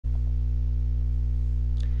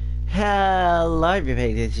Hello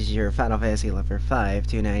everybody, this is your Final Fantasy Lover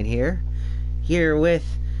 529 here with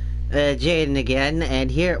Jaden again, and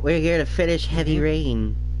we're here to finish Heavy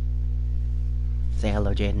Rain. Say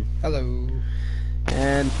hello, Jaden. Hello.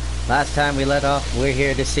 And last time we let off, we're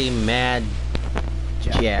here to see Mad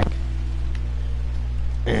Jack.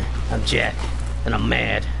 I'm Jack, and I'm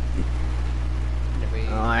mad.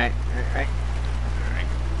 Alright.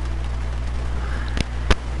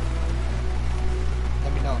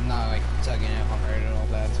 Let me know I'm not like tugging it if I'm hurt at all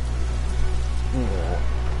bad.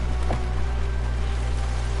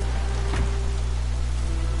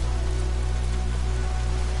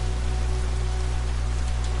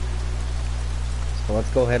 So let's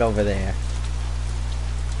go head over there.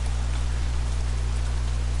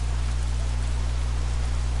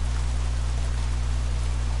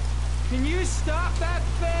 Can you stop that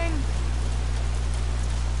thing?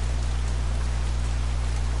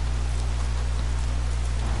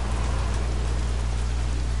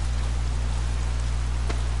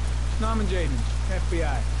 Norman Jaden,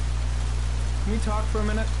 FBI. Can we talk for a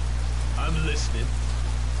minute? I'm listening.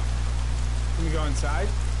 Can we go inside?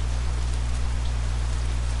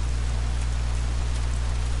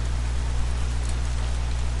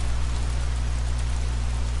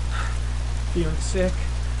 Feeling sick,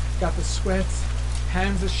 got the sweats,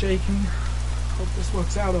 hands are shaking. Hope this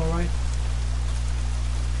works out all right.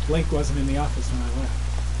 Blake wasn't in the office when I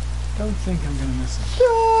left. Don't think I'm gonna miss him.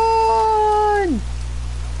 SHAUN!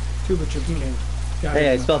 Tuba Tribune.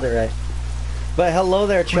 Hey, I spelled it right. But hello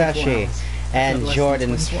there, Trashy. And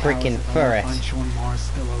Jordan's freaking Furret.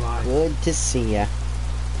 Good to see ya.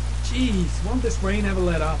 Jeez, won't this rain ever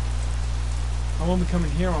let up? I won't be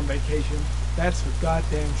coming here on vacation. That's for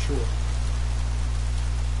goddamn sure.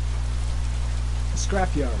 A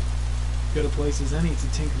scrapyard. Good a place as any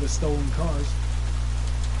to tinker with stolen cars.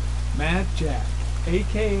 Mad Jack,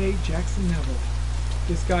 a.k.a. Jackson Neville.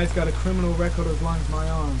 This guy's got a criminal record as long as my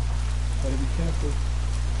arm. Better be careful.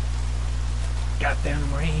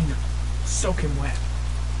 Goddamn rain. Soaking wet.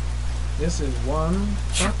 This is one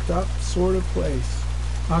fucked up sort of place.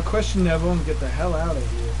 I'll question Neville and get the hell out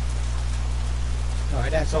of here.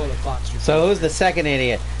 Alright, that's all the thoughts. So who's the second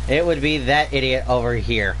idiot? It would be that idiot over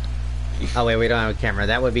here. Oh wait, we don't have a camera.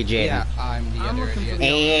 That would be Jaden. Yeah, I'm the other looking for idiot.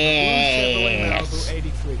 the owner of the blue Yes. Chevrolet Malibu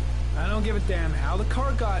 83. I don't give a damn how the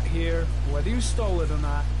car got here, whether you stole it or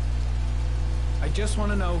not. I just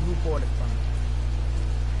want to know who bought it from you.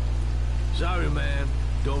 Sorry, man.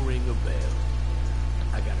 Don't ring a bell.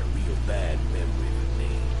 I got a real bad memory of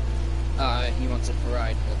names. He wants it for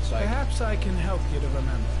ride, looks like. Perhaps I can help you to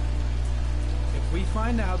remember. If we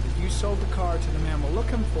find out that you sold the car to the man we're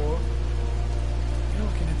looking for, you're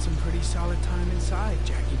looking at some pretty solid time inside,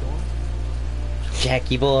 Jackie boy.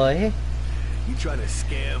 Jackie boy. You trying to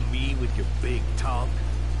scare me with your big talk?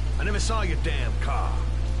 I never saw your damn car.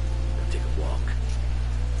 Now take a walk.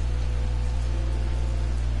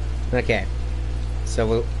 Okay.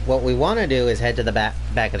 So what we want to do is head to the back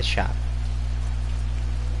of the shop.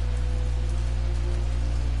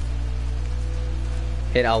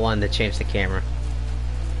 Hit L1 to change the camera.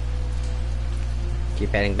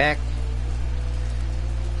 Keep heading back.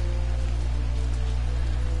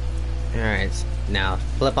 Alright, now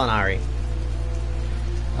flip on Ari.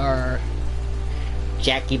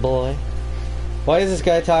 Jackie boy. Why does this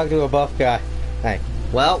guy talk to a buff guy? Hey.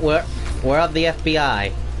 Well, we're of the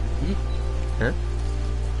FBI. Huh?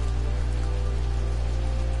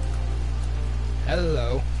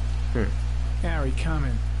 Hello. Harry, come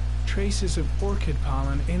in. Traces of orchid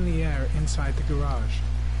pollen in the air inside the garage.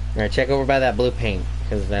 Alright, check over by that blue paint,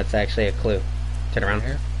 because that's actually a clue. Turn around.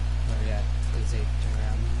 Here? Oh yeah, is it turn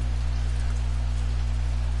around?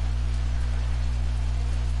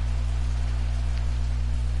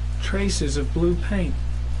 Traces of blue paint.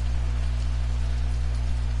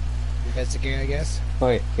 Investigate, I guess. Oh,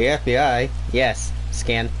 wait, the FBI? Yes.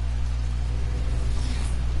 Scan.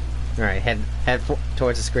 Alright, head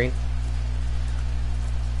towards the screen.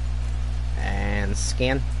 And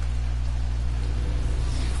scan.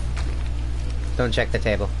 Don't check the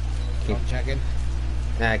table. Don't check it.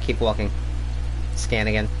 Keep walking. Scan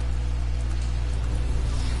again.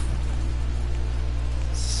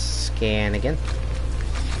 Scan again.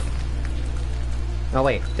 Oh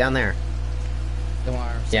wait, down there. Don't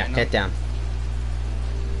worry. Yeah, hit down.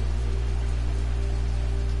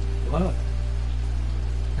 Blood.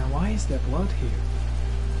 Now why is there blood here?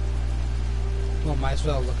 Well, might as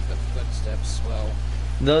well look at the footsteps. Well,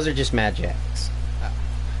 Those are just Mad Jacks.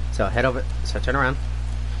 So head over. So turn around.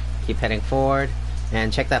 Keep heading forward,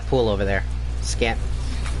 and check that pool over there. Scan.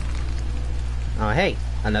 Oh hey,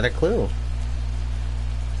 another clue.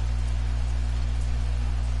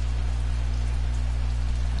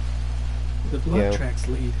 The blood Yo. tracks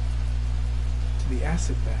lead to the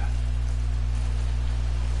acid bath.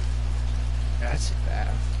 Acid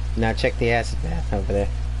bath. Now check the acid bath over there.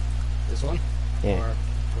 This one? Yeah. Or,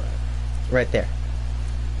 Right there.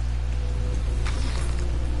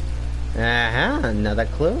 Uh-huh, another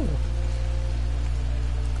clue.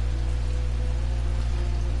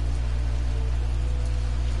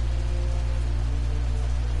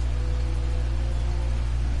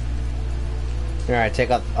 Alright, take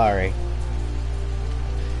out Ari.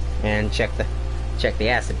 And check the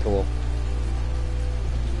acid pool.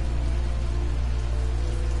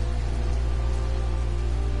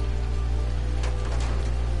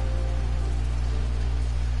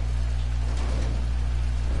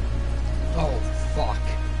 oh, fuck.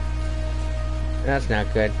 That's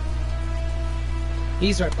not good.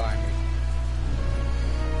 He's right behind me.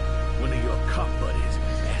 One of your cop buddies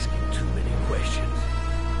asking too many questions.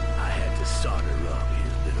 I had to solder up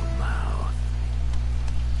his little mouth.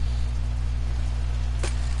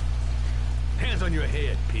 Hands on your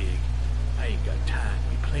head, pig. I ain't got time to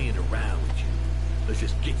be playing around with you. Let's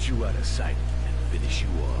just get you out of sight and finish you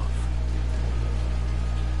off.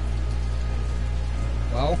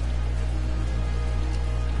 Well,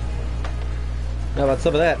 How about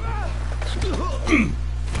some of that?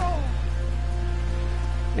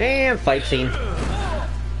 And fight scene.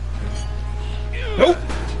 nope.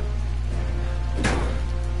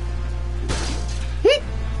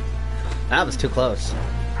 That was too close.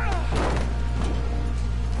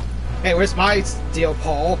 Hey, where's my steel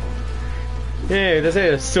pole? Hey, this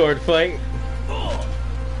ain't a sword fight.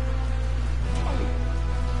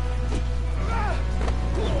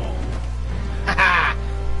 Haha!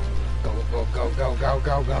 Go, go, go, go, go,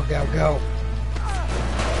 go, go, go, go.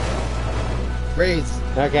 Raise.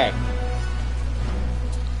 Okay.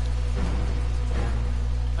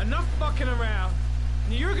 Enough fucking around.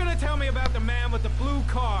 You're gonna tell me about the man with the blue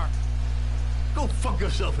car. Go fuck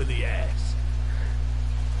yourself in the ass.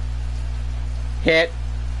 Hit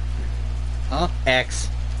Huh? X.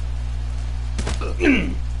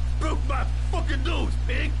 Broke my fucking nose,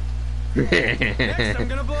 pig. Next, I'm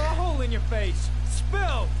gonna blow a hole in your face.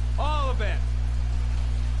 Spill all of it.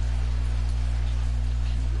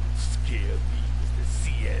 Scare me,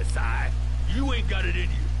 Mr. CSI. You ain't got it in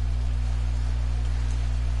you.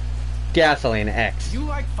 Gasoline X. You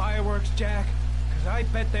like fireworks, Jack? 'Cause I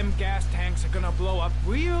bet them gas tanks are gonna blow up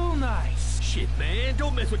real nice. Shit, man,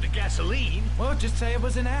 don't mess with the gasoline. Well, just say it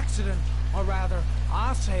was an accident. Or rather,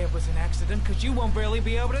 I'll say it was an accident, 'cause you won't really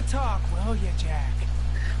be able to talk, will you, Jack?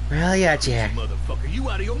 Well, yeah, Jack. Motherfucker, you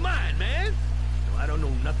out of your mind, man. No, I don't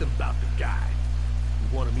know nothing about the guy.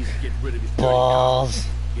 He wanted me to get rid of his dirty car, Balls.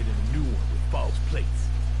 get him a new one with false plates.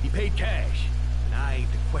 He paid cash, and I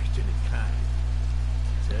ain't the question in kind.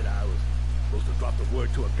 Said I was supposed to drop the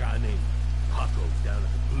word to a guy named Paco down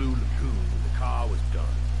at the Blue Lagoon when the car was done.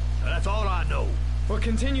 Now, that's all I know. We'll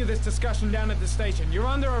continue this discussion down at the station. You're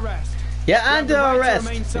under arrest. Yeah, You have under the right to arrest.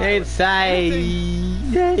 remain silent.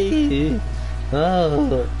 Inside.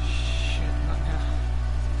 Oh. Shit, not now.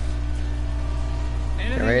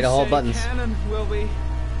 Anything ready to you hold say, buttons. Cannon, will be.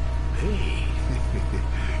 Hey,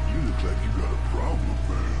 You look like you got a problem,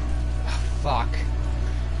 man. Fuck.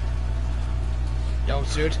 Yo,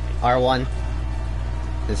 dude. R1.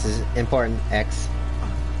 This is important. X.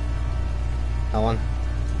 L1.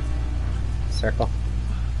 Circle.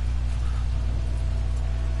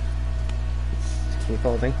 Let's keep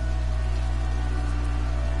holding.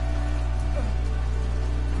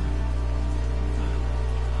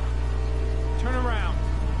 Turn around.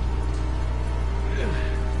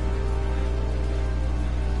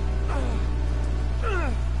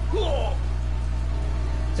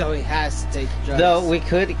 So he has to take drugs. Though we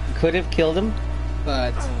could have killed him.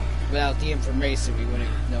 But without the information, we wouldn't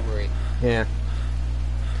know where he... Yeah.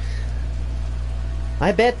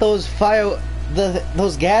 I bet those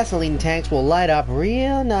those gasoline tanks will light up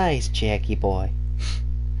real nice, Jackie boy.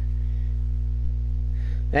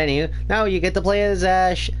 Anywho, now you get to play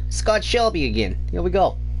as Scott Shelby again. Here we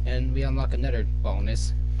go. And we unlock another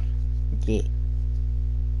bonus. Yeah.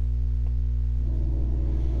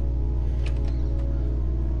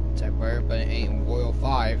 Typewriter, but it ain't Royal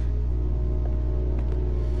 5.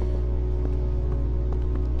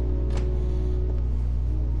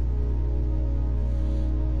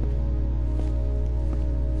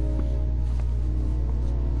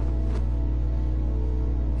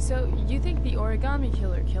 So, you think the origami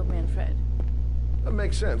killer killed Manfred? That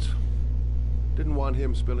makes sense. Didn't want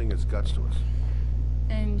him spilling his guts to us.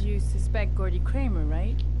 And you suspect Gordy Kramer,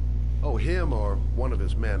 right? Oh, him or one of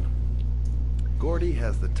his men. Gordy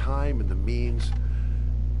has the time and the means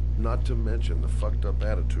Not to mention the fucked up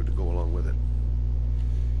attitude to go along with it.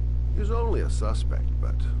 He's only a suspect,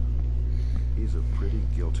 but he's a pretty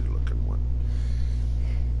guilty looking one.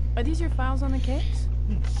 Are these your files on the case?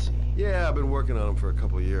 Let's see. Yeah, I've been working on him for a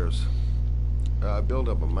couple of years. I built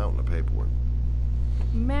up a mountain of paperwork.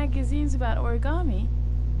 Magazines about origami?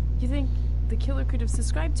 You think the killer could have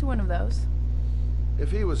subscribed to one of those?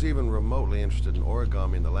 If he was even remotely interested in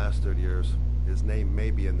origami in the last 30 years, his name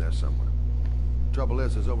may be in there somewhere. Trouble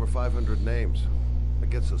is, there's over 500 names. It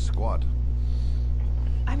gets us squat.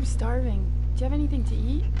 I'm starving. Do you have anything to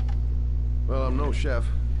eat? Well, I'm no chef,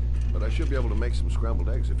 but I should be able to make some scrambled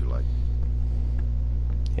eggs if you like.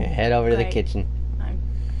 Yeah, head over to the Right. kitchen. I'm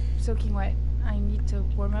soaking wet. I need to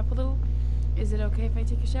warm up a little. Is it okay if I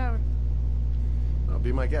take a shower?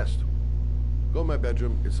 Be my guest. Go in my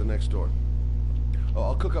bedroom. It's the next door. Oh,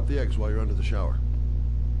 I'll cook up the eggs while you're under the shower.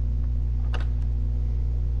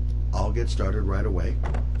 I'll get started right away,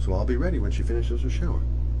 so I'll be ready when she finishes her shower.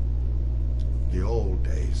 The old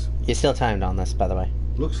days. You're still timed on this, by the way.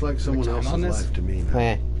 Looks like someone time else's on this? life to me Oh now.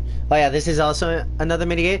 yeah. Oh yeah, this is also another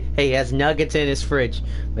minigame. Hey, he has nuggets in his fridge.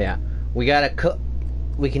 But yeah, we gotta cook.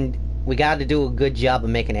 We gotta do a good job of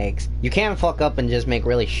making eggs. You can't fuck up and just make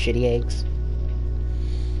really shitty eggs.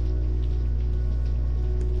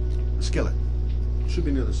 The skillet. Should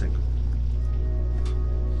be near the sink.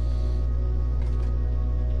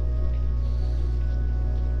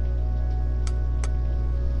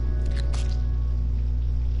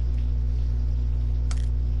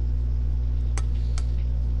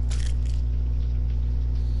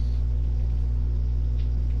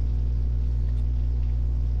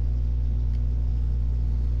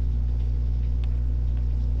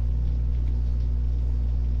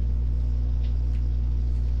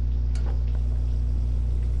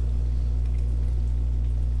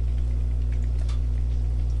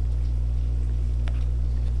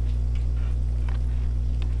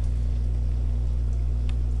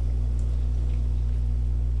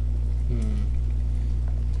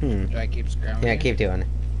 Do I keep scrambling? Yeah, keep doing it.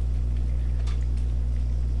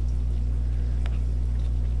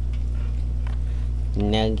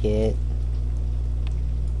 Nugget.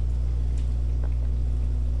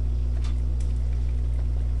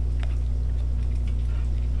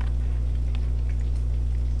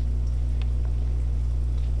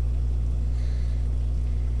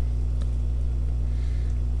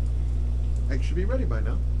 Eggs should be ready by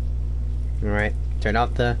now. Alright, turn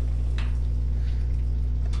off the...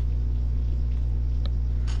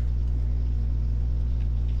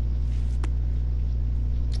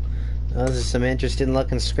 Those are some interesting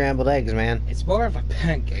looking scrambled eggs, man. It's more of a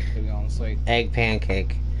pancake, to be honest. Like, Egg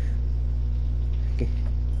pancake.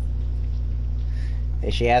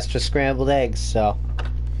 She asked for scrambled eggs, so...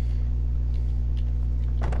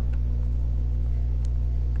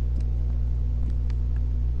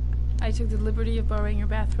 I took the liberty of borrowing your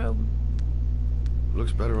bathrobe.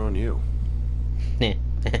 Looks better on you.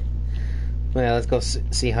 Well, let's go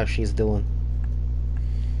see how she's doing.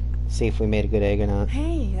 See if we made a good egg or not.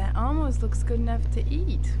 Hey, that almost looks good enough to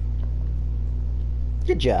eat.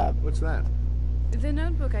 Good job. What's that? The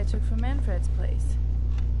notebook I took from Manfred's place.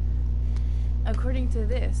 According to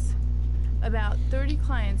this, about 30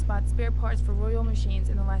 clients bought spare parts for Royal machines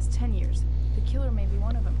in the last 10 years. The killer may be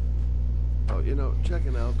one of them. Oh, you know,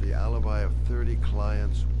 checking out the alibi of 30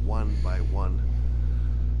 clients one by one.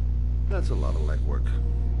 That's a lot of legwork.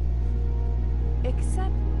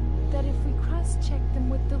 Except that if we cross-check them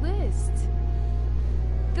with the list.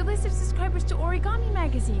 The list of subscribers to origami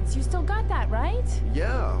magazines. You still got that, right?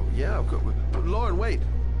 Yeah, of course. Lauren, wait.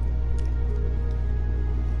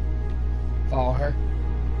 follow her.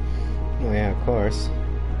 Oh yeah, of course.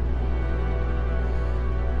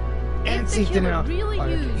 And If see the if killer they're really not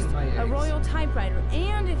used my a eggs. royal typewriter,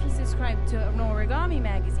 and if he subscribed to an origami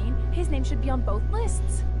magazine, his name should be on both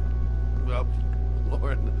lists. Well,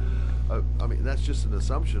 Lauren, I mean, that's just an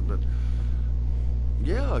assumption, but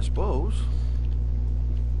yeah, I suppose.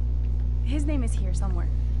 His name is here somewhere.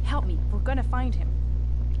 Help me. We're gonna find him.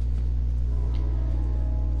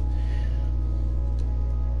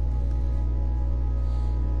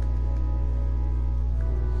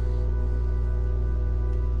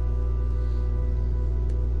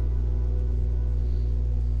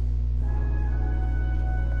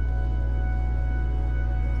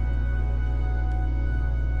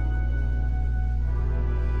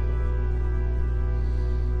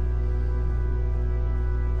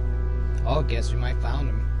 Oh, guess we might found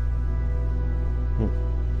him.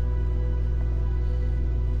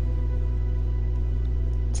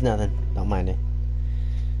 It's nothing. Don't mind it.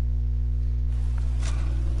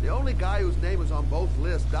 The only guy whose name was on both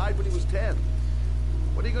lists died when he was 10.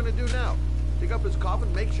 What are you gonna do now? Dig up his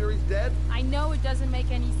coffin, make sure he's dead? I know it doesn't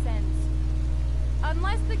make any sense.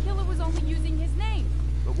 Unless the killer was only using his name.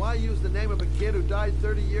 But why use the name of a kid who died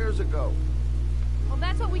 30 years ago? Well,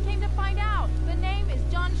 that's what we came to find out. The name is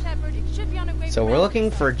John Shepard. It should be on a grave. So we're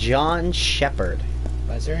looking for John Shepard.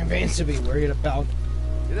 But is there anything to be worried about?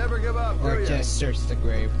 You never give up, Or do you? just search the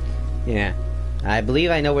grave? Yeah. I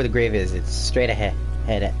believe I know where the grave is. It's straight ahead.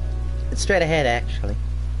 It's straight ahead, actually.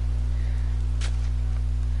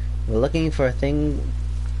 We're looking for a thing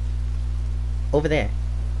over there.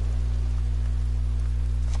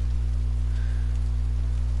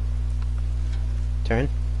 Turn.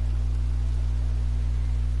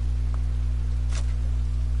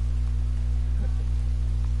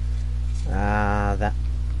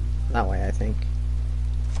 That way, I think.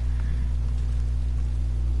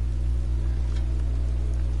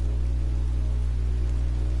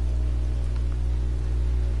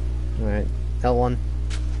 Alright, L1.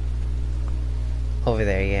 Over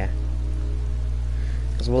there, yeah.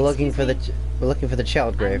 Because we're looking for the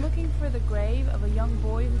child grave. I'm looking for the grave of a young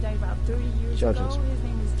boy who died about 30 years Children's. ago. His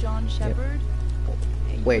name is John Shepard.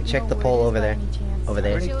 Wait, check the pole over there. Over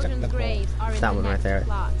there. Children's graves are in That the one right next there.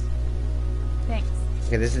 plot. Thanks.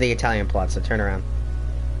 Okay, this is the Italian plot, so turn around.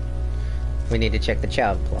 We need to check the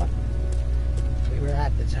child plot. We were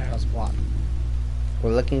at the child's plot.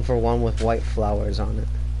 We're looking for one with white flowers on it.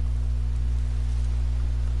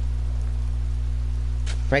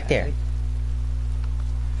 Right there.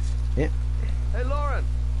 Yeah. Hey, Lauren!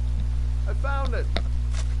 I found it!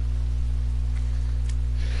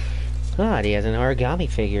 God, he has an origami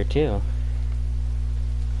figure, too.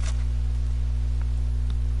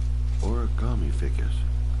 Origami figures.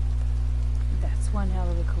 That's one hell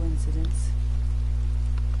of a coincidence.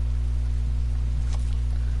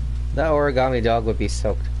 That origami dog would be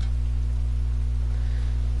soaked.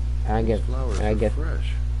 These flowers are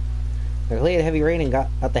fresh. I cleared heavy rain and got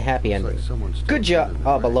out the happy ending. Like someone still Good job. stood in the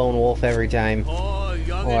Oh, but rain. lone wolf every time. Oh,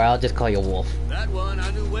 youngin'. Or I'll just call you Wolf. That one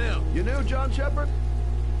I knew well. You knew John Shepard?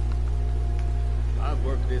 I've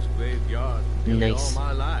worked this graveyard nearly Nice. all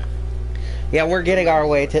my life. Yeah, we're getting our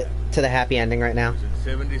way to the happy ending right now. It was in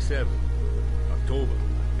 77. October,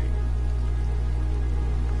 I think.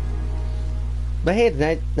 But hey,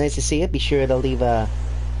 it's nice to see you. Be sure to leave a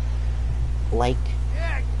like.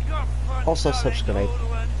 Also subscribe.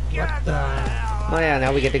 What the? Oh yeah,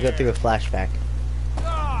 now we get to go through a flashback.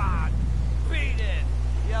 God, beat it,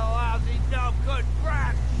 you lousy, no good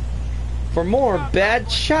brat. For more bad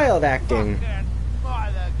child acting. Fucking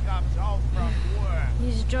mother comes home from work.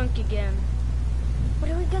 He's drunk again.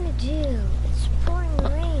 What are we gonna do? It's pouring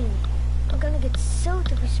rain. We're gonna get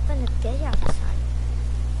soaked if we spend a day outside.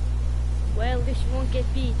 Well, at least you won't get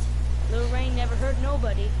beat. Little rain never hurt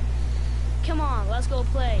nobody. Come on, let's go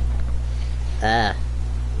play.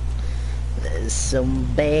 There's some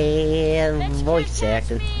bad Let's voice catch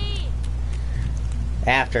acting. me.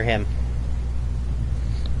 After him.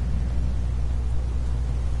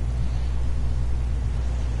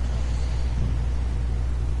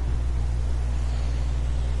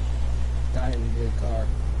 Got in the car.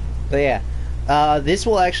 But yeah, this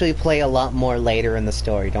will actually play a lot more later in the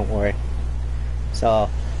story, don't worry. So,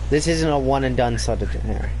 this isn't a one and done sort of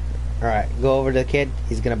thing. Alright, go over to the kid.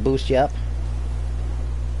 He's gonna boost you up.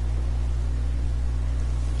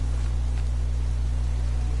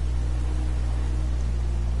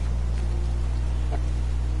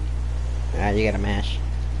 Alright, you gotta mash.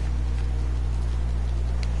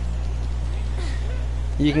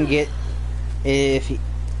 You can get, if you're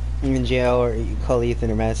in jail, or you call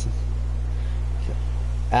Ethan or Madison.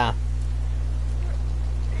 Ah.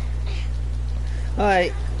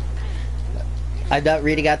 Alright. I've not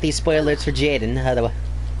really got these spoilers for Jaden,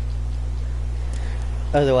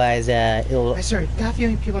 otherwise, it'll... I swear, that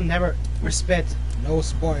feeling people never respect no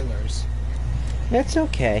spoilers. That's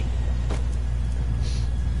okay.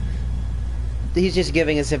 He's just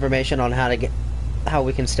giving us information on how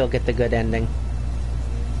we can still get the good ending.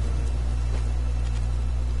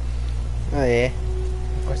 Oh yeah.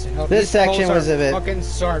 Of course, you know, This these section holes was are a bit- fucking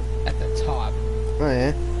sharp at the top. Oh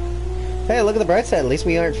yeah. Hey, look at the bright side. At least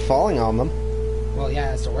we aren't falling on them. Well,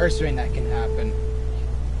 yeah, that's the worst thing that can happen.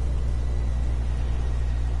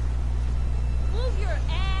 Move your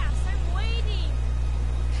ass. I'm waiting.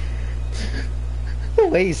 The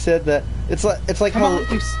way he said that, it's like Come how on,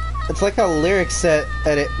 you it's like how lyrics said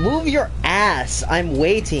at it. Move your ass. I'm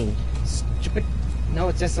waiting. stupid. No,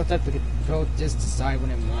 it's just something the control just decide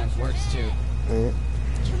when it works too. Oh,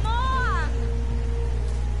 Come on.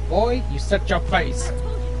 Boy, you set your face. I told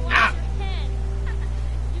you to watch Ah. your head.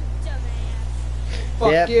 You dumbass.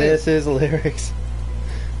 Fuck yep, you. this is lyrics.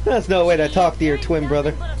 That's no way to talk to your twin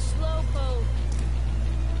brother. But a slowpoke.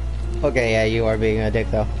 Okay, yeah, you are being a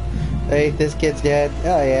dick though. Hey, this kid's dead.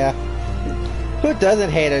 Oh yeah. Who doesn't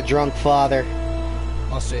hate a drunk father?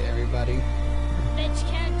 I'll say everybody. Bitch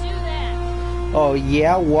can't do that. Oh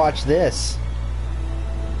yeah, watch this.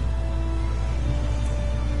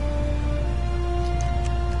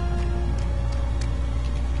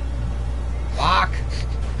 Fuck!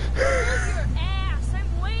 Your ass,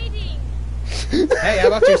 I'm waiting. Hey, how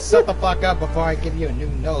about you shut the fuck up before I give you a new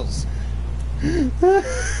nose?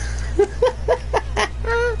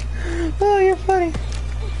 Oh, you're funny.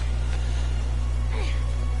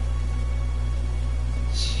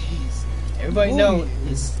 Jeez. Everybody know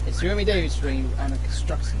it's really dangerous when you're on a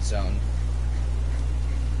construction zone.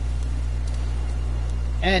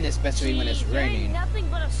 And especially when it's Gee, you ain't raining. nothing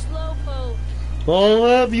but a slowpoke. I'll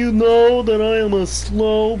have you know that I am a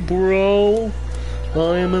slow bro.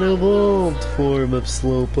 I am an evolved form of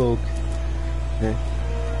slowpoke. Eh.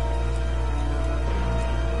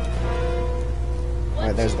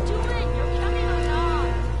 What there's you the- doing? You're coming or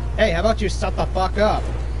not? Hey, how about you shut the fuck up?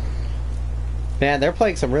 Man, they're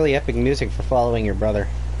playing some really epic music for following your brother.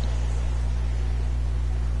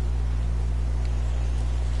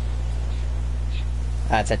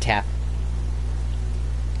 That's a tap.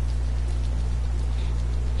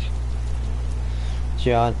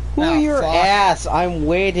 John. Ooh, Oh, your fuck. ass! I'm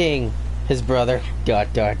waiting. His brother.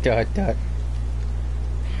 Dot dot dot dot.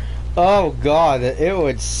 Oh god, it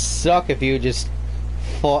would suck if you just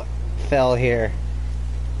fell here.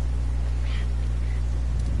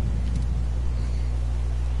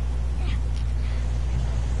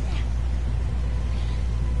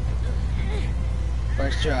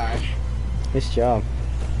 First try. Nice job.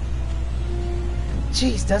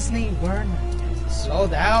 Jeez, doesn't he learn? Slow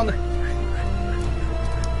down.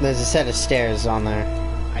 There's a set of stairs on there.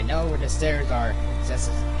 I know where the stairs are.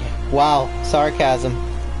 Wow, sarcasm.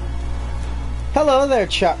 Hello there,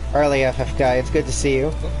 early FF guy. It's good to see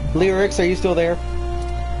you. Lyrics, are you still there?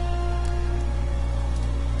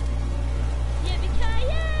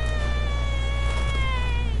 Yippee-ki-yay!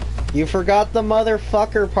 You forgot the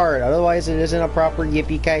motherfucker part, otherwise it isn't a proper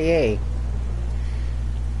yippee-ki-yay.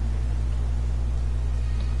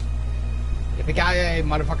 Yippee-ki-yay,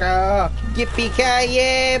 motherfucker!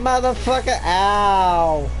 Yippee-ki-yay, motherfucker!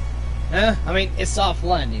 Ow! Huh? I mean, it's soft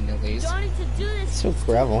landing at least. Johnny, to do this So is too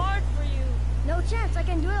gravel. hard for you. No chance, I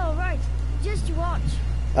can do it alright. Just you watch.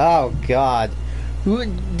 Oh god.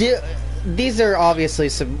 These are obviously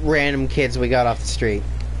some random kids we got off the street.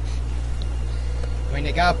 I mean,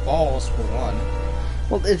 they got balls for one.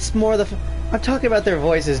 Well, it's more I'm talking about their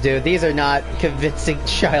voices, dude. These are not convincing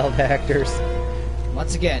child actors.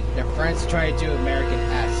 Once again, their friends try to do American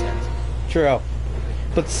accent. True.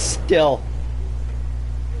 But still.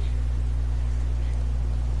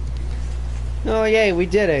 Oh, yay, we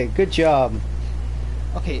did it. Good job.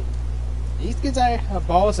 Okay, these kids have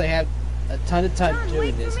balls. They have a ton of time John, doing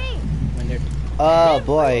wait for this me. when they're Oh,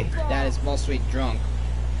 boy. that is mostly drunk.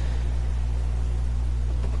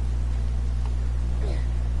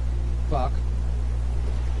 Fuck.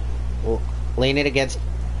 Well, lean it against.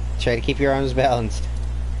 Try to keep your arms balanced.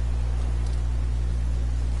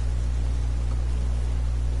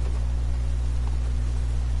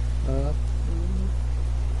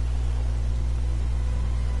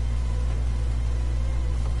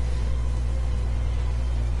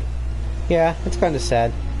 Yeah, it's kind of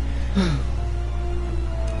sad.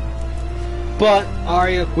 But Are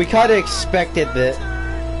you? we kind of expected that.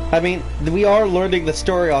 I mean, we are learning the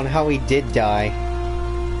story on how he did die.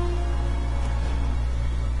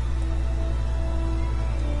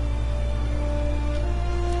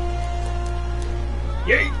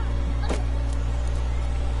 Yay!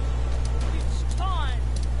 It's time.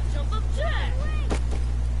 Jump up jack.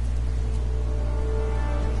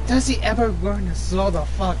 Does he ever learn to slow the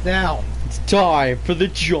fuck down? It's time for the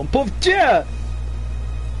jump of death!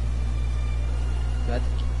 But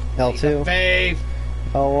L2, Fave.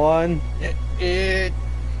 L1,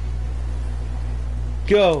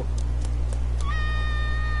 go!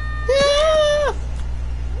 Ah!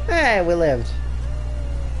 Hey, we lived.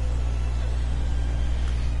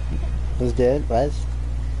 Was dead? Was?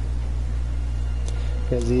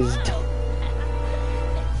 Because he's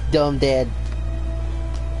dumb dead.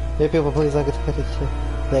 Hey people, please like it.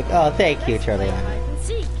 Like, oh, thank you, Let's Charlie. play hide and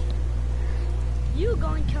seek. You go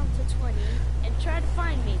and count to 20 and try to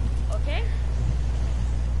find me, okay?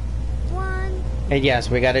 1, And yes,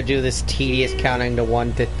 we gotta do this tedious counting to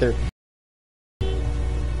 1 to 3.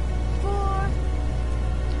 4,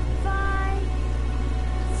 5,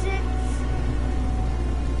 6,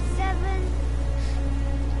 7,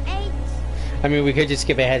 8. I mean, we could just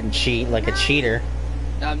skip ahead and cheat like a cheater.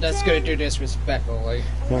 I'm just gonna do this respectfully.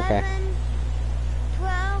 Okay.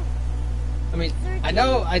 12. I mean, I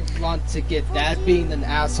know I want to get that being an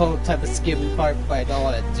asshole type of skipping part, but I don't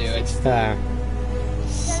want to do it.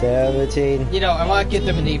 17. You know, I want to give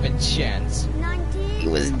them an even chance. 19. He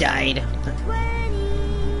was died.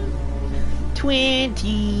 20.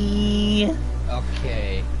 20.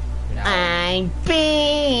 Okay. Now, I'm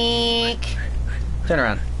back. Turn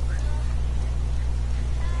around.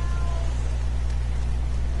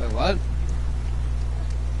 wait, what?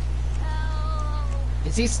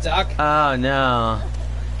 Is he stuck? Oh no.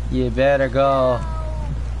 You better go.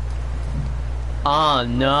 Oh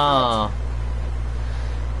no.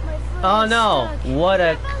 Oh no. What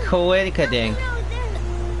a coinkadink.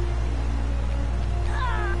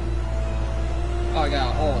 Oh, I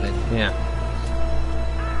gotta hold it. Yeah.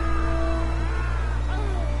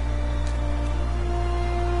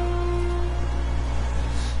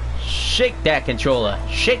 Shake that controller.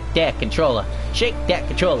 Shake that controller. Shake that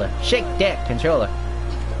controller. Shake that controller.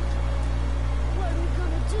 What are we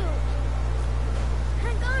gonna do?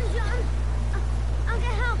 Hang on, John. I'll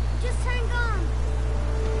get help. Just hang on.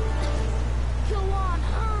 Go on,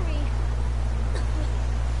 hurry.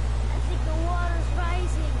 I think the water's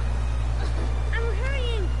rising. I'm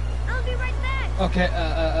hurrying. I'll be right back. Okay,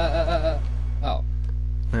 oh.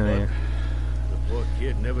 Oh, yeah. The poor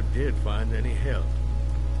kid never did find any help.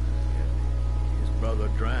 His brother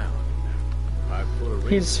drowned. Pipe full of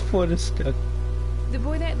His foot is stuck. The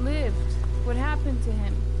boy that lived. What happened to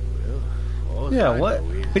him? Well, all Yeah, I what?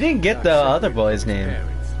 know is We didn't get he the got other separated boy's from his name.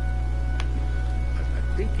 parents. I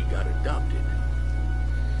think he got adopted.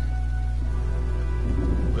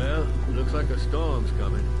 Well, looks like a storm's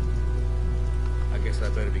coming. I guess I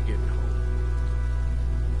better be getting home.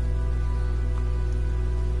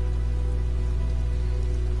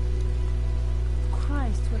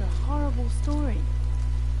 Christ, what a horrible story.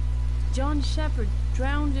 John Shepherd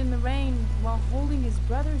drowned in the rain while holding his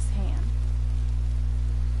brother's hand.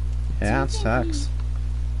 Yeah, it Do you think sucks.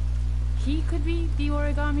 He could be the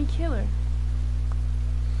origami killer.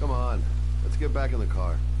 Come on, let's get back in the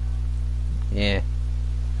car. Yeah.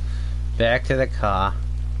 Back to the car.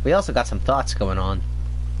 We also got some thoughts going on.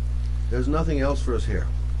 There's nothing else for us here.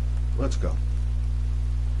 Let's go.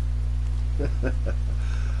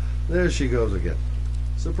 There she goes again.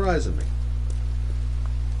 Surprising me.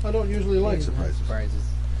 I don't usually like surprises. Surprises.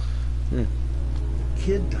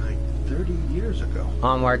 Kid died 30 years ago.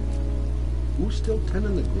 Onward. Who's still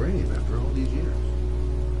tending the grave after all these years?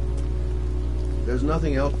 There's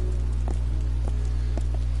nothing else.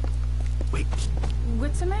 Wait,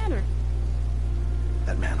 What's the matter?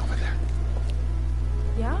 that man over there.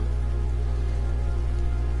 Yeah?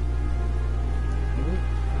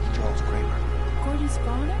 Charles Kramer. Gordy's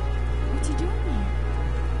father? What's he doing here?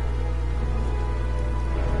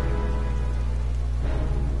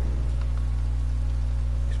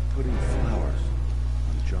 He's putting flowers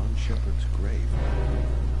on John Shepherd's grave.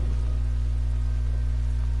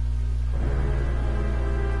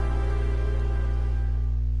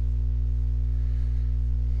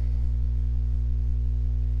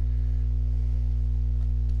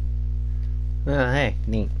 Oh, hey,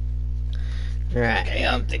 neat. Alright. Okay,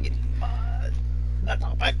 I'm thinking. That's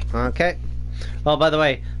all back. Okay. Oh, by the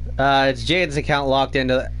way, it's Jaden's account locked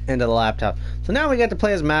into the laptop. So now we get to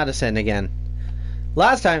play as Madison again.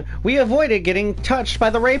 Last time, we avoided getting touched by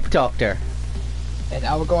the rape doctor. And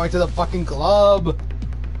now we're going to the fucking club.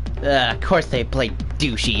 Of course they play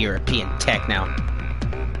douchey European tech now.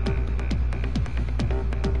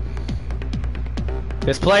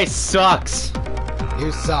 This place sucks,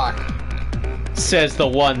 You suck. says the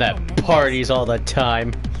one that parties all the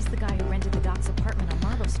time. He's the guy who rented the Doc's apartment on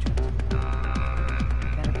Marble Street.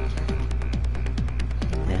 Better be careful.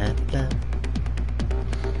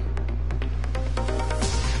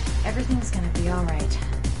 Everything's gonna be alright.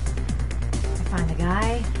 I find the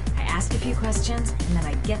guy, I ask a few questions, and then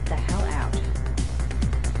I get the hell out.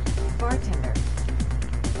 Bartender.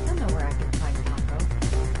 He'll know where I can find Paco.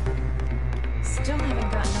 Still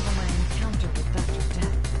haven't gotten over my encounter with Dr.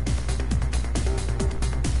 Death.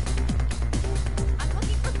 I'm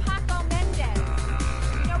looking for Paco Mendez.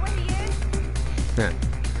 You know where he is?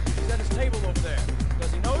 He's at his table over there.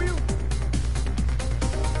 Does he know you?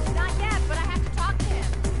 Not yet, but I have to talk to him.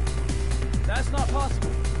 That's not possible.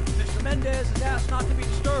 Mr. Mendez has asked not to be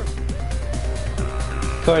disturbed.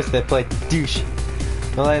 Of course they play douche.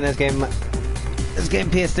 I'm playing this game. This game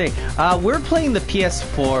PS3. We're playing the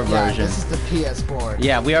PS4 Yeah, version. this is the PS4.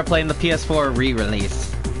 Yeah, we are playing the PS4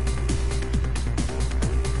 re-release.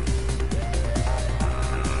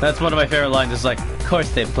 That's one of my favorite lines. It's like, course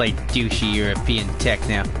they play douchey European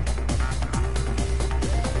techno.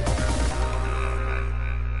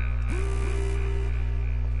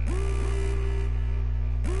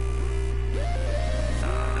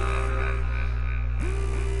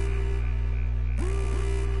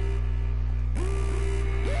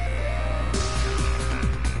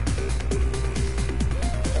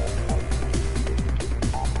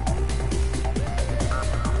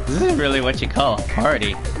 This is really what you call a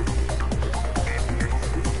party.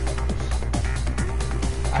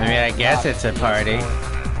 I mean, I guess it's a party.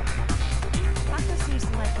 Paco seems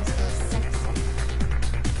to like his girls sexy.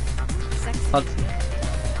 Well,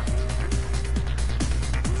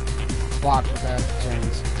 Watch that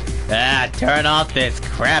turns. turn off this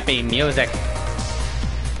crappy music.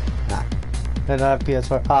 I don't have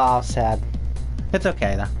PS4. Oh, sad. It's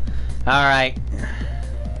okay though. Alright.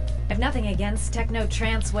 I've nothing against techno,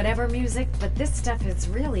 trance, whatever music, but this stuff is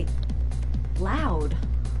really loud.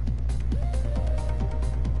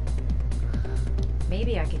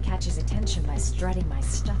 Maybe I could catch his attention by strutting my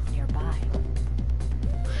stuff nearby.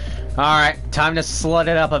 Alright, time to slut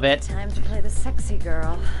it up a bit. Time to play the sexy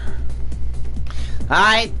girl.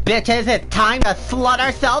 Alright, bitches, it's time to slut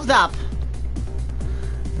ourselves up!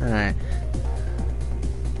 Alright.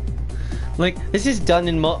 Like, this is done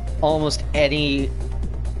in almost any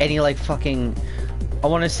like fucking, I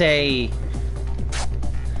want to say,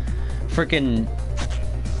 freaking,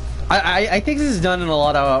 I think this is done in a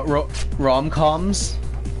lot of rom-coms.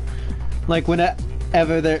 Like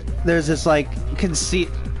whenever there's this like conceit,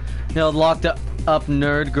 you know, locked up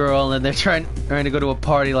nerd girl, and they're trying to go to a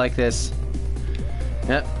party like this.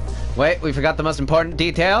 Yep. Wait, we forgot the most important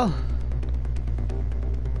detail.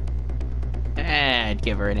 I'd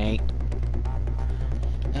give her an 8.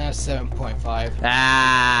 7.5.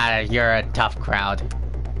 Ah, you're a tough crowd.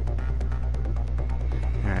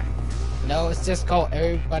 Alright. No, it's just called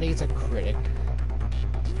Everybody's a Critic.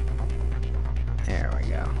 There we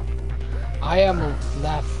go. I am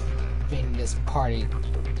laughing this party.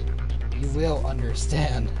 You will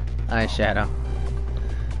understand. Eyeshadow.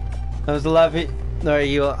 I was laughing. No,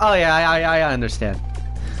 you. Oh yeah, I understand.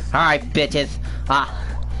 Alright, bitches.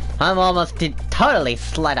 I'm almost totally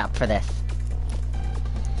slut up for this.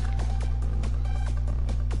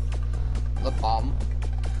 Lip balm.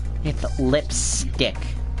 It's lipstick.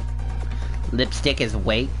 Lipstick is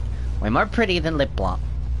way more pretty than lip balm.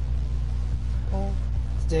 Oh,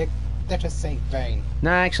 stick. They're the same thing. No,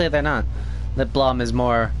 actually they're not. Lip balm is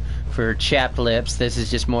more for chapped lips. This is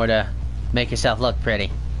just more to make yourself look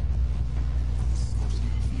pretty.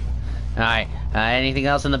 Alright, anything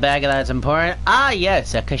else in the bag that's important? Ah,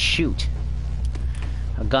 yes, a kashoot.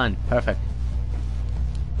 A gun, perfect.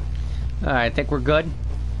 Alright, I think we're good.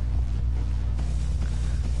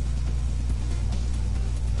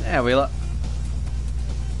 Yeah, we look.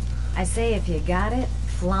 I say if you got it,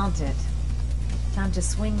 flaunt it. Time to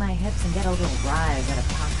swing my hips and get a little rise out of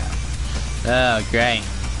Paco. Oh, great.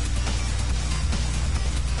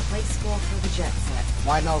 Play school for the jet set.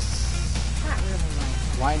 Why no? Not really my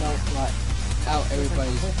thing. Why no? What? How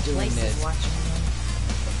everybody's doing this? Watching me.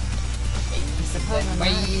 I suppose I'm not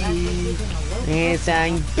exactly It's a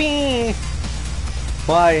bee.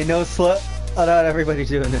 Why no slut? Oh, not everybody's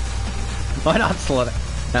doing it. Why not slut it?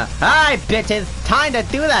 Alright, bitches, time to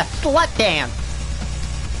do the slut dance.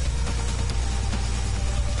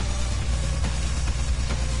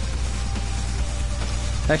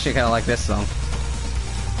 Actually, kind of like this song.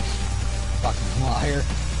 Fucking liar.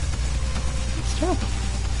 It's true.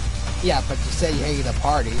 Yeah, but you say you hated a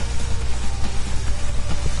party.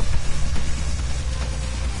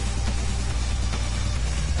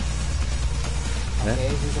 Okay,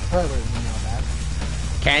 he's a pervert, you know that.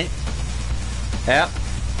 Kent? Yep.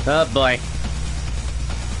 Oh boy.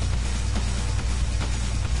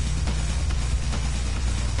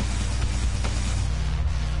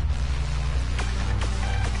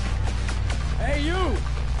 Hey, you!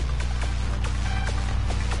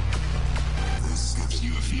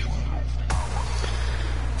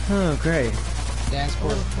 Oh, great. Dance for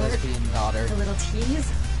lesbian daughter. A little tease?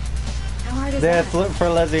 How hard is That's that? for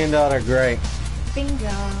lesbian daughter, great. Bingo.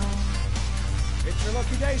 It's your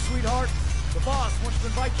lucky day, sweetheart. The boss wants to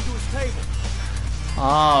invite you to his table.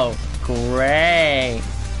 Oh, great.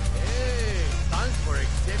 Hey, thanks for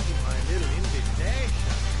accepting my little invitation.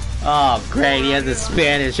 Oh, great, he has a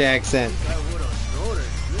Spanish accent. I would have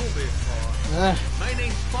noticed you before. My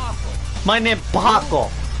name's Paco. My name Paco.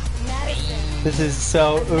 This is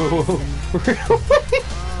so ooh.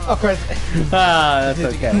 Of course. Ah, that's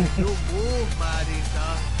okay. You move, Marita.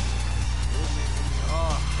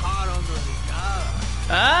 Oh, hot under the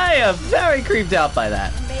collar. I am very creeped out by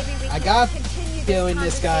that. Maybe we I can got continue feeling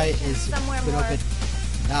this guy is a little bit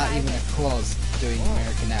not even close doing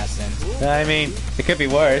American accent. I mean, it could be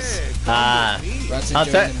worse. Russell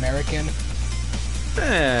doing American.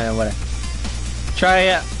 Whatever.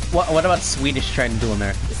 Try what about Swedish trying to do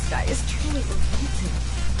American? This guy is truly revolting.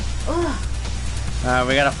 Ugh.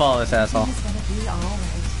 We gotta follow this asshole. It's gonna be alright.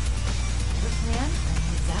 Have a plan, I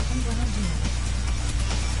know exactly what I'm doing.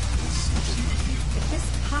 If this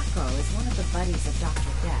Paco is one of the buddies of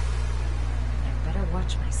Dr. Death, I better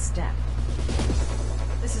watch my step.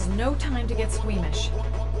 This is no time to get squeamish.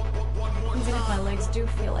 Even if my legs do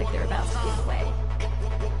feel like they're about to give way.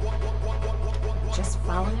 Just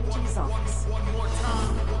follow him to his office.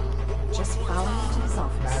 Just follow him to his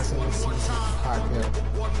office.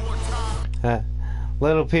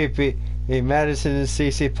 Little Pee-Pee, hey, Madison and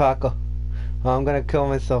CC Paco. Oh, I'm gonna kill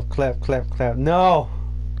myself. Clap, clap, clap. No!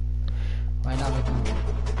 Why not make him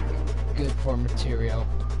good for material?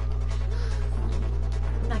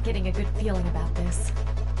 I'm not getting a good feeling about this.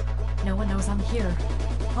 No one knows I'm here.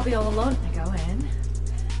 I'll be all alone. I go in, I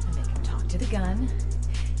make him talk to the gun,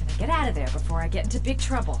 and I get out of there before I get into big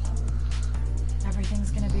trouble. Everything's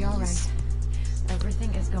gonna be alright.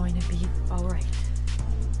 Everything is going to be alright.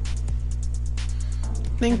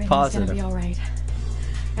 Think positive. Everything's gonna be alright.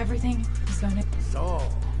 Everything is gonna... So,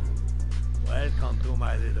 welcome to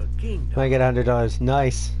my little kingdom. I get $100.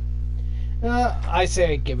 Nice. I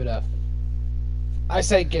say give it a... I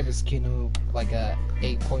say give his kingdom like a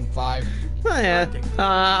 8.5. Oh, yeah.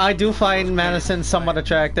 I do find Madison somewhat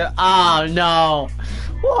attractive. Oh no!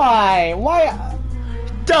 Why? Why?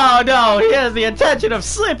 Oh no! He has the intention of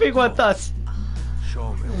sleeping with us.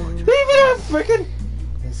 Show me what you They even have freaking.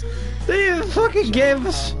 They even fucking gave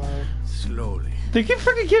us. slowly. They keep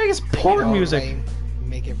freaking giving us porn music.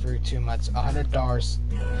 Make it for too much. $100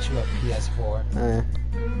 to a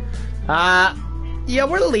PS4. Yeah,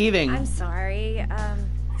 we're leaving. I'm sorry. I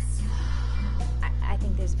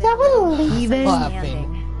think there's been. Yeah, we're leaving.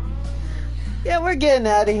 misunderstanding. Yeah, we're getting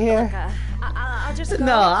out of here. Look, I'll just go.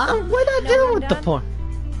 No, we're not dealing with the porn.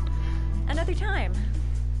 Another time.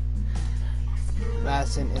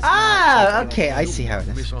 Madison is Okay, I see how it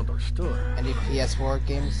is. Misunderstood. Any PS4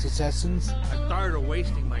 game suggestions? I'm tired of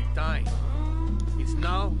wasting my time. It's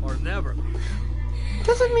now or never.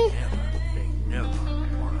 Doesn't mean. Never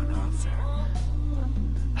for an answer.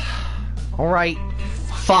 Alright,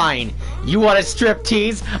 fine. You want a strip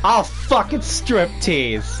tease? I'll fucking strip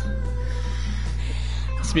tease.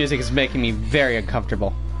 This music is making me very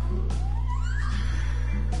uncomfortable.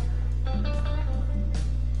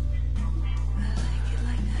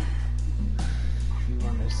 You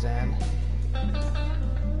understand?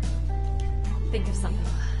 Think of something.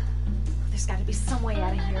 There's gotta be some way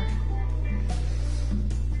out of here.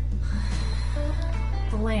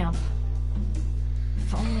 The lamp.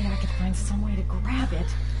 If only I could find some way to grab it.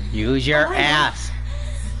 Use your ass.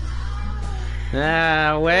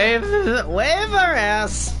 Wave our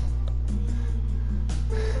ass.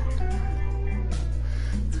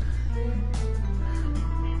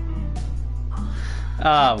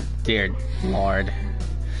 Oh dear Lord,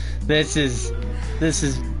 this is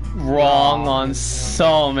wrong on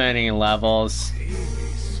so many levels.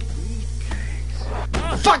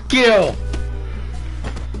 Fuck you!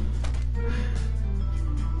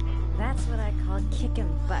 That's what I call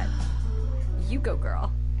kicking butt. You go,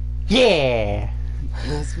 girl. Yeah.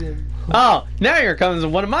 Oh, now here comes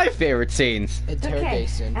one of my favorite scenes.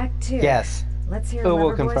 Interrogation. Act 2. Yes. Let's hear Who will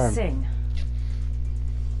Lover Boy confirm? sing.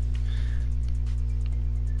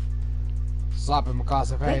 Slap him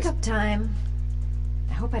across the face. Wake up time.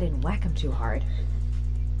 I hope I didn't whack him too hard.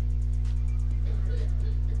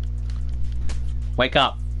 Wake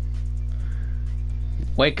up.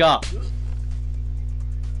 Wake up.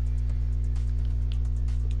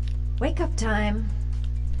 Wake up time.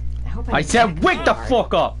 I hope I I didn't said whack him wake too the hard.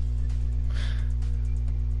 fuck up.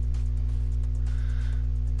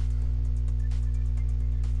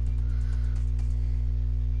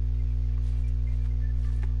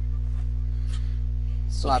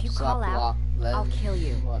 Slap, If you slap, call out, I'll kill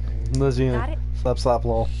you. Lesbian. Got it? Slap, slap,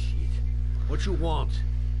 lol. What you want?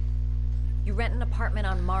 You rent an apartment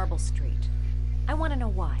on Marble Street. I want to know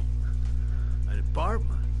why. An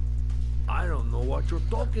apartment? I don't know what you're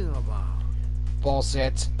talking about.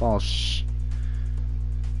 Bullshit. Bullshit.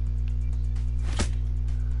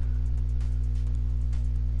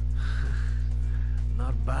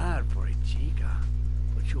 Not bad for a chica,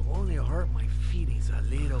 but you only hurt my feelings a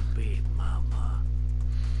little bit, mama.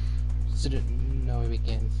 Didn't know it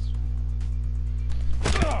begins.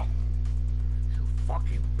 Ugh! You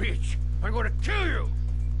fucking bitch! I'm gonna kill you!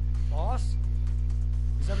 Boss?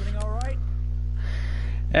 Is everything alright?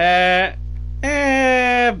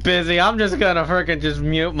 Busy. I'm just gonna frickin' just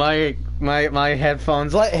mute my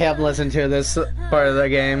headphones. Let him listen to this part of the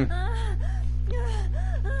game.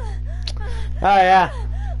 Oh yeah.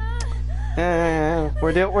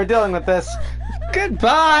 We're dealing with this.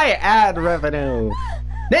 Goodbye, ad revenue.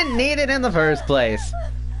 Didn't need it in the first place.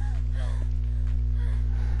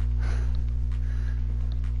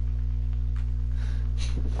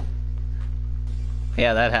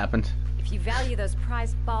 Yeah, that happened. If you value those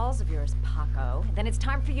prized balls of yours, Paco, then it's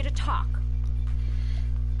time for you to talk.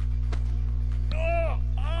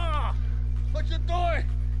 What you doing?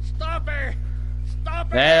 Stop it! Stop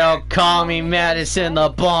it! They don't call me Madison the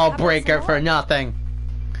ball breaker for nothing.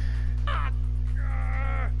 I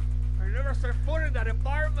never set foot in that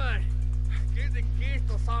apartment. I gave the keys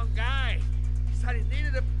to some guy. He said he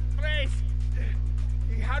needed a place.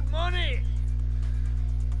 He had money.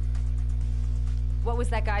 What was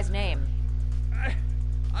that guy's name?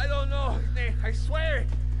 I don't know his name. I swear.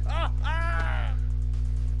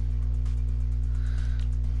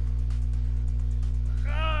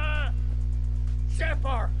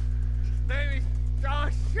 Shepard. His name is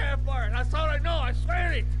John Shepard. That's all I know. I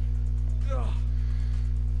swear it.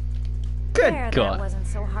 Good There, God. that wasn't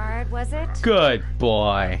so hard, was it? Good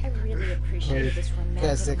boy. I really appreciated this romantic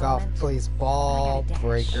Guess off, moment. please. Ball dash.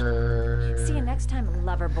 breaker. See you next time,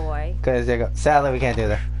 lover boy. Cause they go. Sadly, we can't do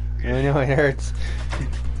that. I know it hurts.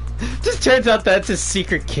 Just turns out that's a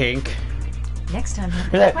secret kink. Next time,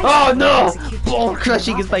 Like, oh no! Ball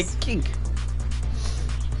crushing is my kink.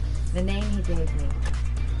 The name he gave me,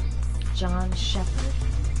 John Shepard.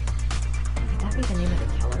 Could that be the name of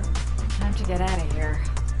the killer? Time to get out of here.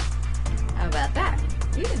 How about that?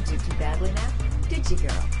 You didn't do too badly now, did you,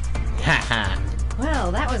 girl? Haha.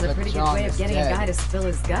 Well, that was a But pretty good John way of is getting dead. a guy to spill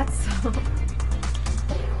his guts.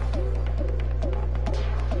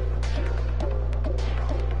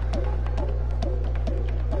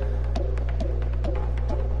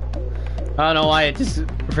 I don't know why it just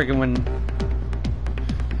freaking when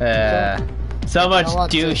so much I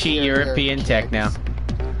want to douchey hear your European tech now.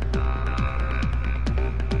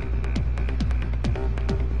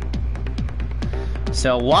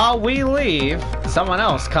 So while we leave, someone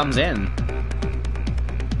else comes in.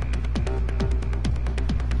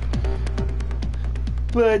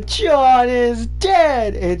 But John is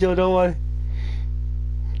dead, and you don't want,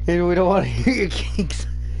 and we don't want to hear your kinks.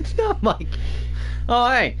 Oh my! Oh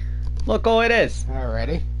hey, look who it is.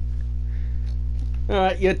 Alrighty. All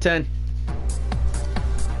right, your turn.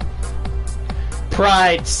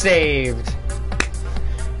 Pride saved.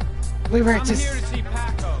 We were I'm just. here to see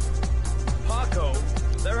Paco. Paco?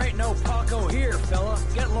 There ain't no Paco here, fella.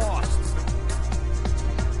 Get lost.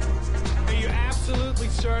 Are you absolutely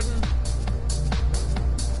certain?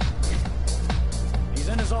 He's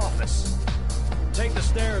in his office. Take the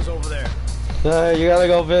stairs over there. You gotta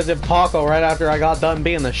go visit Paco right after I got done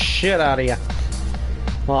beating the shit out of you.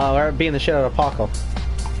 Well, we're beating the shit out of Paco.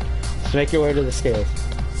 Just make your way to the stairs.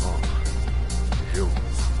 Oh, you.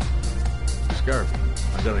 Scared me.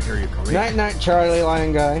 I didn't hear you come in. Night night, Charlie,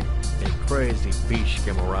 lion guy. A crazy beast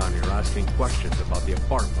came around here asking questions about the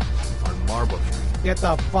apartment on Marble Street. Get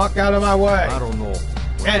the fuck out of my way. I don't know.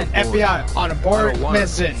 what And they're doing. FBI on a I board don't want it.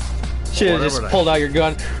 missing. Should've Whatever just that pulled out your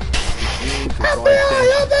gun. You to draw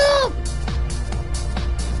attention.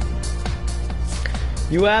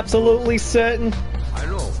 You absolutely certain? I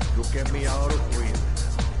know. You get me out of prison.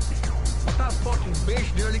 But that fucking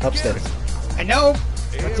bitch nearly Upstairs. killed me. I know.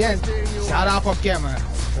 But then, Everything you shut off of camera.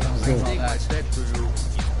 Everything I said to you is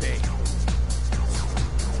paid.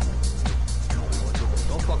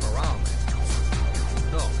 Don't fuck around,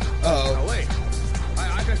 man. No. Uh-oh. No, wait.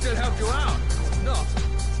 I can still help you out. No.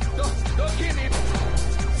 Don't kill me.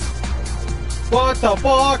 What the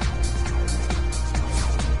fuck?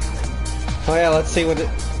 Oh yeah, let's see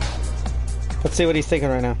what he's thinking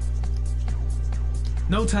right now.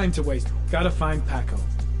 No time to waste. Gotta find Paco.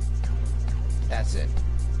 That's it.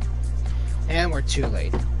 And we're too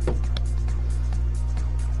late.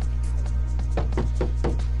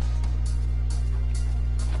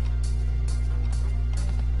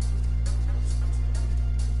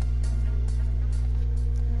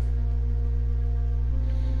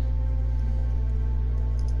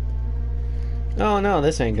 Oh no,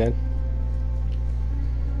 this ain't good.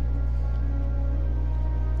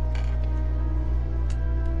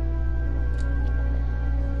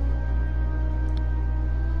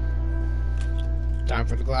 Time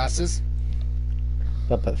for the glasses.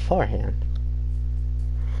 But beforehand.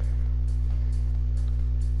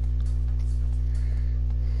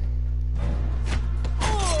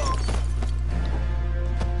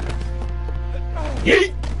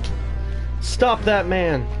 Yeet! Stop that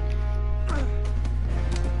man!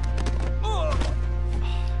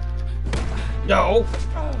 No.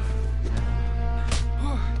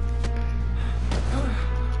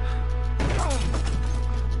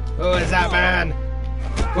 Who is that man?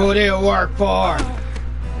 Who do you work for?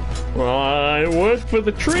 Well, I work for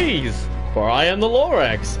the trees, for I am the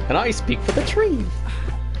Lorax, and I speak for the trees.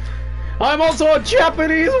 I'm also a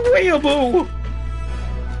Japanese weeaboo!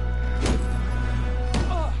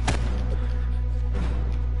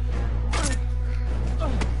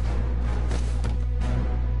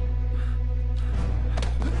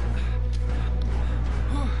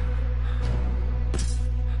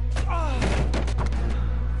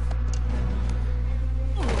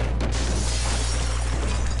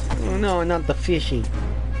 Oh no, not the fishy.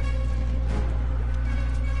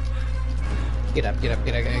 Get up, get up,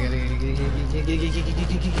 get up, get up,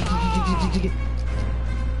 get up.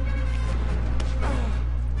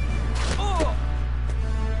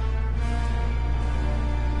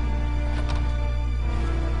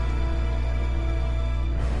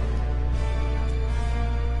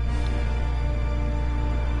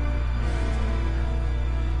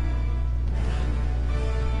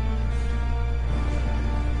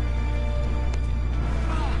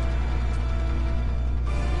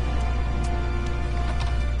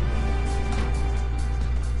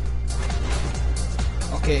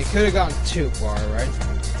 Okay, it could have gone too far, right?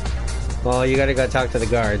 Well, you gotta go talk to the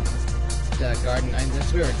guard. The garden,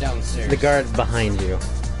 we were downstairs. The guard behind you.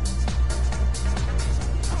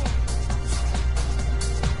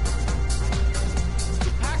 Does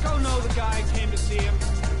Paco know the guy came to see him?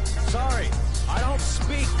 Sorry, I don't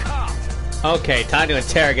speak cop. Okay, time to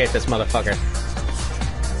interrogate this motherfucker.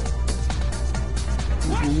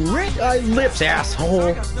 Red eye lips, asshole.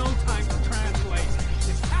 I got no time to translate.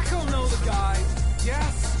 Does Paco know the guy?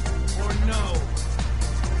 Yes or no?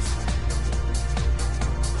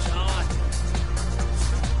 John.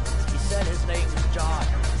 He said his name was John.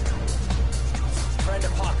 Friend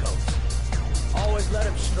of Paco. Always let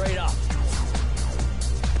him straight up.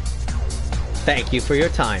 Thank you for your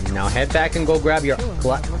time. Now head back and go grab your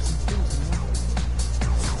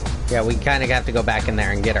Yeah, we kind of have to go back in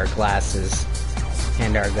there and get our glasses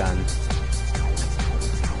and our gun.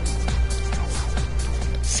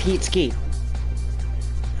 Skeet, skeet.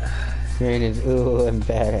 Ooh, I'm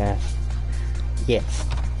badass. Yes.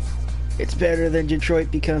 It's better than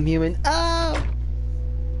Detroit Become Human. Oh!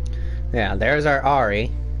 Yeah, there's our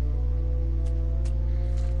Ari.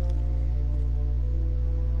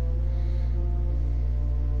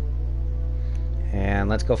 And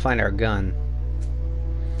let's go find our gun.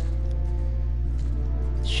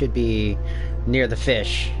 It should be near the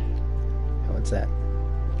fish. Oh, what's that?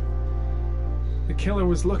 The killer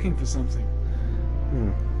was looking for something.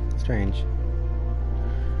 Strange.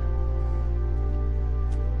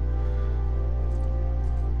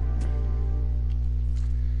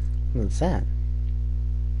 What's that?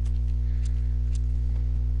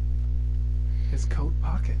 His coat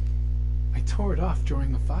pocket. I tore it off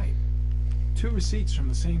during the fight. 2 receipts from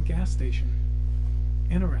the same gas station.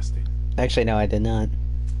 Interesting. Actually, no, I did not.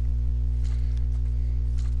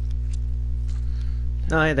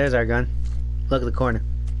 Oh, hey, there's our gun. Look at the corner.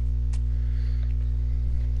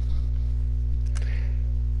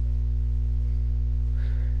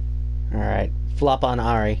 Alright, flop on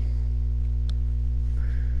Ari.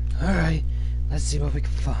 Alright, let's see what we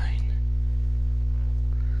can find.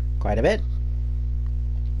 Quite a bit.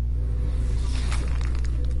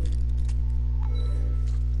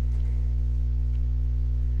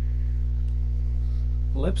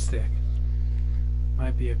 Lipstick.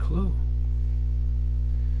 Might be a clue.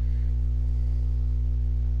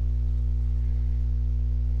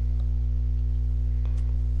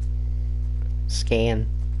 Scan.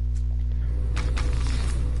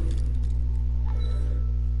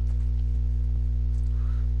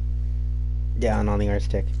 Down on the art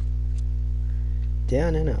stick.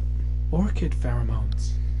 Down and up. Orchid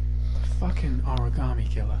pheromones. The fucking origami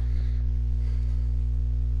killer.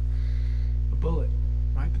 A bullet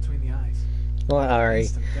right between the eyes. Well, Ari.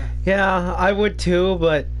 Instant death. Yeah, I would too,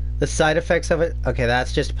 but the side effects of it... Okay,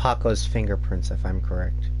 that's just Paco's fingerprints, if I'm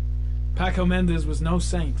correct. Paco Mendez was no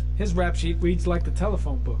saint. His rap sheet reads like the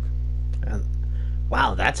telephone book.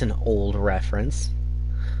 Wow, that's an old reference.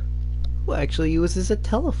 Who actually uses a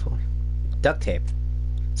telephone? Duct tape.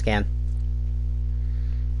 Scan.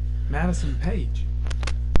 Madison Page.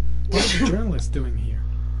 What is the journalist doing here?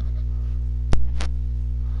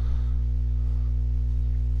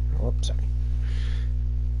 Whoops, sorry.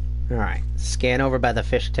 Alright, scan over by the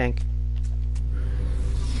fish tank.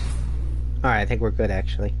 Alright, I think we're good,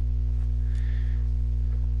 actually.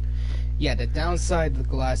 Yeah, the downside of the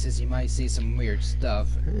glass is you might see some weird stuff.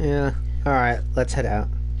 Yeah. Alright, let's head out.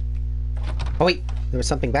 Oh wait, there was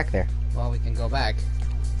something back there. Well, we can go back.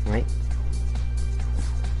 Right.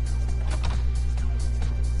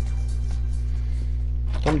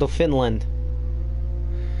 Come to Finland.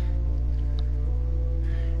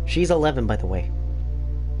 She's 11, by the way.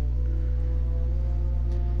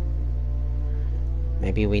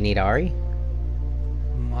 Maybe we need Ari?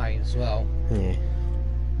 Might as well. Yeah.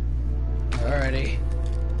 Alrighty.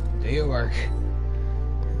 Do your work.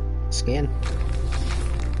 Scan.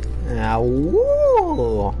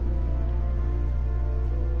 Woo!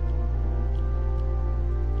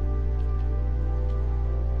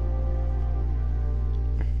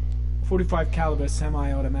 45 caliber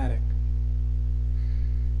semi-automatic.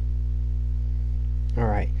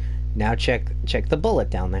 Alright. Now check the bullet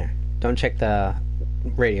down there. Don't check the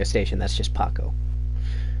radio station, that's just Paco.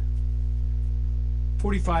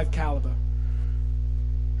 45 caliber.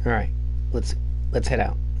 Alright. Let's head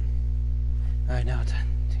out. Alright, now take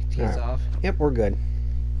these off. Yep, we're good.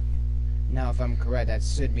 Now, if I'm correct, that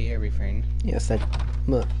should be everything. Yes, that...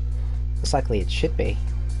 Most likely it should be.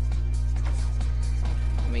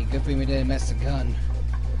 I mean, good thing we didn't mess the gun.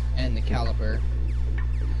 And the caliber.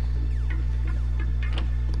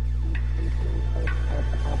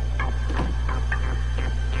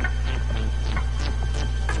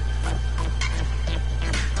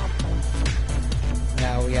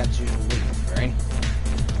 Now we have to leave, right?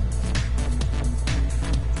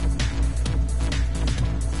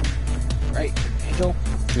 Right, Angel?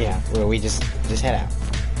 Yeah, well, we just head out.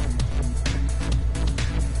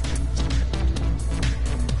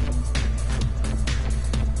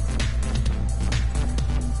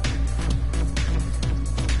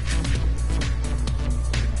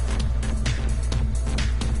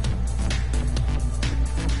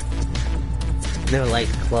 No like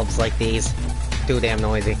clubs like these. Too damn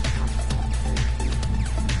noisy.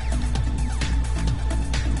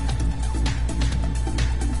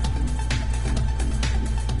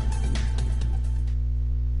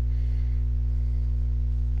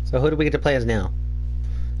 So who do we get to play as now?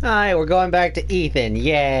 Alright, we're going back to Ethan.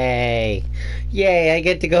 Yay! Yay, I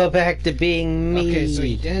get to go back to being me. Okay, so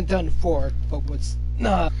you didn't done 4, but what's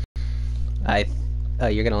not? Oh,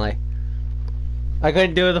 you're gonna lie. I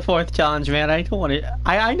couldn't do the 4th challenge, man. I don't want to.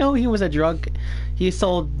 I know he was a drunk. He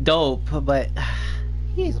sold dope, but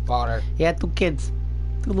he's a father. He had 2 kids,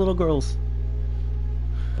 2 little girls.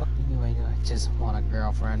 Fuck you, I just want a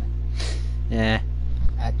girlfriend. Yeah.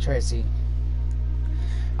 At Tracy.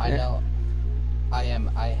 I know. I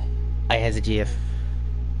has a GF.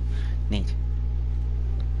 Neat.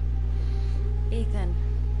 Ethan,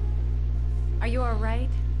 are you alright?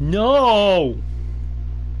 No!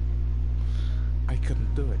 I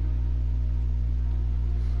couldn't do it.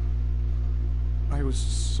 I was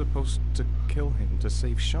supposed to kill him to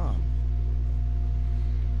save SHAUN.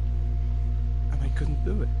 And I couldn't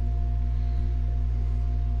do it.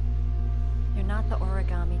 You're not the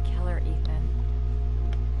origami killer, Ethan.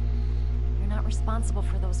 You're not responsible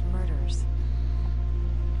for those murders.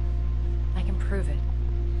 I can prove it.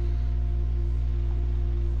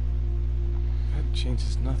 That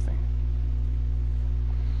changes nothing.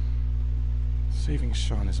 Saving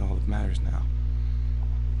SHAUN is all that matters now.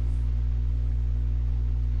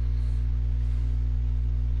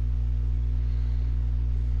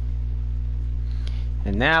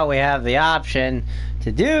 And now we have the option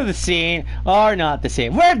to do the scene or not the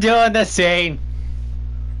scene. We're doing the scene!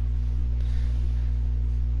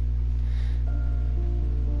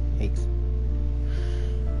 Thanks.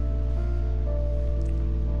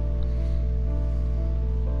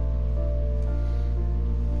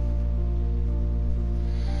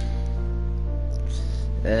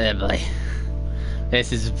 Oh boy.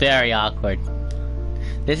 This is very awkward.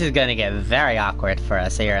 This is gonna get very awkward for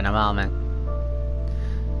us here in a moment.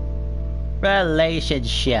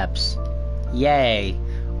 Relationships. Yay.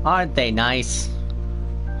 Aren't they nice?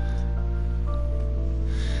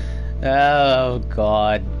 Oh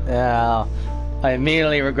god. Oh. I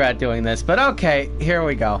immediately regret doing this, but okay, here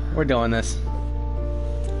we go. We're doing this.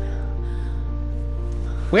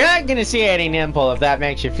 We aren't gonna see any nipple if that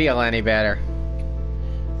makes you feel any better.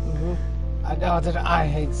 I know that I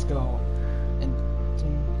hate school. And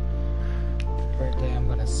birthday, I'm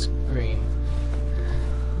gonna scream.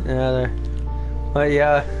 But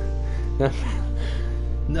yeah.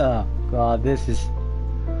 No, god, this is.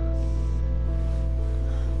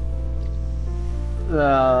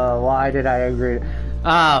 Why did I agree?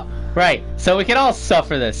 Oh, right. So we can all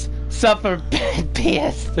suffer this. Suffer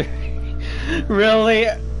PS3. Really?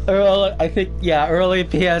 Early, I think, yeah, early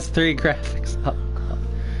PS3 graphics. Oh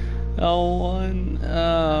god.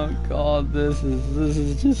 Oh god, this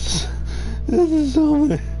is just. This is so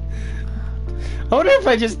many. I wonder if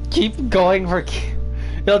I just keep going for...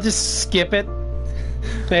 They'll just skip it.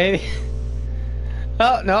 Maybe.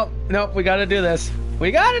 Oh, no, we gotta do this.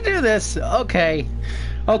 We gotta do this! Okay.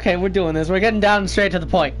 Okay, we're doing this. We're getting down straight to the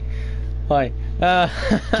point. Why?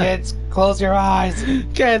 Kids, close your eyes.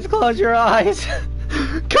 Kids, close your eyes.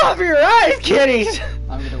 Cover your eyes, kitties!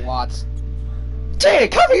 I'm gonna watch. Jay,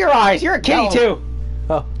 cover your eyes! You're a kitty, No. too!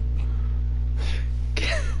 Oh.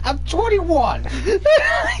 I'm 21!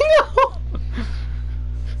 I know!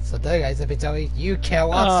 So there, guys, let me tell you, you can't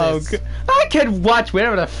watch this. I can watch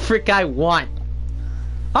whatever the frick I want.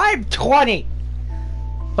 I'm 20!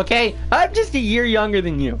 Okay? I'm just a year younger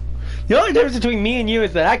than you. The only difference between me and you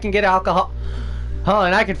is that I can get alcohol... Oh,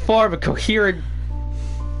 and I can form a coherent...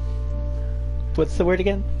 What's the word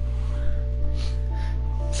again?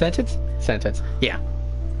 Sentence? Sentence. Yeah.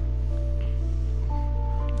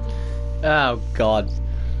 Oh, God.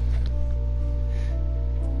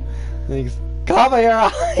 Thanks. Cover your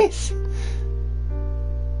eyes!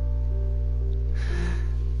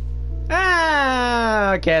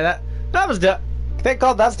 Ah, okay, that was done. Thank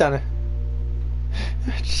God that's done.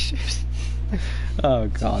 Oh,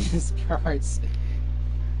 God. Jesus Christ.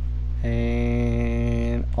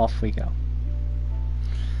 And off we go.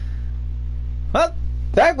 Well,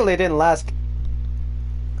 thankfully it didn't last.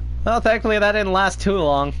 Well, thankfully that didn't last too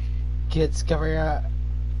long. Kids,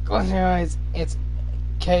 close your eyes. It's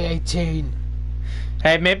K-18.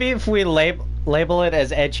 Hey, maybe if we label it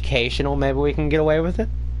as educational, maybe we can get away with it.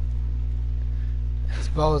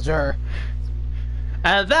 Exposure.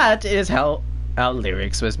 And that is how our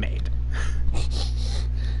lyrics was made.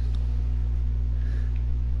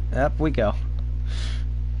 Up we go.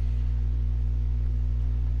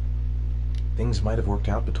 Things might have worked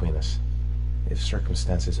out between us if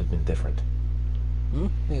circumstances had been different.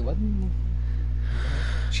 Wait, what?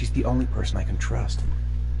 She's the only person I can trust.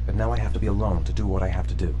 But now I have to be alone to do what I have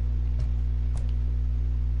to do.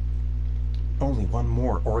 Only one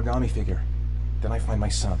more origami figure. Then I find my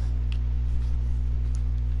son.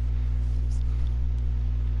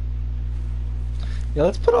 Yeah,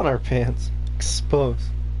 let's put on our pants. Expose.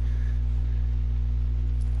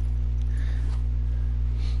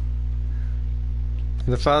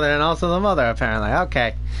 The father and also the mother, apparently.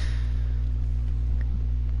 Okay.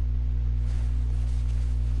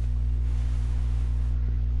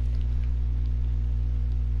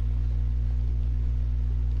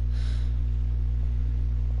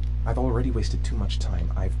 I've already wasted too much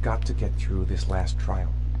time. I've got to get through this last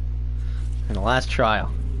trial. And the last trial.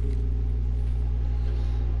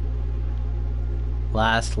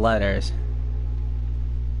 Last letters.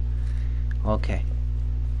 Okay.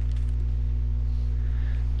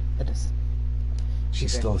 It is.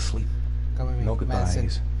 She's still asleep. Come with me, No goodbyes,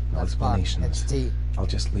 Madison. no Let's pop. explanations. It's tea. I'll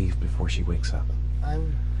just leave before she wakes up.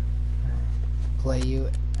 I'm play you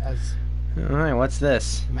as Alright, what's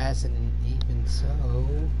this? Madison and even so.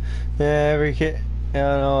 Every kid. I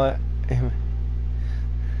don't know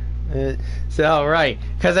what. So, right.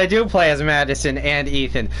 Because I do play as Madison and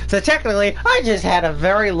Ethan. So, technically, I just had a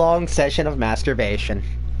very long session of masturbation.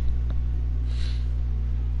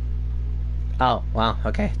 Oh, wow.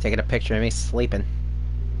 Okay. Taking a picture of me sleeping.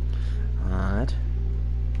 Odd.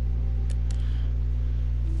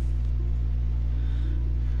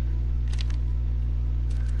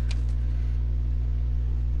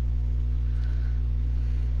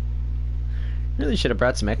 Really should have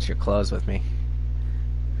brought some extra clothes with me.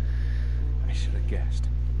 I should have guessed.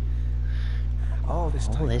 All this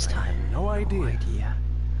time. I had no idea.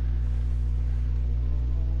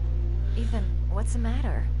 Ethan, what's the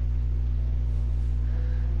matter?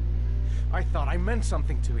 I thought I meant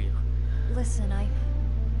something to you. Listen,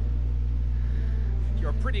 You're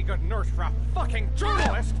a pretty good nurse for a fucking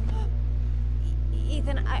journalist!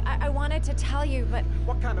 Ethan, I wanted to tell you, but...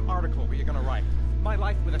 What kind of article were you gonna write? My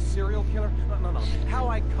life with a serial killer? No. How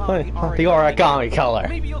I caught The origami color.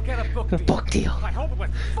 Maybe you'll get a book deal. Book deal. I hope it was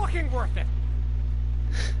fucking worth it.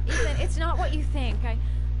 Ethan, it's not what you think.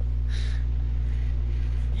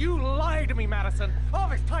 You lied to me, Madison. All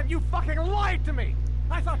this time you fucking lied to me.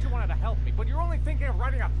 I thought you wanted to help me, but you're only thinking of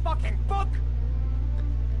writing a fucking book.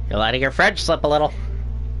 You're letting your French slip a little.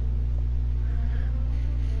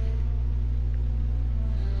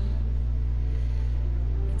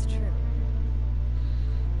 It's true.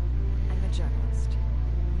 I'm a journalist.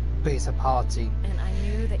 Please apology. And I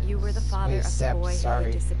knew that you were the father of the boy who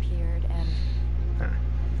had disappeared,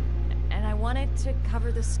 and I wanted to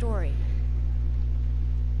cover the story.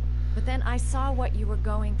 But then I saw what you were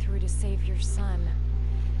going through to save your son.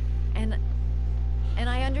 And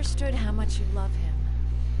I understood how much you love him.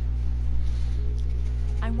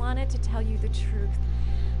 I wanted to tell you the truth,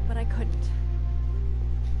 but I couldn't.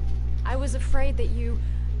 I was afraid that you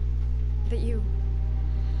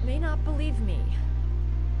may not believe me.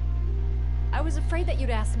 I was afraid that you'd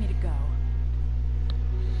ask me to go.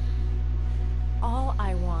 All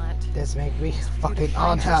I want. This makes me fucking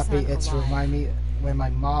unhappy. It's remind me when my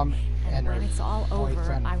mom and her when it's all over,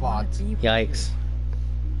 boyfriend I fought. want to be with Yikes.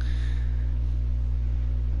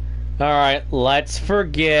 Alright, let's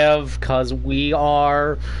forgive, cause we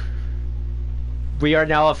are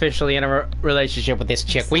now officially in a relationship with this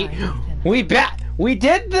chick. We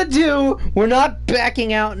did the do. We're not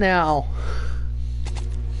backing out now.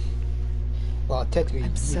 Well, technically,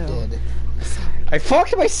 you did. I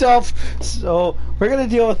fucked myself, so we're gonna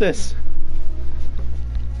deal with this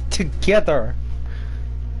together.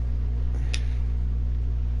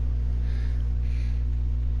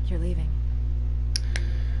 You're leaving,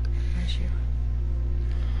 aren't you?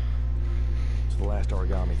 It's the last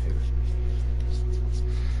origami theory.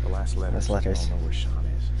 The last letter. Last letters. I don't know where SHAUN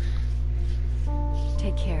is.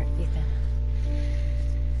 Take care, Ethan.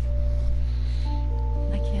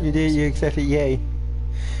 I can't. You did. You accepted. Yay.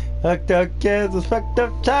 Fucked up kids with fucked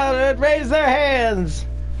up childhood. Raise their hands.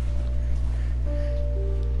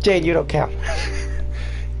 Jade, you don't count.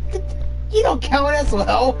 You don't count as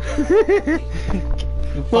well.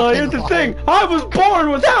 Well, here's the thing. I was born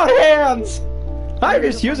without hands. I'm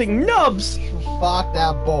just using nubs. Fuck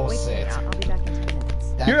that bullshit. I'll be back in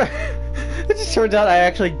 10 minutes. It just turns out I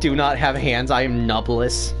actually do not have hands. I am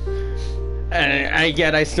nubless. And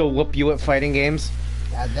yet I still whoop you at fighting games.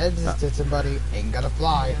 That just somebody ain't gonna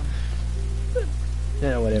fly.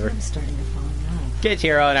 Yeah, whatever. I'm starting to fall in love. Get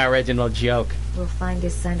Chihiro an original joke. We'll find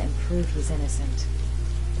his son and prove he's innocent.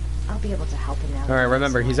 I'll be able to help him now. Alright,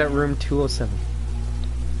 remember, he's at room 207.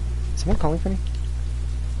 Is someone calling for me?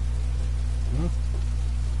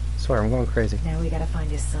 Swear, I'm going crazy. Now we gotta find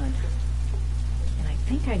his son. And I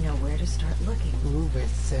think I know where to start looking. Move it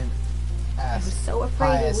I was so afraid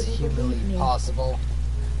high you as wouldn't humanly believe me. possible.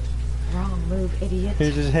 Wrong move, idiot.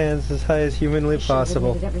 Here's his hands as high as humanly Should've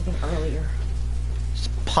possible. admitted everything earlier. Just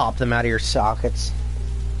pop them out of your sockets.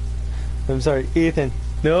 I'm sorry, Ethan.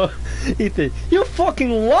 No, Ethan, you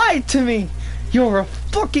fucking lied to me! You're a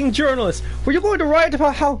fucking journalist! Were you going to write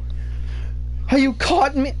about how you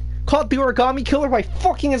caught the origami killer by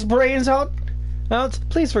fucking his brains out?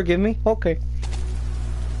 Please forgive me. Okay.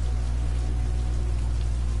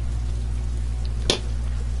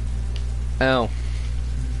 Oh.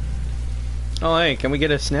 Oh, hey, can we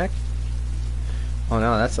get a snack? Oh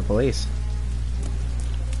no, that's the police.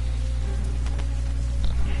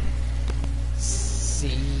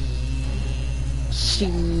 Cops.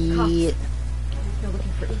 They're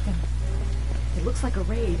looking for Ethan. It looks like a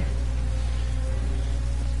raid.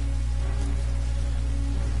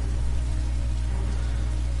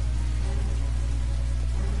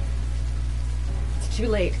 It's too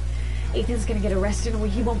late. Ethan's gonna get arrested and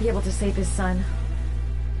he won't be able to save his son.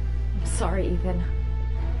 I'm sorry, Ethan.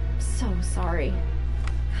 I'm so sorry.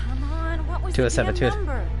 Come on, what was 207, the damn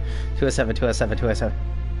number? 207, 207, 207.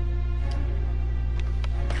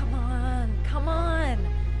 Come on.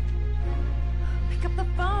 Pick up the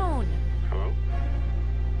phone. Hello?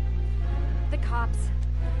 The cops.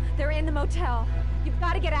 They're in the motel. You've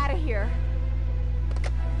got to get out of here.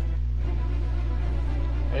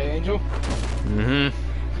 Hey, Angel. Mm-hmm.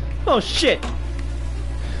 Oh shit!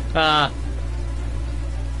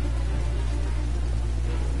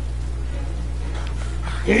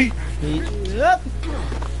 Yep.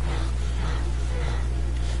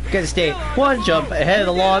 Gotta stay one jump ahead of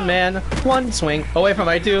the lawn man, one swing away from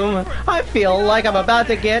my doom. I feel like I'm about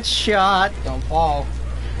to get shot. Don't fall.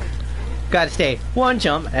 Gotta stay one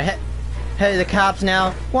jump ahead of the cops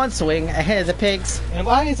now, one swing ahead of the pigs. And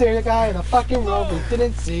why is there a guy in a fucking robe who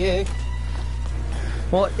didn't see it?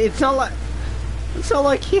 Well, it's not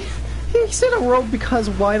like he said a robe because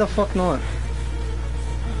why the fuck not?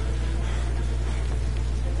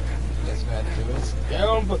 Guess we had to do is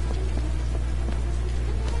down, but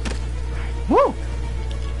woo!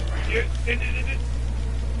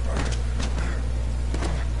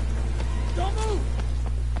 Don't move!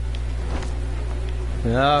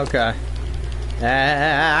 Okay.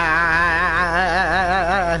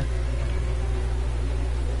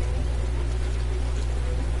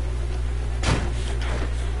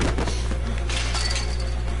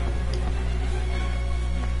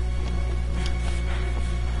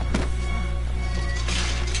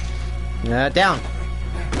 Down.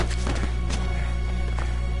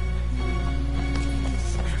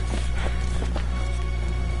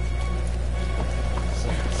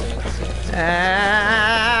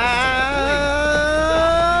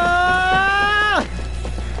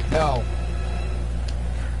 No.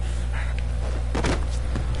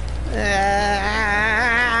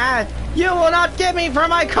 You will not get me for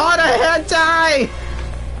my Kata hentai!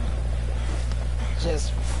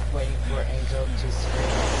 Just wait for Angel to scream.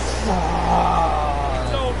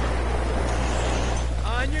 It's over.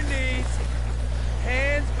 On your knees,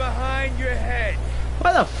 hands behind your head.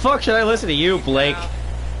 Why the fuck should I listen to you, Blake?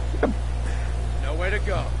 Nowhere to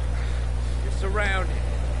go. You're surrounded.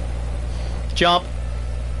 Jump.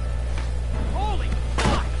 Holy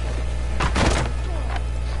fuck!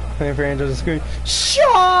 Waiting for Angel to scream.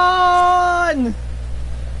 SHAUN!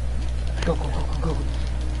 Go, go, go, go, go.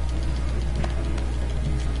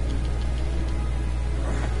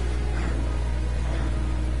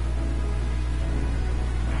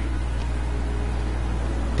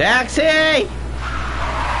 Taxi!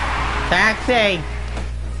 Taxi!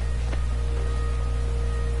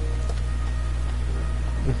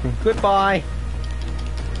 Goodbye.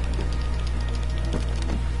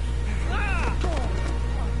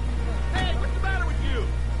 Hey, what's the matter with you?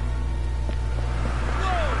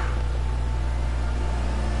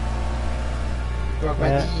 Broke my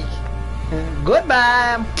teeth.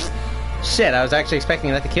 Goodbye! Shit, I was actually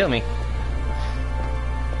expecting that to kill me.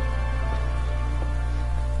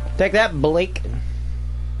 Take that, Blake.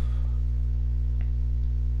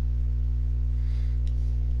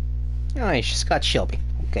 Alright, Scott Shelby.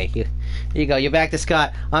 Okay, here you go. You're back to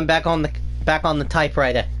Scott. I'm back on the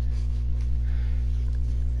typewriter.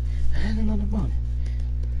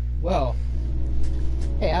 Well,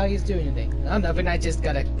 hey, how he's doing today? Oh, nothing. I just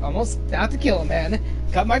got almost about to kill him, man.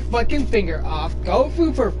 Cut my fucking finger off. Go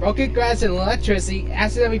through for broken glass and electricity.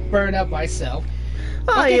 Accidentally burned up myself.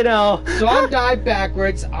 Oh, you know. So I dive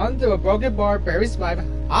backwards onto a broken bar, bury my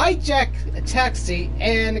hijack a taxi,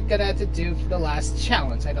 and gonna have to do for the last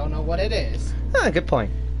challenge. I don't know what it is. Ah, good point.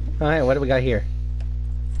 Alright, what do we got here?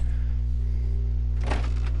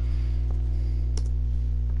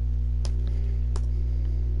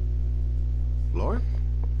 Laura?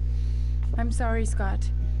 I'm sorry, Scott.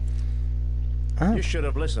 Oh. You should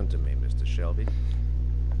have listened to me, Mr. Shelby.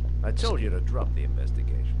 I told you to drop the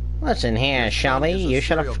investigation. Listen here, Shelby. You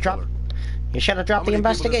should have dropped the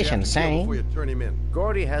investigation, say.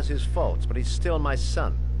 Gordy has his faults, but he's still my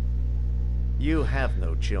son. You have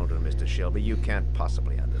no children, Mr. Shelby. You can't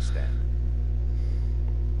possibly understand.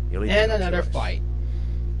 You'll And another fight.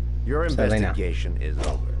 Your investigation is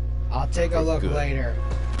over. I'll take a look later.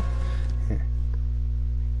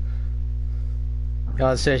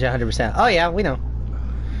 Oh, it's 100%. Oh yeah, we know.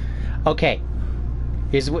 Okay.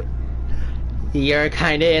 Here's what. You're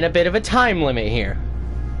kind of in a bit of a time limit here.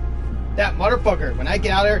 That motherfucker, when I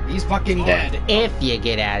get out of here, he's fucking dead. If you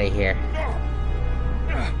get out of here.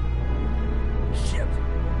 Shit.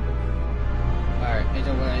 Alright, I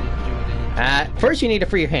know what I need to do with it. First you need to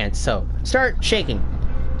free your hands, so start shaking.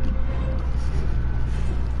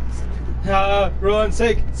 Run,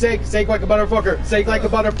 shake like a motherfucker. Shake like a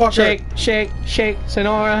motherfucker. Shake,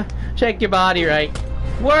 Sonora. Shake your body right.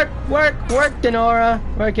 Work, Denora.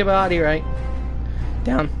 Work your body right.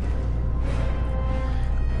 Down.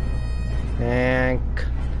 And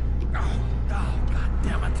God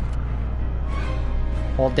damn it.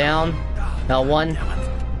 hold down. L1.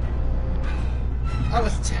 I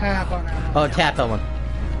was tap on that. Oh, tap L1.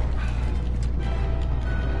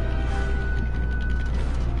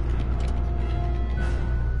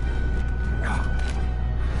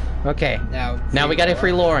 Okay. Now we gotta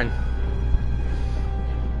free Lauren.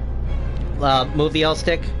 Move the L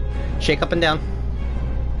stick. Shake up and down.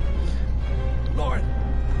 Lauren,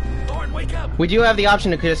 wake up! We do have the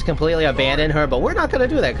option to just completely abandon her, but we're not gonna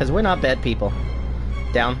do that because we're not bad people.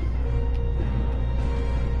 Down.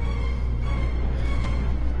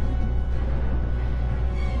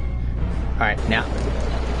 Alright, now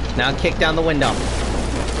kick down the window.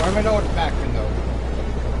 Front window or back window?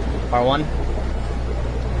 R1.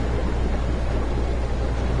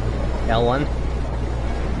 L1.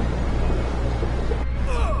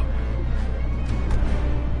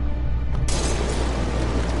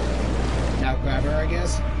 Now grab her, I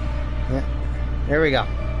guess. Yeah. There we go.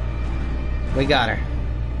 We got her.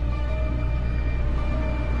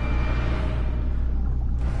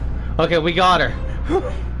 Okay, we got her.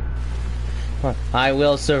 I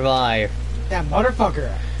will survive. That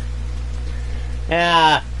motherfucker.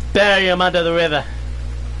 Ah, bury him under the river.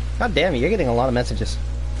 God damn it, you're getting a lot of messages.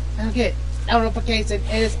 Okay, notification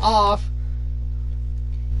is off.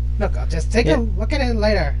 Look, I'll just take a look at it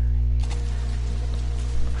later.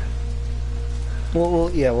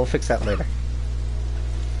 We'll fix that later.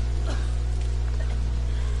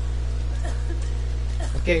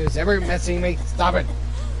 Okay, who's ever messaging me, stop it.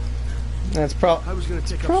 That's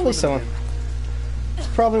probably someone. It's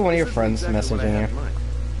probably one of your friends messaging you.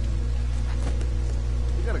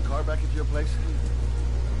 car back at your place?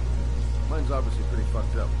 Mine's obviously pretty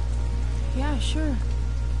fucked up. Yeah, sure.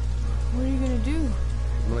 What are you gonna do?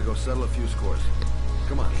 I'm gonna go settle a few scores.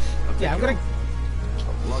 Come on. Yeah, I'm gonna.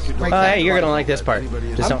 Lock your door. Hey, you're gonna like this part.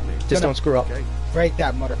 Just don't screw up. Okay. Break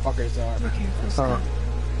that motherfucker's arm. Okay,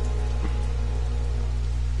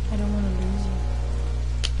 I don't want to lose you.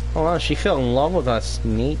 Oh wow, she fell in love with us.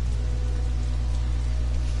 Neat.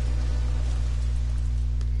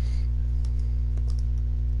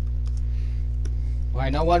 Well, I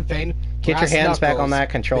know one thing. Get your hands back on that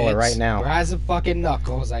controller right now. Brass and fucking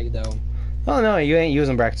knuckles, I know. Oh no, you ain't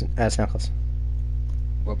using brass knuckles.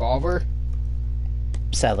 Revolver?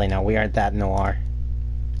 Sadly, no, we aren't that noir.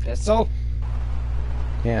 Pistol?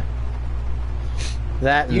 Yeah.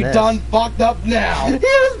 That and You this. done fucked up now.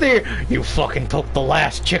 Yes, there. You fucking took the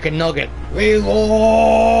last chicken nugget.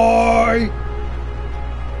 Leroy!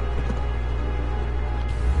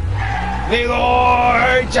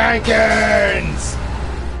 Leroy Jenkins!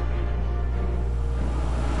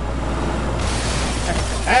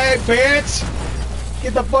 Hey, bitch!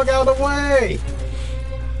 Get the fuck out of the way!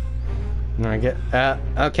 No, get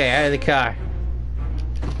okay, out of the car.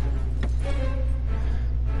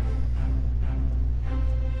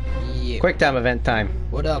 Yeah. Quick time event time.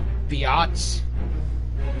 What up, biatch?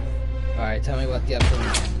 Alright, tell me what the upcoming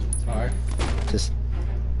are. Just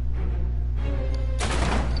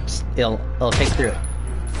it'll take through it.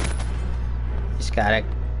 Just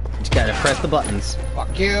gotta press the buttons.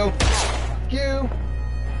 Fuck you! Fuck you!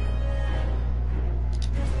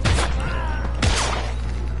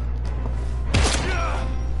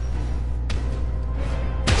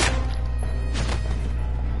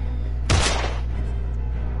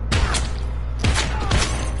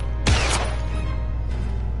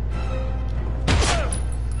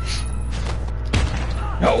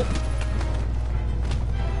 No!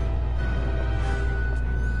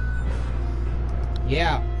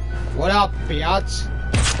 Yeah. What up, biatch?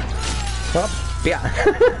 Oh, yeah.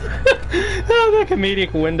 Oh, the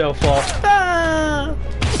comedic window fall. Ah!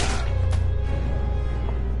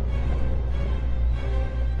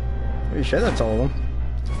 Are you sure that's all of them?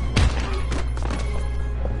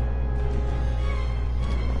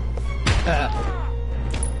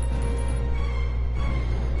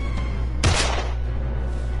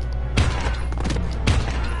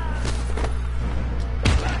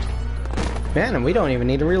 Man, and we don't even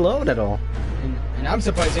need to reload at all. And I'm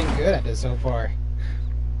surprisingly good at this so far.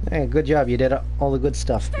 Hey, good job. You did all the good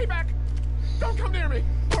stuff. Stay back! Don't come near me,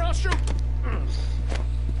 or I'll shoot!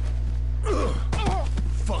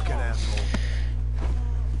 Fucking asshole.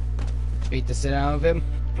 Beat the shit out of him.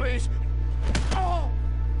 Please.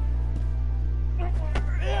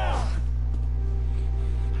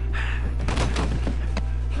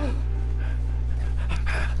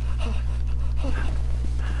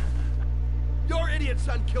 Your idiot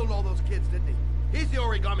son killed all those kids, didn't he? He's the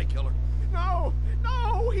origami killer. No!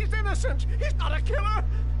 No! He's innocent! He's not a killer!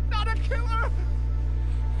 Not a killer!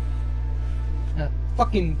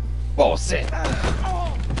 Fucking bullshit.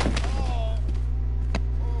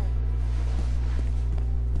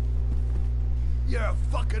 You're a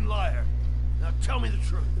fucking liar. Now tell me the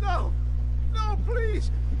truth. No! No, please!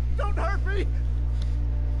 Don't hurt me!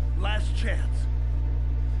 Last chance.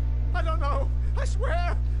 I don't know! I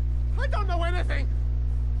swear! I don't know anything!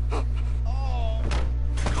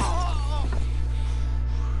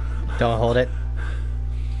 Don't hold it.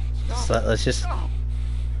 So let's just. Stop.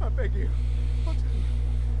 I beg you.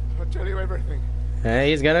 I'll tell you everything. Hey,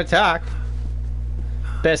 he's gonna talk.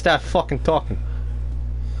 Better start fucking talking.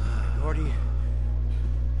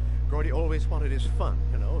 Gordy always wanted his fun,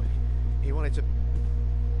 you know. He wanted to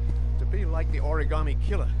be like the origami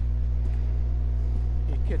killer.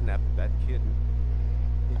 He kidnapped that kid and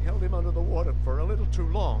he held him under the water for a little too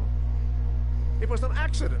long. It was an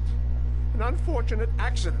accident. An unfortunate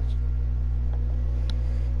accident.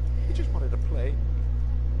 He just wanted to play.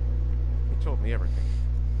 He told me everything.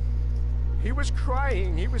 He was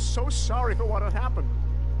crying. He was so sorry for what had happened.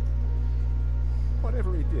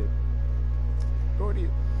 Whatever he did, Gordy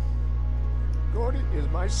is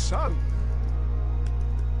my son.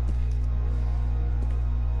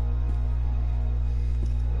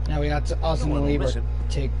 Now we got to also leave or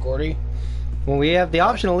take Gordy. Well, we have the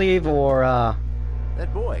option to leave or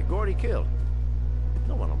That boy, Gordy killed.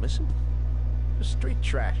 No one will miss him. Just street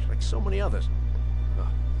trash, like so many others.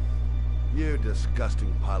 You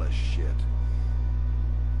disgusting pile of shit.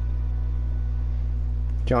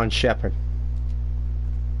 John Shepard.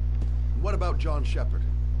 What about John Shepard?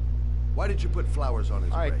 Why did you put flowers on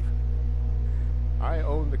his grave? I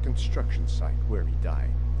own the construction site where he died.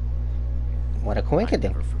 What a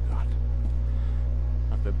coincidence. I never forgot.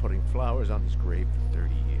 I've been putting flowers on his grave for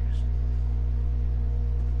 30 years.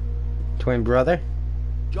 Twin brother?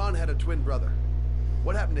 John had a twin brother.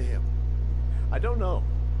 What happened to him? I don't know.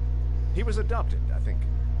 He was adopted, I think.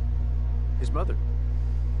 His mother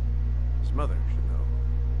should know.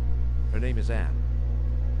 Her name is Anne.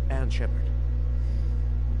 Anne Shepard.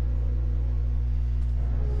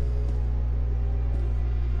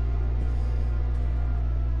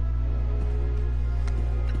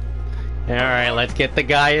 Alright, let's get the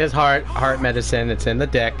guy his heart medicine. It's in the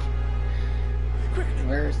deck.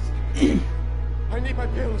 Where's... I need my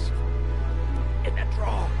pills. In that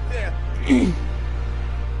drawer. There.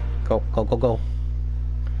 Go, go, go, go.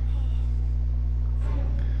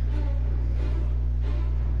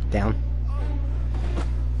 Down.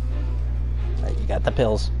 Right, you got the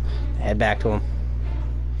pills. Head back to him.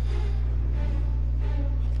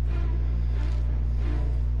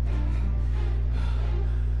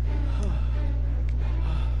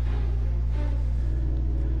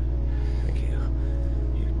 Thank you.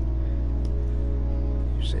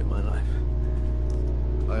 You saved my life.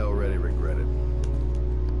 I already regret it.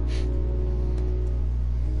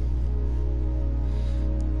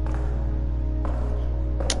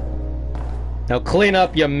 Now clean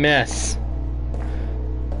up your mess.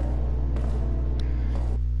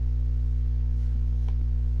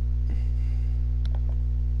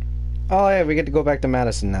 Oh yeah, we get to go back to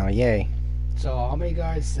Madison now. Yay. So how many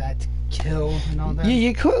guys that kill and all that?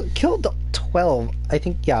 You killed 12. I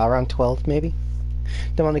think, yeah, around 12 maybe.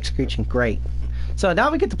 Demonic Screeching, great. So now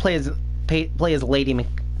we get to play as Lady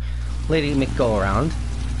McGo-Around.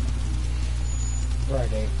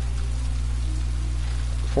 Friday.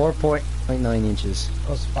 4.9 inches.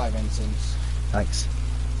 Plus 5 ensigns. Thanks.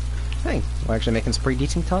 Hey, we're actually making some pretty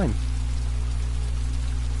decent time.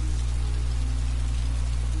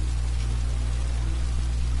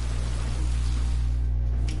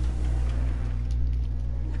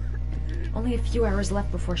 Only a few hours left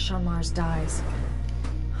before Sean Mars dies.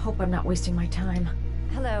 Hope I'm not wasting my time.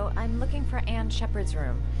 Hello, I'm looking for Anne Shepard's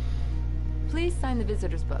room. Please sign the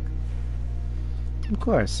visitor's book. Of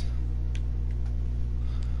course.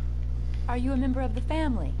 Are you a member of the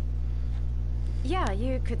family? Yeah,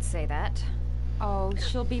 you could say that. Oh,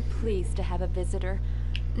 she'll be pleased to have a visitor.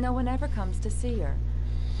 No one ever comes to see her.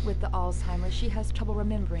 With the Alzheimer's, she has trouble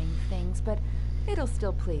remembering things, but it'll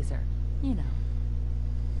still please her, you know.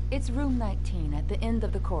 It's room 19 at the end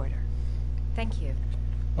of the corridor. Thank you.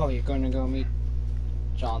 Oh, you're going to go meet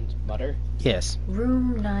John's mother? Yes.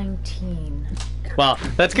 Room 19. Well,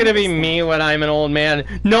 that's gonna be me when I'm an old man.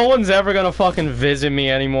 No one's ever gonna fucking visit me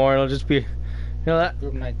anymore. It'll just be, you know that?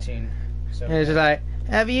 Room 19. So it's just like,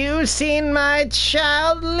 have you seen my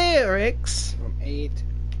child lyrics? Room 8.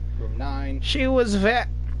 Room 9. She was very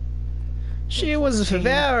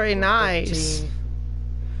nice. 14.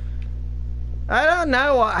 I don't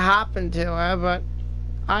know what happened to her, but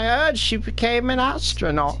I heard she became an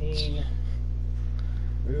astronaut. 19.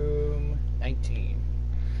 Room 19.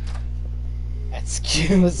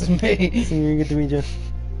 Excuse me. Good to meet you.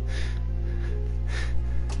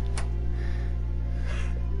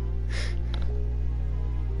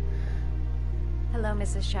 Hello,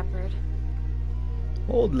 Mrs. Shepard.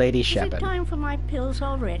 Old Lady Is Shepard. it time for my pills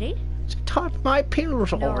already? It's time for my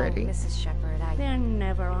pills No, already. Mrs. Shepard, They're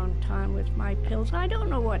never on time with my pills. I don't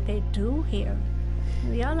know what they do here.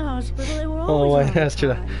 In the other hospital, they were always on asked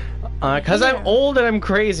you time. that? Cause I'm old and I'm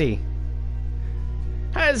crazy.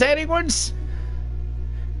 Has anyone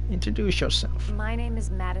introduce yourself? My name is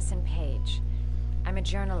Madison Page. I'm a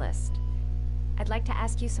journalist. I'd like to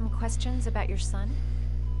ask you some questions about your son.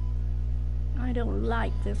 I don't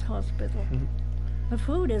like this hospital. The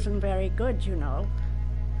food isn't very good, you know.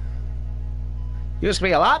 Used to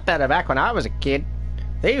be a lot better back when I was a kid.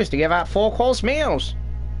 They used to give out 4-course meals.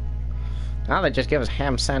 Now they just give us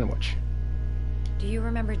ham sandwich. Do you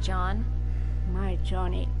remember John? My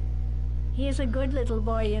Johnny. He is a good little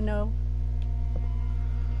boy, you know.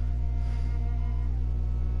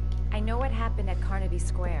 I know what happened at Carnaby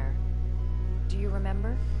Square. Do you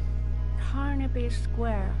remember? Carnaby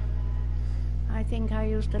Square. I think I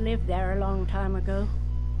used to live there a long time ago.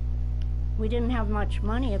 We didn't have much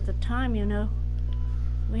money at the time, you know.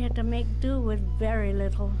 We had to make do with very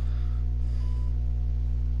little.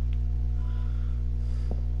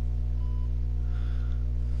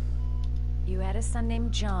 You had a son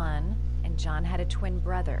named John, and John had a twin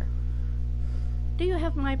brother. Do you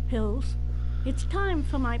have my pills? It's time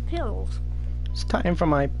for my pills. It's time for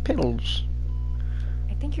my pills.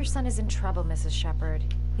 I think your son is in trouble, Mrs.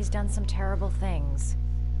 Shepard. He's done some terrible things.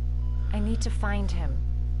 I need to find him.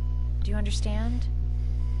 Do you understand?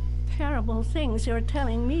 Terrible things you're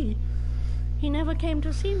telling me. He never came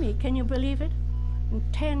to see me, can you believe it? In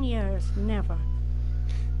 10 years, never.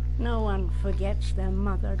 No one forgets their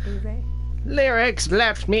mother, do they? Lyrics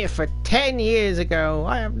left me for 10 years ago.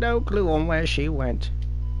 I have no clue on where she went.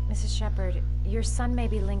 Mrs. Shepherd, your son may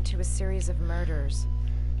be linked to a series of murders.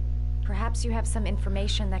 Perhaps you have some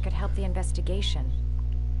information that could help the investigation.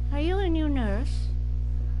 Are you a new nurse?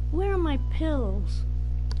 Where are my pills?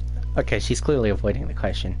 Okay, she's clearly avoiding the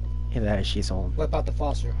question. Either that or she's old. What about the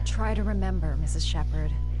foster home? Try to remember, Mrs. Shepherd.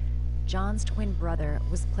 John's twin brother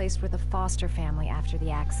was placed with a foster family after the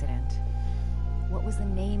accident. What was the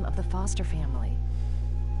name of the foster family?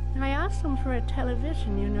 I asked them for a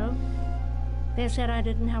television, you know. They said I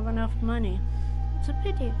didn't have enough money. It's a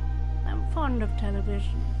pity. I'm fond of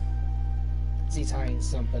television. He's hiding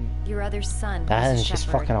something. Your other son, That Mrs. is just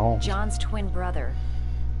Shepherd, fucking old. John's twin brother.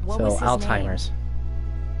 What So was his Alzheimer's.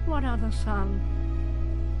 name? What other son?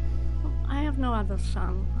 I have no other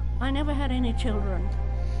son. I never had any children.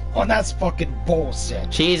 Oh, that's fucking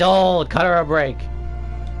bullshit. She's old. Cut her a break.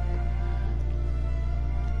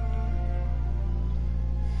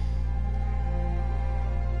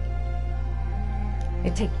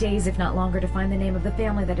 It'd take days, if not longer, to find the name of the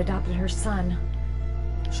family that adopted her son.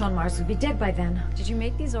 Sean Mars would be dead by then. Did you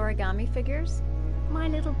make these origami figures? My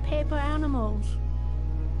little paper animals.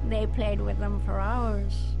 They played with them for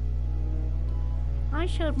hours. I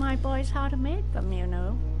showed my boys how to make them, you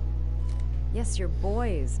know. Yes, your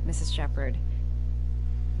boys, Mrs. Shepherd.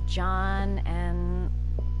 John and...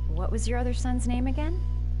 what was your other son's name again?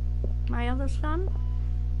 My other son?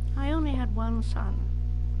 I only had one son.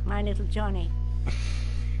 My little Johnny.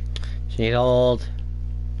 She's old.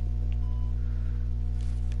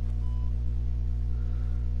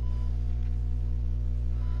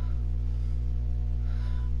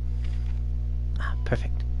 Ah,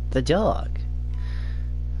 perfect. The dog.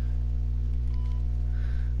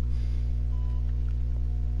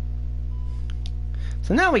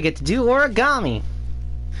 So now we get to do origami.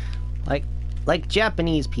 Like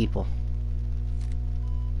Japanese people.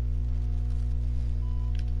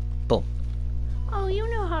 Boom. Oh, you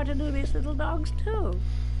know how to do these little dogs, too.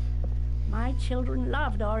 My children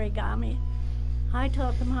loved origami. I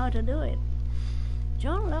taught them how to do it.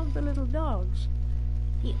 John loved the little dogs.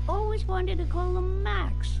 He always wanted to call them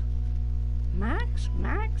Max. Max,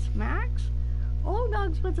 Max, Max? All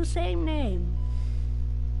dogs with the same name.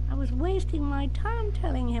 I was wasting my time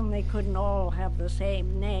telling him they couldn't all have the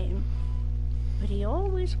same name. But he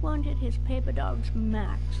always wanted his paper dogs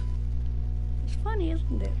Max. It's funny,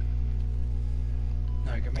 isn't it?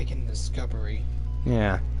 Now you're making a discovery.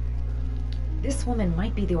 Yeah. This woman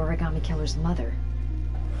might be the origami killer's mother.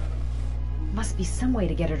 Must be some way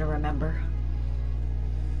to get her to remember.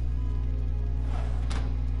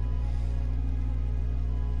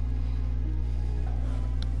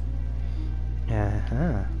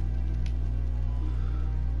 Uh-huh.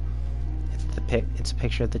 It's a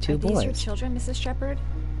picture of the two Are boys. these your children, Mrs. Shepherd?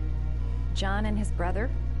 John and his brother?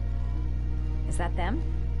 Is that them?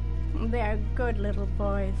 They're good little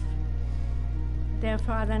boys. Their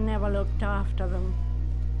father never looked after them.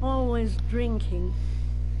 Always drinking.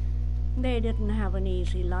 They didn't have an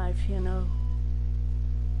easy life, you know.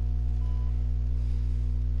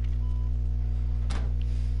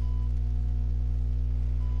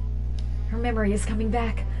 Her memory is coming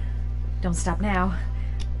back. Don't stop now.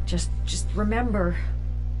 Just remember.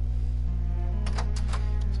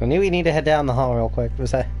 So we need to head down the hall real quick.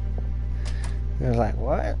 Was that? I was like,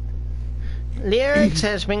 what? Lyrics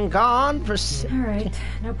has been gone for. Alright,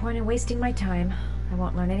 no point in wasting my time. I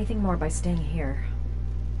won't learn anything more by staying here.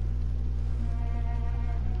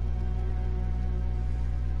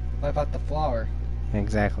 What about the flower?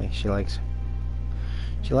 Exactly. She likes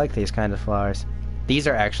these kind of flowers. These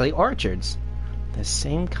are actually orchards. The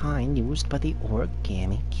same kind used by the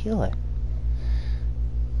origami killer.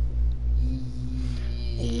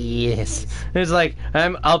 Yes. It's like,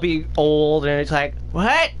 I'll be old and it's like,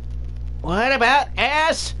 what? What about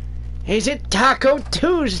ass? Is it Taco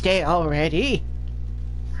Tuesday already?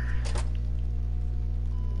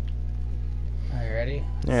 Are you ready?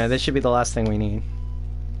 Yeah, this should be the last thing we need.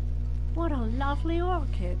 What a lovely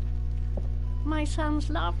orchid. My sons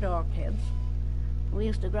loved orchids. We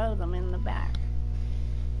used to grow them in the back.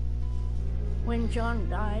 When John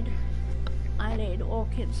died, I laid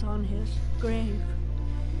orchids on his grave.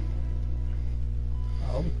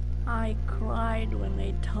 Oh? I cried when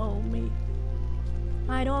they told me.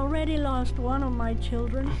 I'd already lost one of my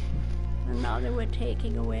children, and now they were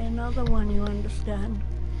taking away another one, you understand.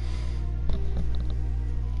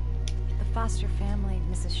 The foster family,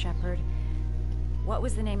 Mrs. Shepherd. What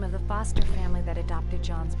was the name of the foster family that adopted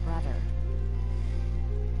John's brother?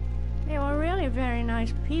 They were really very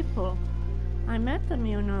nice people. I met them,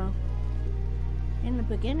 you know. In the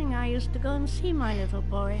beginning, I used to go and see my little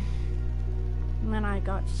boy. And then I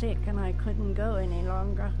got sick and I couldn't go any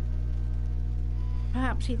longer.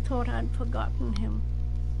 Perhaps he thought I'd forgotten him.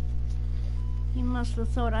 He must have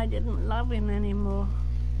thought I didn't love him anymore.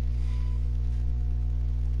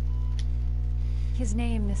 His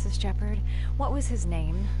name, Mrs. Shepherd. What was his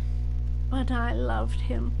name? But I loved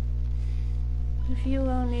him. If you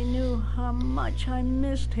only knew how much I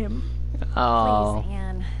missed him. Oh. Please,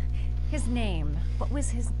 Anne. His name. What was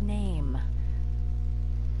his name?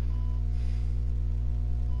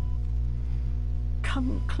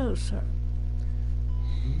 Come closer.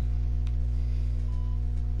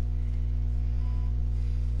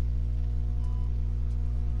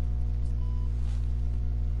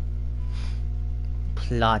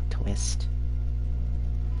 Plot twist.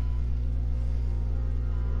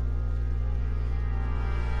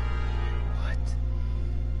 What?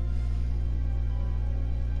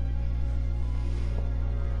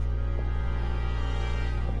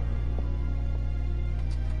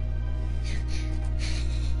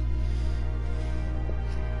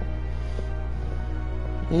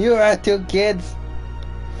 You are 2 kids.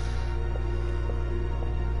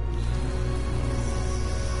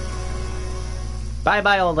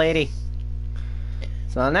 Bye-bye, old lady.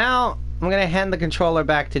 So now, I'm gonna hand the controller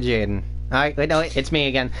back to Jaden. Alright, wait, no, it's me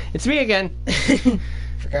again. It's me again!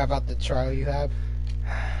 Forgot about the trial you have.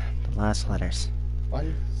 The last letters.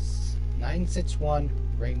 961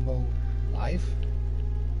 Rainbow Life?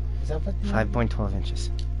 Is that what? 5.12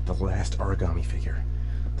 inches. The last origami figure.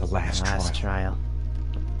 The last trial.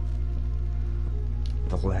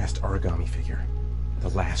 The last origami figure. The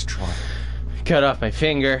last trial. Cut off my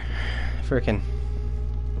finger. Frickin'.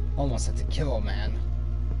 Almost had to kill a man.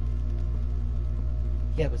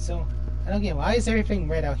 Yeah, but so, I don't get why is everything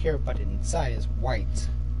red out here but inside is white?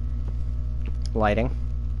 Lighting.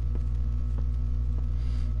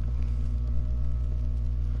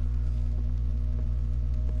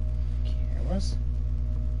 Cameras?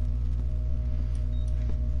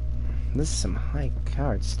 This is some high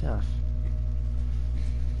card stuff.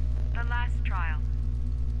 The last trial.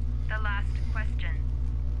 The last question.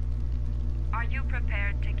 Are you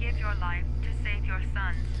prepared to give your life to save your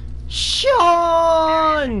son?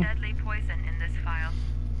 SHAUN! There is a deadly poison in this file.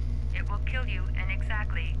 It will kill you in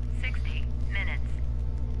exactly 60 minutes.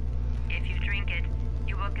 If you drink it,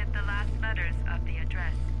 you will get the last letters of the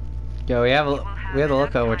address. Yo, we have a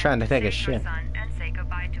look over. We're trying to take a Save your shit. son and say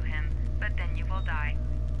goodbye to him, but then you will die.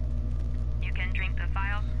 You can drink the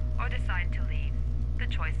file or decide to leave. The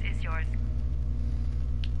choice is yours.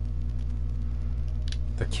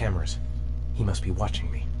 The cameras. He must be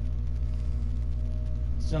watching me.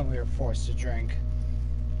 So we were forced to drink.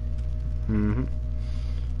 Mm-hmm.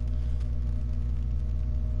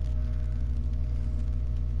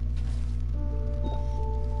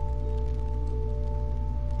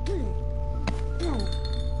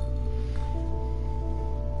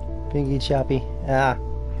 Pinky choppy. Ah.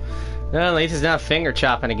 Well, at least it's not finger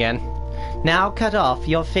chopping again. Now cut off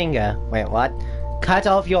your finger. Wait, what? Cut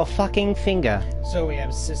off your fucking finger. So we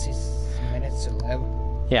have 60 minutes to live.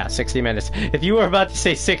 Yeah, 60 minutes. If you were about to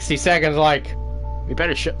say 60 seconds, like, we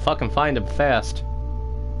better fucking find him fast.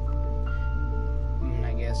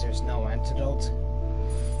 I guess there's no antidote.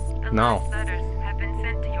 The No. last letters have been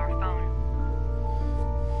sent to your phone.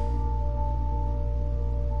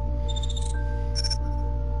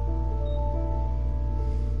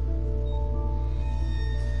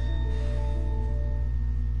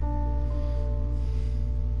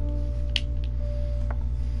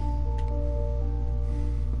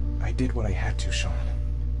 I did what I had to, Shaun.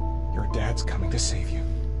 Your dad's coming to save you.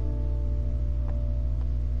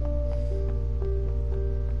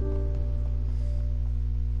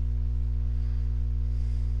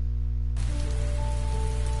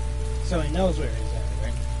 So he knows where he's at,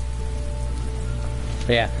 right?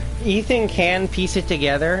 Yeah. Ethan can piece it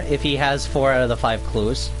together if he has 4 out of the 5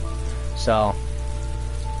 clues. So.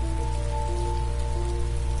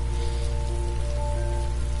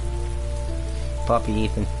 Puppy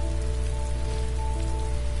Ethan.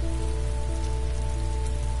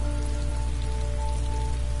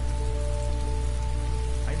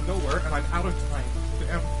 I'm nowhere and I'm out of time.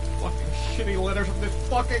 Damn fucking shitty letters from this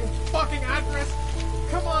fucking address.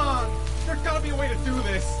 Come on! There's gotta be a way to do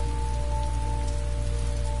this.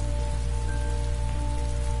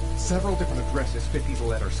 Several different addresses fit these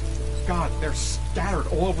letters. God, they're scattered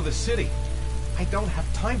all over the city. I don't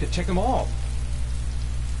have time to check them all.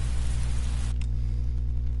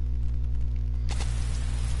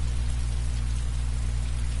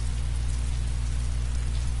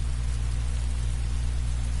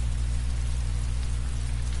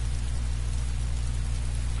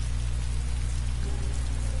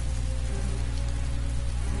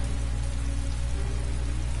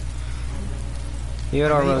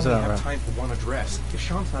 Theodore I may only Roosevelt. have time for one address. If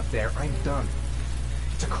Sean's not there, I'm done.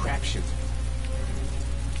 It's a crapshoot.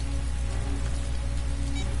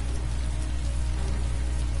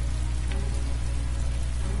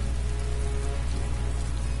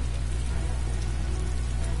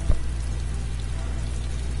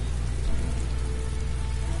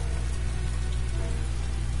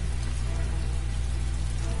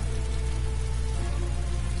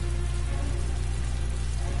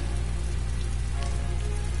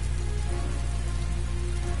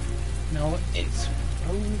 No, it's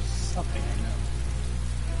Rose something, I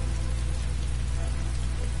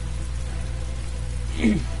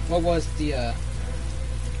know. What was the,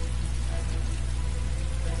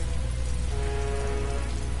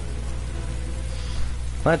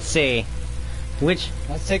 Let's see. Which...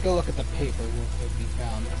 Let's take a look at the paper real quick we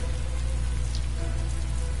found.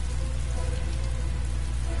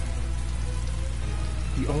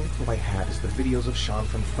 The only clue I have is the videos of Sean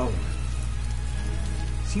from phone.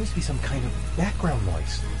 Seems to be some kind of background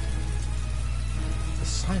noise. The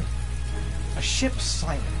siren. A ship's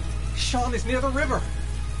siren. Sean is near the river.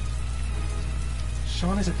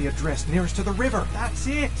 Sean is at the address nearest to the river. That's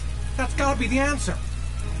it. That's gotta be the answer.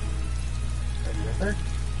 The river?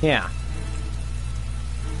 Yeah.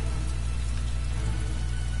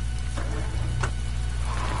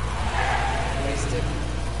 Wasted.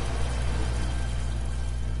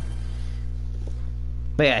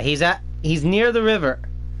 But yeah, he's near the river.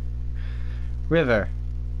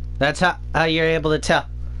 That's how you're able to tell.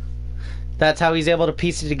 That's how he's able to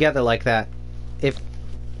piece it together like that. If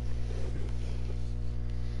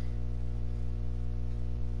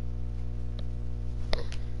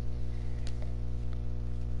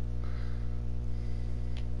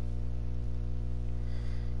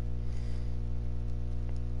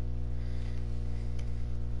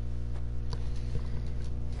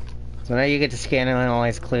so now you get to scan and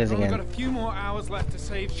analyze clues We've only again. got a few more hours left to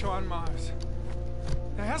save Shaun Mars.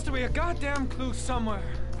 There has to be a goddamn clue somewhere.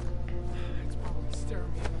 It's probably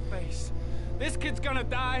staring me in the face. This kid's gonna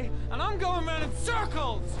die, and I'm going around in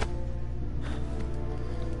circles!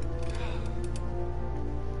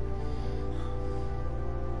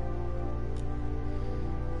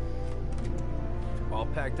 All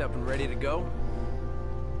packed up and ready to go?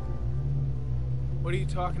 What are you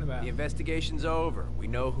talking about? The investigation's over. We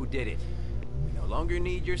know who did it. We no longer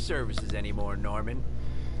need your services anymore, Norman.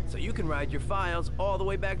 So you can ride your files all the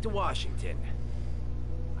way back to Washington.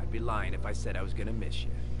 I'd be lying if I said I was gonna miss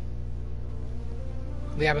you.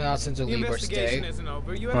 We have an option to The leave or stay. investigation isn't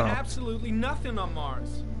over. You have absolutely nothing on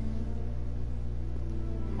Mars.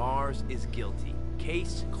 Mars is guilty.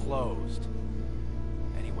 Case closed.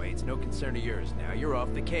 Anyway, it's no concern of yours now. You're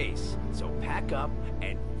off the case. So pack up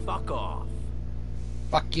and fuck off.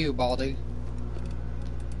 Fuck you, Baldy.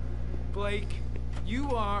 Blake,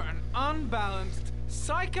 you are an unbalanced,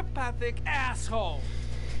 psychopathic asshole.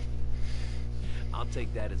 I'll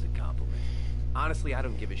take that as a compliment. Honestly, I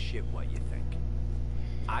don't give a shit what you think.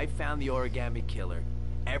 I found the origami killer.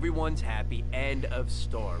 Everyone's happy. End of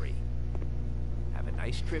story. Have a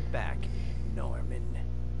nice trip back, Norman.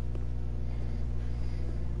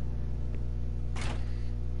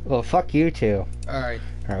 Well, fuck you two. Alright.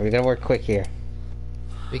 Alright, we gotta work quick here.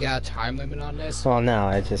 We got a time limit on this? Well, no,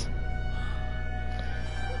 I just...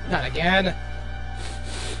 Not again.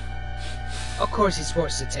 Of course he's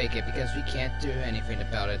forced to take it because we can't do anything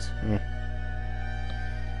about it. The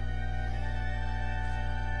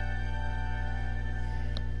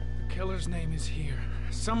killer's name is here.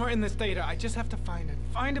 Somewhere in this data. I just have to find it.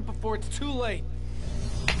 Find it before it's too late.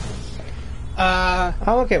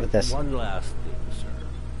 I'm okay with this. One last thing, sir.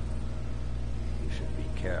 You should be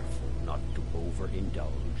careful not to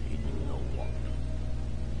overindulge in you-know-what.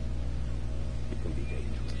 It can be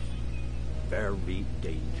dangerous. Very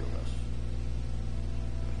dangerous.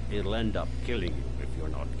 It'll end up killing you if you're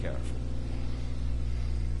not careful.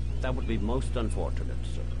 That would be most unfortunate,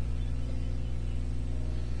 sir.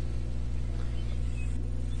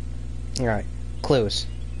 Alright, clues.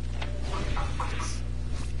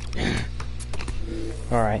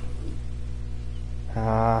 Alright.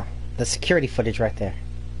 The security footage right there.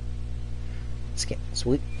 Let's get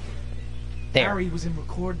sweet. There. Harry was in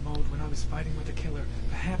record mode when I was fighting with the killer.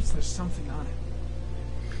 Perhaps there's something on it.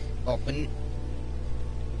 Open.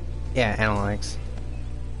 Yeah, analytics.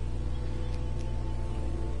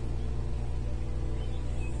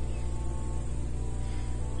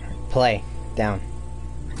 Play. Down.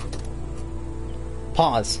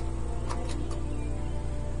 Pause.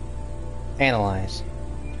 Analyze.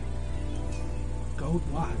 Gold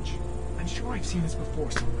watch. I'm sure I've seen this before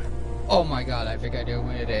somewhere. Oh my god, I think I know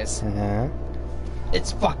what it is. Uh-huh.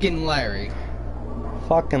 It's fucking Larry.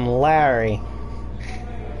 Fucking Larry.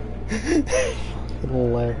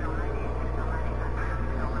 Larry.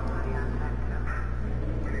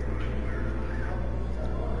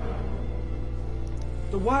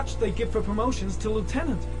 The watch they give for promotions to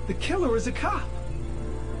lieutenant. The killer is a cop.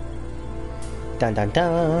 Dun dun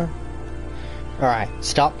dun. Alright,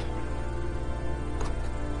 stop.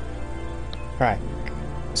 Alright.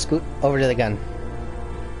 Scoot over to the gun.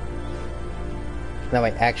 No,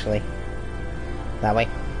 wait, actually. That way.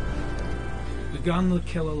 The gun the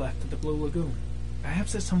killer left at the Blue Lagoon.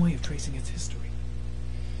 Perhaps there's some way of tracing its history.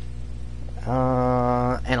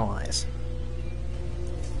 Analyze.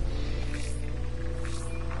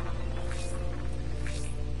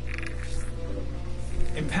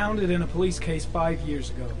 Impounded in a police case 5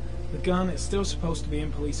 years ago. The gun is still supposed to be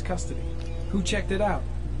in police custody. Who checked it out?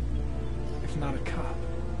 If not a cop.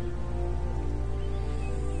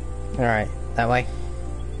 Alright, that way.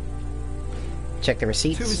 Check the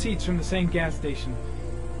receipts. 2 receipts from the same gas station.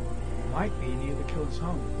 Might be near the killer's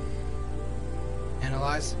home.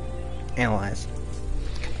 Analyze. Analyze.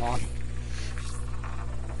 Come on.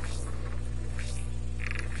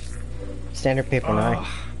 Standard paper 9.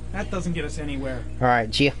 That doesn't get us anywhere. Alright,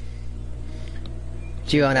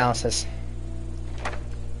 Geoanalysis.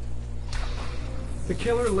 The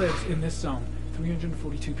killer lives in this zone.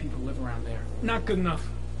 342 people live around there. Not good enough.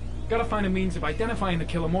 Gotta find a means of identifying the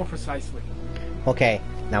killer more precisely. Okay,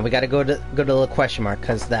 now we gotta go to the question mark,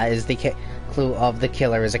 because that is the clue of the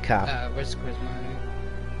killer is a cop. Where's my...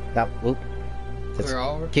 That, oop. We're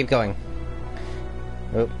over? Keep going.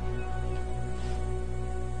 Oop.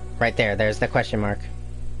 Right there, there's the question mark.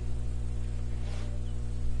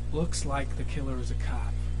 Looks like the killer is a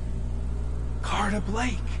cop. Carter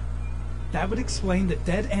Blake! That would explain the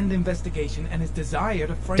dead-end investigation and his desire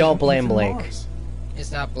to frame Don't blame Ethan Blake. Mars.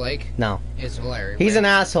 It's not Blake. No. It's Larry. He's an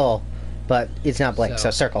asshole, but it's not Blake, so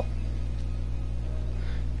So- circle.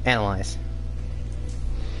 Analyze.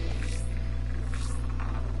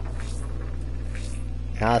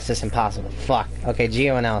 Analysis impossible. Fuck. Okay,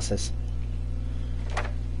 geoanalysis.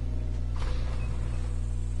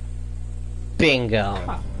 Bingo.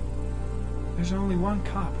 Cop. There's only one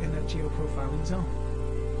cop in that geoprofiling zone.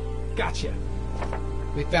 Gotcha.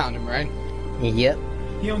 We found him, right? Yep.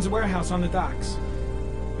 He owns a warehouse on the docks.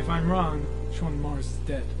 If I'm wrong, Shaun Mars is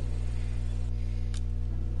dead.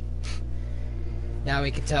 Now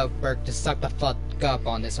we can tell Burke to suck the fuck up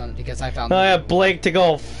on this one because I found I have Blake to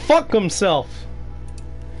go fuck himself.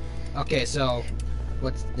 Okay, so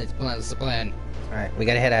what's the plan? What's the plan? Alright, we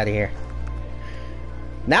gotta head out of here.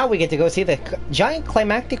 Now we get to go see the giant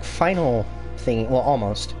climactic final thing. Well,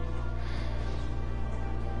 almost.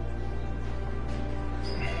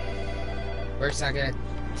 Burke's not gonna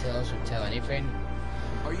tell us or tell anything.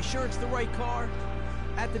 Are you sure it's the right car?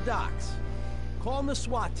 At the docks. Call in the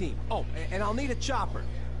SWAT team. Oh, and I'll need a chopper.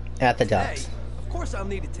 At the Today? docks. Of course I'll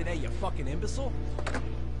need it today, you fucking imbecile.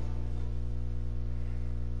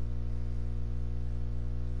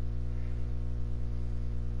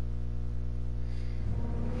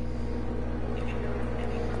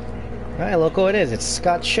 Alright, look who it is. It's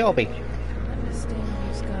Scott Shelby. I'm just staying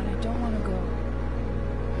here, Scott. I don't want to go.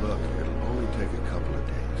 Look, it'll only take a couple of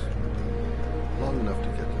days. Long enough to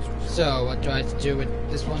get this resolved. So what do I have to do with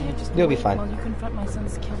this one? You'll be fine. While you confront my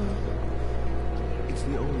son's killer. It's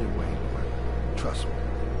the only way, Loretta. Trust me.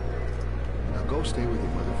 Now go stay with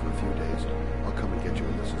your mother for a few days. I'll come and get you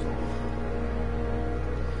when this is over.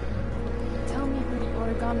 Tell me who the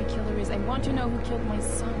origami killer is. I want to know who killed my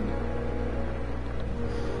son.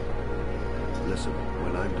 Listen,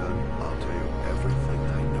 when I'm done, I'll tell you everything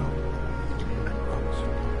I know. I promise you.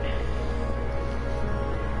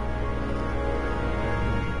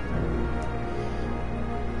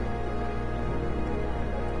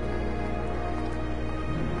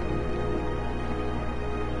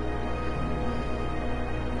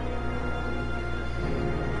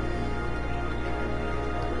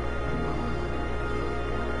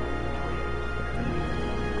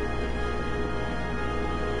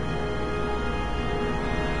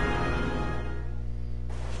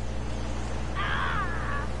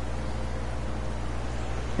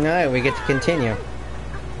 Alright, we get to continue.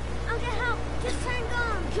 I'll get help. Just turn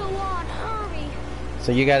gun. Go on, hurry.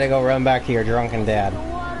 So you gotta go run back to your drunken dad. The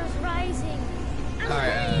water's rising. I'm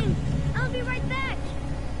Alright, coming. I'll be right back.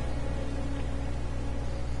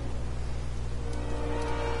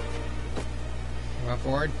 Run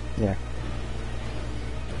forward. Yeah.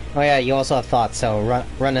 Oh yeah, you also have thoughts, so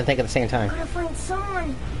run and think at the same time. Gotta find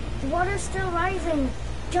someone. The water's still rising.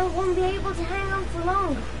 Joe won't be able to hang on for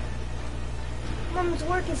long. Mom's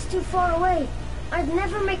work is too far away. I'd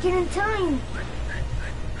never make it in time.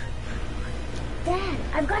 Dad.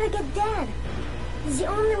 I've got to get Dad. He's the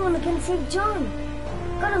only one that can save John.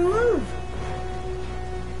 Gotta move.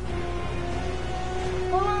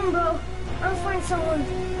 Hold on, bro. I'll find someone.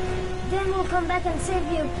 Then we'll come back and save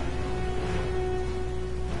you.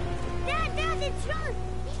 Dad, it's John.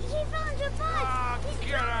 He found your bus. He's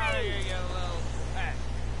Get out of here, you little pet.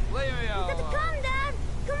 Leave me alone. Come, Dad.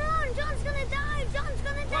 Come on. John's gonna die. John's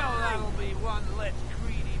gonna die. Well, that'll be one less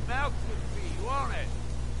greedy mouth to feed, won't it?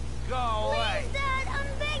 Go away. Please, Dad.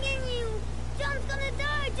 I'm begging you. John's gonna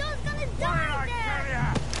die. John's gonna die,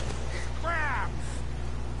 Dad. Crap.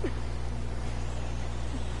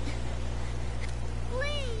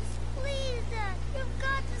 Please, Dad. You've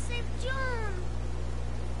got to save John.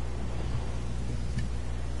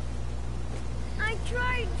 I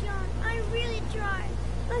tried, John. I really tried.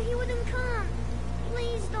 But he wouldn't come.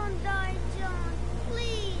 Please don't die, John.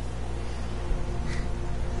 Please.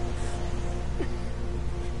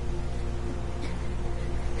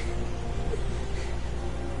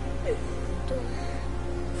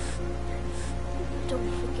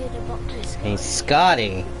 Don't forget about this guy. Hey,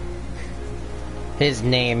 Scotty. His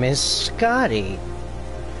name is Scotty.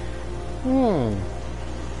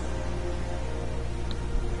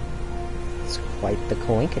 It's quite the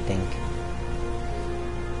coinkadink.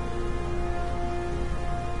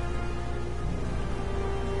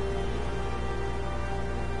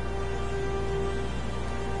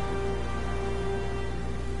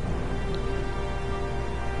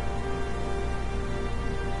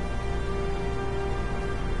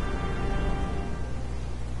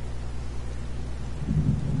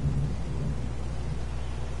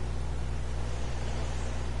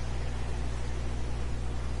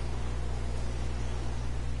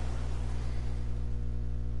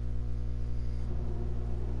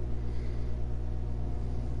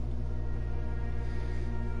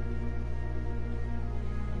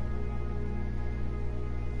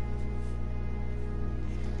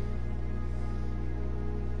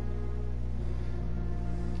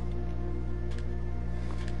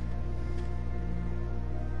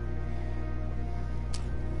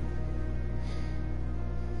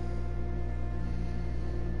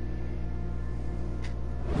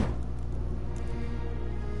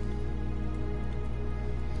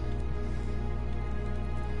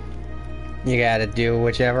 You gotta do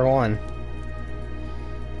whichever one.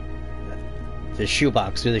 The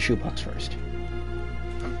shoebox. Do the shoebox first.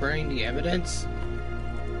 I'm burning the evidence.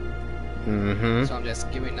 Mm-hmm. So I'm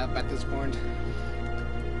just giving up at this point.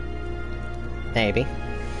 Maybe.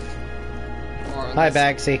 Or Hi,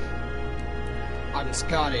 Bagsy. I'm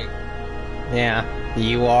Scotty. Yeah,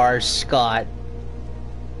 you are Scott.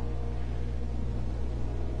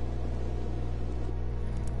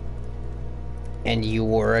 And you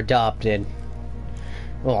were adopted.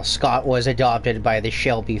 Well, Scott was adopted by the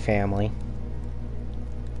Shelby family.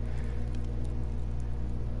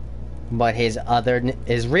 But his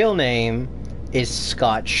real name is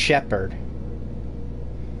Scott Shepherd.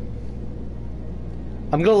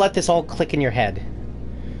 I'm gonna let this all click in your head.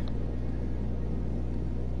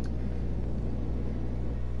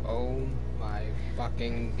 Oh my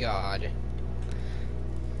fucking god.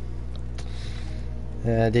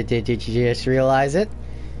 Did you just realize it?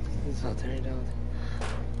 This alternate out.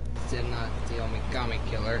 Still not the Omigami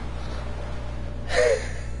killer.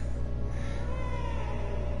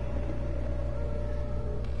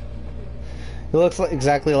 He looks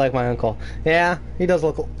exactly like my uncle. Yeah, he does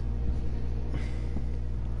look.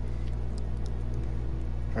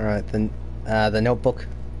 Alright, then the notebook.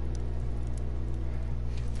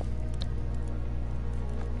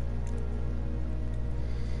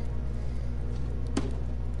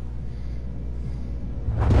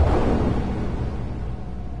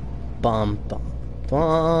 Bum bum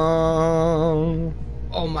bum.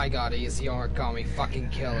 Oh my god, he is the origami fucking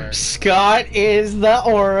killer. Scott is the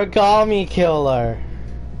origami killer.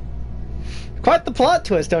 Quite the plot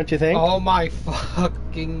twist, don't you think? Oh my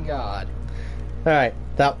fucking god. Alright,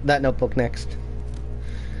 that notebook next.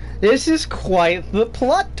 This is quite the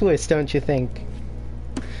plot twist, don't you think?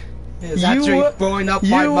 It's actually blowing up my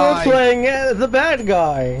mind. You were playing the bad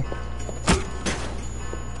guy.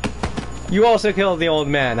 You also killed the old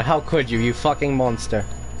man. How could you, you fucking monster?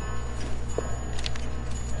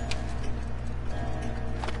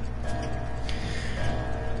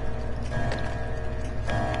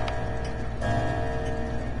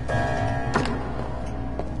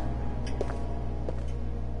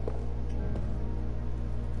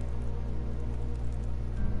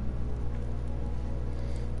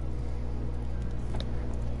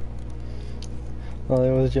 Oh,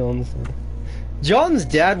 there was John's. John's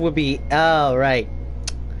dad would be... Oh, right.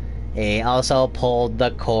 He also pulled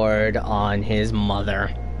the cord on his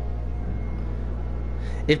mother.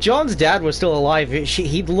 If John's dad was still alive,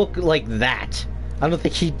 he'd look like that. I don't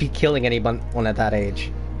think he'd be killing anyone at that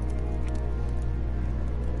age.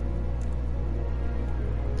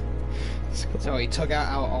 So he took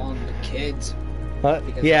out all the kids.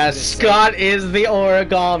 Yeah, Scott is the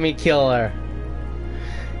origami killer.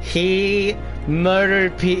 He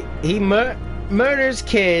murders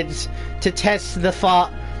kids to test the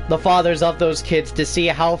fathers of those kids to see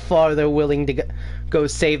how far they're willing to go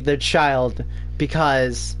save their child,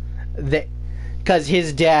 because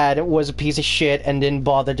his dad was a piece of shit and didn't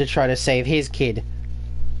bother to try to save his kid.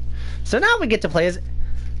 So now we get to play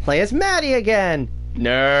as Maddie again.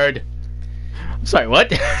 Nerd. I'm sorry,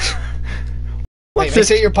 what? Wait, make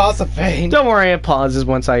sure your pause the thing. Don't worry, it pauses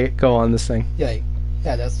once I go on this thing. Yeah,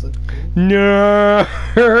 that's the...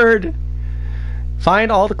 Nerd.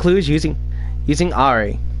 Find all the clues using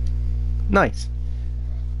Ari. Nice.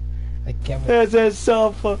 I can't. This is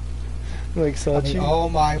so fun. Like such. Oh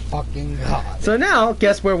my fucking god. So now,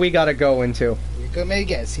 guess where we gotta go into? You can make a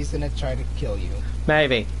guess. He's gonna try to kill you.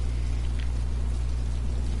 Maybe.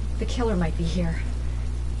 The killer might be here.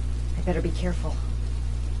 I better be careful.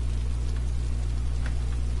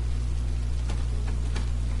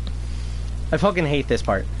 I fucking hate this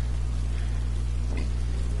part.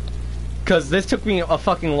 Cause this took me a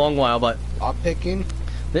fucking long while, but... Lockpicking?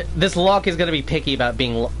 This lock is gonna be picky about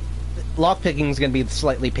being... Lockpicking is gonna be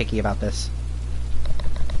slightly picky about this.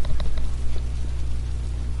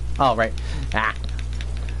 Oh, right. Ah.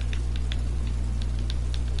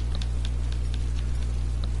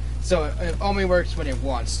 So it only works when it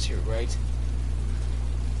wants to, right?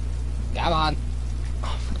 Come on.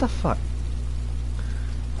 Oh, what the fuck?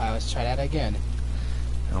 Let's try that again.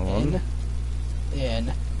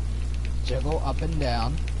 In, jiggle up and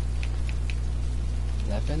down,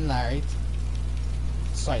 left and right,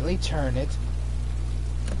 slightly turn it.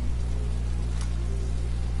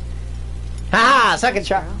 Ha! Second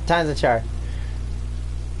try. Time's a chart.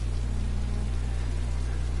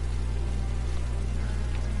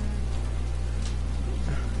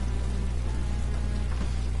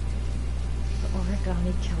 The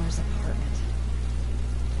origami killer's apartment.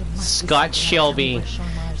 Scott Shelby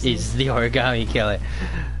is the origami killer.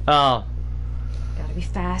 Oh. Gotta be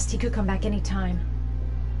fast. He could come back anytime.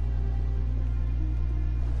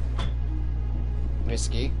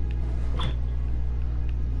 Risky.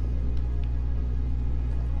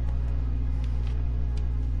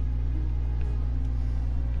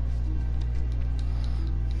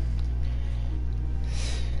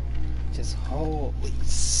 Just holy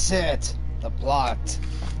shit. The plot.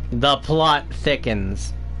 The plot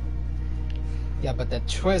thickens. Yeah, but the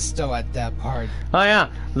twist though at that part. Oh yeah,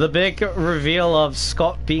 the big reveal of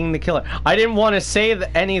Scott being the killer. I didn't want to say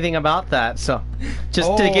anything about that, so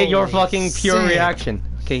just to get your fucking pure reaction.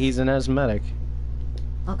 Okay, he's an asthmatic.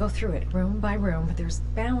 I'll go through it room by room, but there's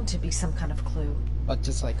bound to be some kind of clue. But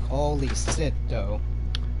just like holy shit though.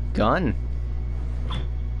 Gun.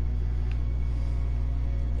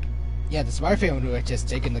 Yeah, the smart family would have just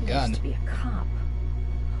taken the gun. Used to be a cop.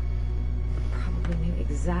 Probably knew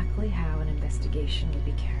exactly how an investigation would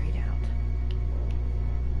be carried out.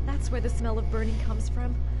 That's where the smell of burning comes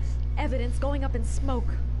from. Evidence going up in smoke.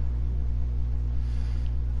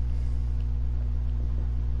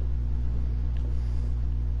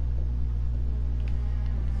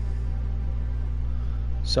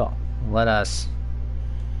 So, let us...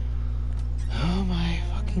 Oh my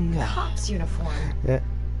fucking god. Cop's uniform. Yeah.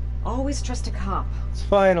 Always trust a cop. It's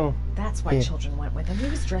final. That's why children went with him. He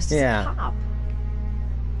was dressed as a cop.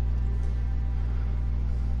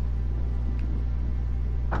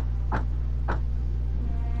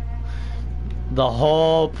 The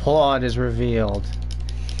whole plot is revealed.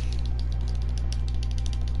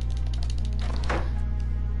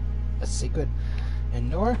 A secret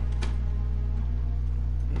indoor?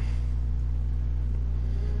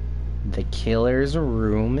 The killer's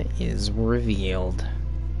room is revealed.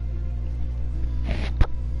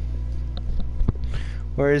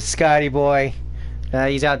 Where's Scotty boy?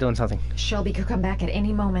 He's out doing something. Shelby could come back at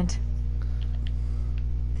any moment.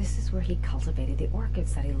 This is where he cultivated the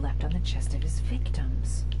orchids that he left on the chest of his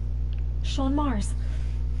victims. Shaun Mars.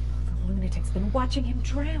 The lunatic's been watching him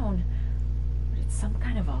drown. But it's some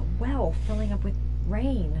kind of a well filling up with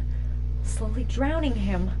rain, slowly drowning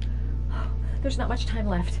him. There's not much time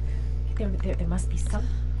left. There must be some...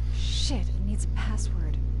 Shit, it needs a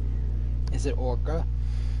password. Is it Orca?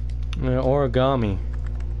 Origami.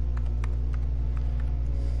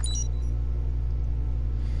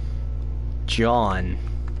 John.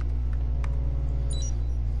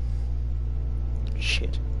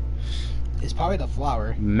 Shit. It's probably the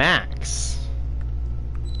flower. Max.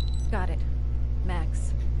 Got it.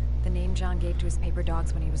 Max. The name John gave to his paper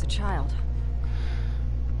dogs when he was a child.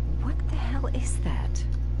 What the hell is that?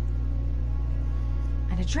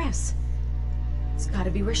 An address. It's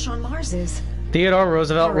gotta be where Shaun Mars is. Theodore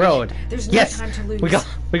Roosevelt Hurry. Road. There's no Yes! time to lose.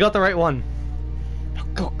 We got the right one.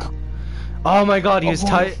 Go. Oh my god, he's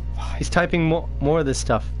typing more of this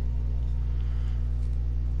stuff.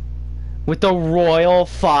 With the Royal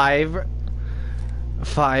 5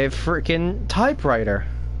 freaking typewriter.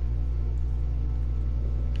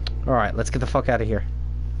 Alright, let's get the fuck out of here.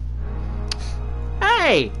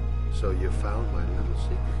 Hey! So you found my little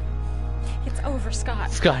secret? It's over,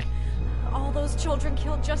 Scott. Scott. All those children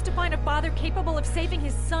killed just to find a father capable of saving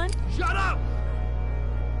his son? Shut up!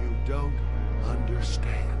 You don't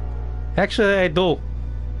understand. Actually, I do.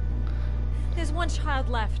 There's one child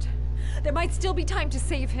left. There might still be time to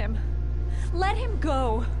save him. Let him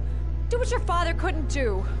go. Do what your father couldn't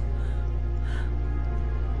do.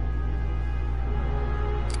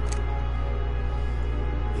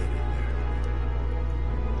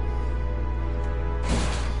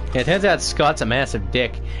 Yeah, it turns out Scott's a massive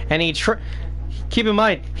dick. And keep in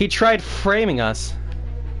mind, he tried framing us.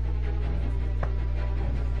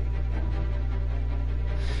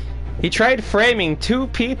 He tried framing two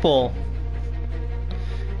people.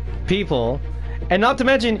 And not to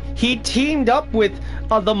mention, he teamed up with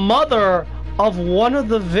the mother of one of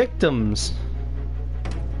the victims.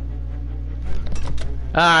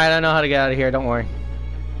 Alright, I know how to get out of here, don't worry.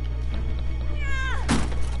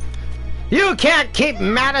 You can't keep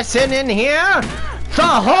Madison in here! The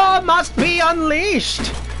whore must be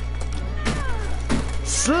unleashed!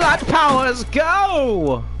 Slut powers,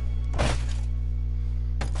 go!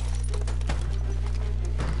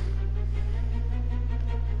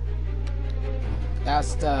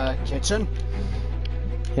 That's the kitchen?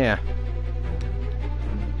 Yeah.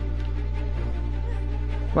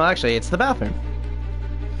 Well, actually, it's the bathroom.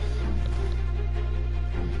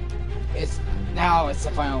 Now it's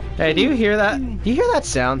the final. Hey, do you hear that? Do you hear that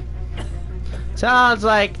sound? Sounds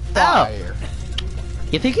like fire. Oh.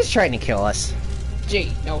 You think he's trying to kill us?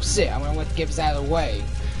 Gee, no sit. I'm gonna give that away.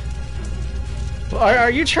 Are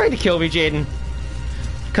you trying to kill me, Jaden?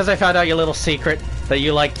 Because I found out your little secret that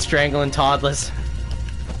you liked strangling toddlers.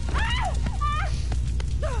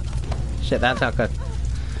 Shit, that's not good.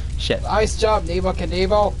 Shit. Nice job, Nebo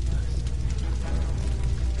Knievel.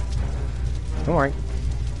 Don't worry.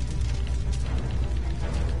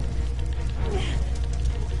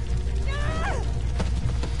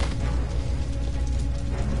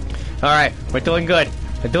 Alright, we're doing good.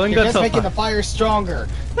 We're doing You're good just so making far. the fire stronger.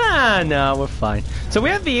 Ah, no, we're fine. So we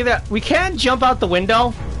have we can jump out the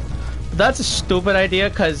window. But that's a stupid idea,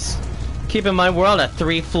 because keep in mind, we're on a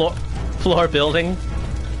 3-floor building.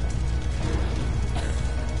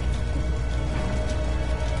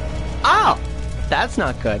 Oh! That's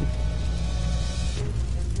not good.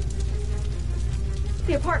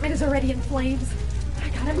 The apartment is already in flames. I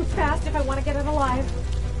gotta move fast if I want to get it alive.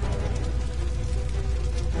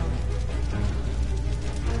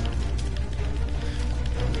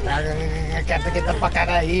 I got to get the fuck out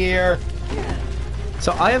of here.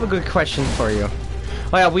 So I have a good question for you.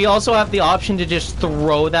 Oh yeah, we also have the option to just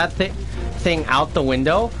throw that thing out the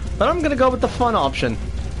window, but I'm gonna go with the fun option.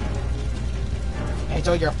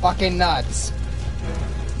 Angel, you're fucking nuts.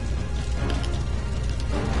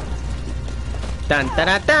 Dun da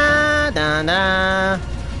da da da da.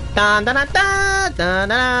 Dun da da da da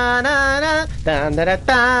da da. Dun da da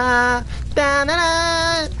da da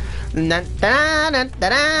da.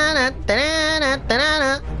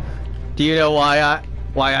 Do you know why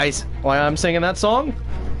I'm singing that song?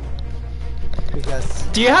 Because.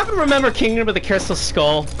 Do you happen to remember Kingdom of the Crystal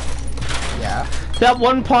Skull? Yeah. That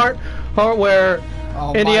one part where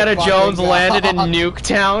Indiana Jones landed in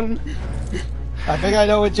Nuketown? I think I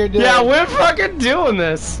know what you're doing. Yeah, we're fucking doing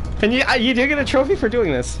this. And you do get a trophy for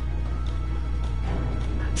doing this.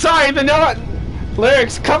 Sorry, the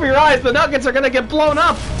lyrics, cover your eyes, the nuggets are gonna get blown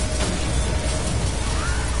up.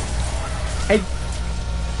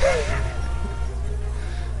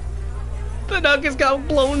 The nuggets got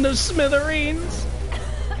blown to smithereens.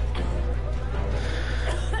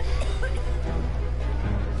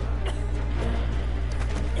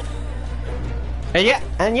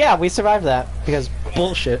 And yeah, we survived that because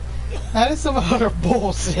bullshit. That is some other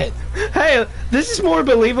bullshit. Hey, this is more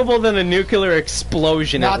believable than a nuclear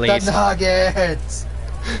explosion, at least. Not the nuggets.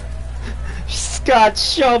 Scott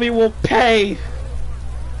Shelby will pay.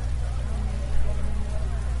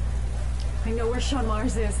 I know where Shaun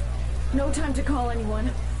Mars is. No time to call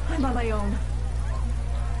anyone. I'm on my own.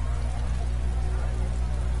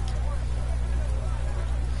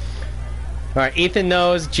 Alright, Ethan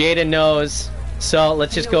knows, Jaden knows, so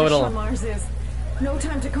let's just go it alone. alone. Mars is. No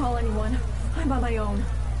time to call anyone. I'm on my own.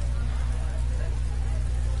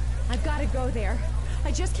 I've got to go there.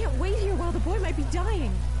 I just can't wait here while the boy might be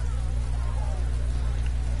dying.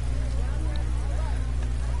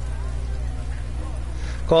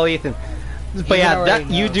 Call Ethan. But yeah, that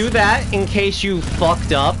you do that in case you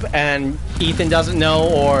fucked up and Ethan doesn't know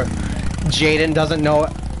or Jaden doesn't know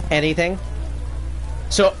anything.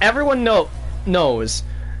 So everyone knows.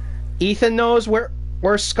 Ethan knows where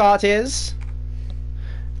Scott is.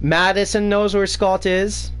 Madison knows where Scott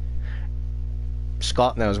is.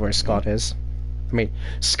 Scott knows where Scott is. I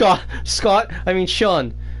mean,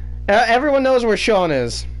 Sean. Everyone knows where Sean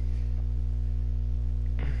is.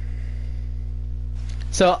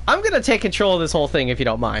 So, I'm gonna take control of this whole thing if you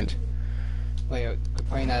don't mind. Wait, you're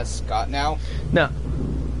playing as Scott now? No.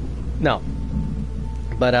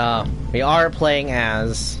 But, we are playing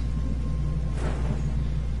as...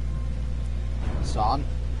 Sean?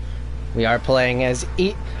 We are playing as...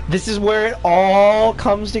 This is where it all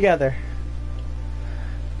comes together.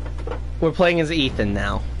 We're playing as Ethan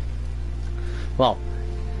now. Well,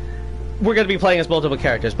 we're gonna be playing as multiple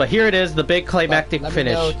characters, but here it is, the big climactic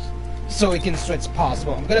finish. So we can switch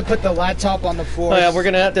possible. I'm gonna put the laptop on the floor. Oh yeah, we're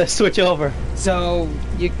gonna have to switch over. So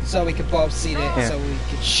we can both see it. Yeah. So we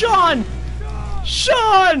can. Sean!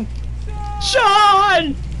 Sean!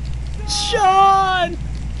 Sean! Sean!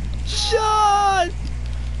 Sean!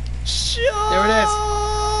 Sean! There it is.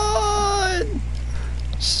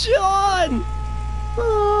 Sean!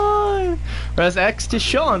 Press X to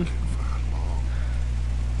Sean.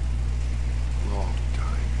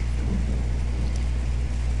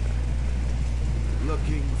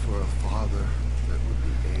 Looking for a father that would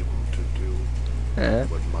be able to do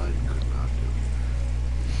what mine could not do.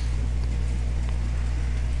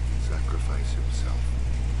 Sacrifice himself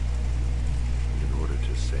in order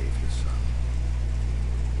to save his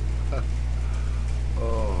son.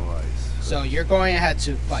 Oh, I see. So you're going ahead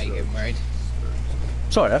to fight him, right?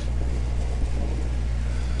 Sort of.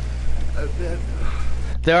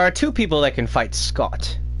 There are two people that can fight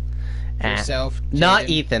Scott. Yourself, not Jaden.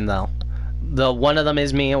 Ethan though. One of them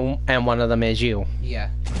is me and one of them is you. Yeah.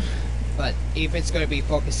 But Ethan's gonna be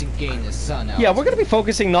focusing getting his son out. Yeah, we're gonna be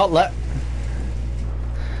focusing We're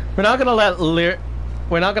not gonna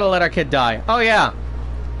let our kid die. Oh yeah.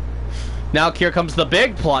 Now here comes the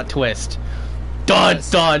big plot twist. Dun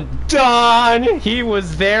dun dun! He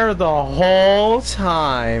was there the whole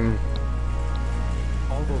time.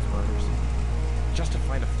 All those murders, just to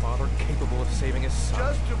find a father capable of saving his son.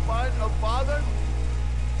 Just to find a father?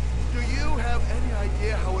 Do you have any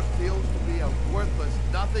idea how it feels to be a worthless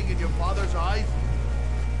nothing in your father's eyes?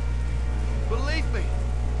 Believe me,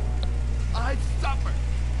 I've suffered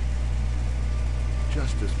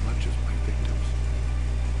just as much as my victims.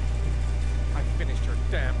 I finished your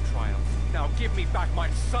damn trial. Now give me back my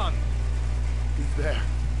son. He's there.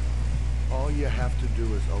 All you have to do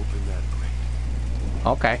is open that crate.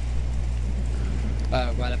 Okay.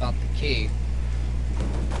 What about the key?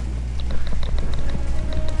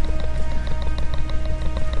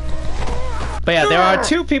 But yeah, there are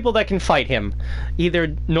two people that can fight him.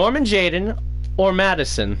 Either Norman Jaden or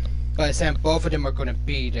Madison. But Sam, both of them are gonna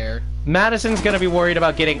be there. Madison's gonna be worried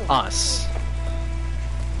about getting us.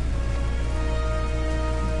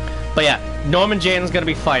 But yeah, Norman Jaden's gonna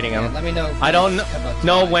be fighting him. Yeah, let me know. I don't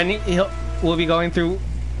know when we'll be going through.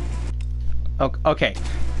 Okay.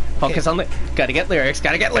 Focus on the. Gotta get lyrics.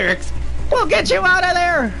 Gotta get lyrics. We'll get you out of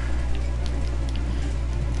there.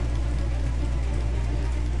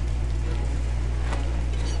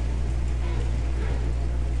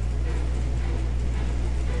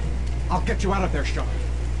 I'll get you out of there, Sean.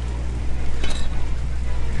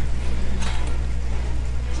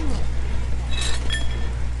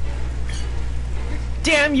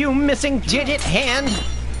 Damn you, missing digit hand!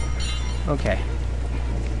 Okay.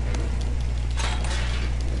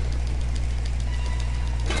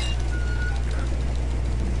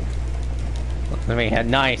 Let me head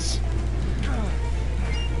nice.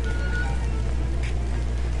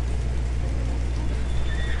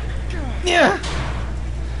 Yeah.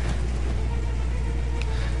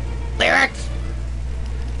 Lyrics.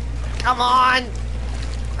 Come on.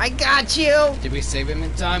 I got you. Did we save him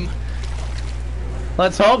in time?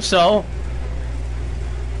 Let's hope so.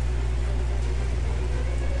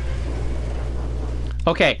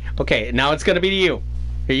 Okay, now it's gonna be to you.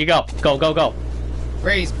 Here you go. Go, go, go.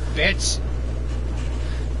 Raise, bitch.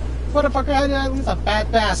 Motherfucker, he's a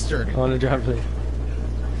bad bastard. I want to drive, please.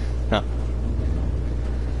 No.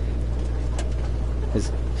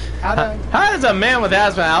 How does a man with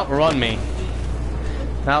asthma outrun me?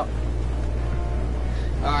 Now,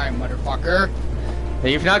 Alright, motherfucker.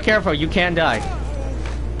 If you're not careful, you can die.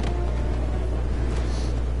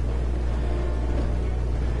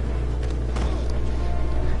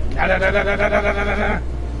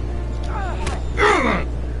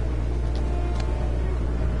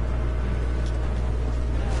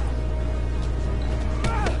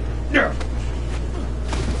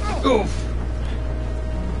 Oof.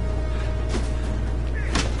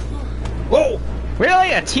 Whoa!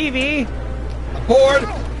 Really? A TV? A board?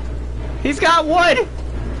 He's got wood!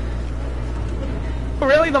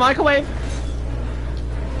 Really? The microwave?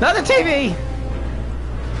 Not the TV!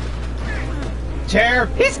 Chair?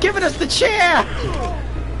 He's giving us the chair!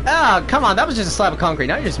 Oh, come on, that was just a slab of concrete,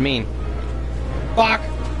 now you're just mean. Fuck!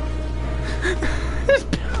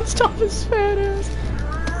 Just bounced off his fat ass.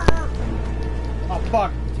 Oh,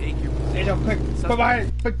 fuck. Take your Angel, quick. Bye-bye.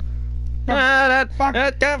 Quick.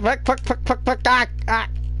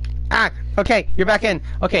 Okay, you're back in.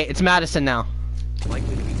 Okay, it's Madison now.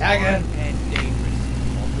 Likely to be Tag armed and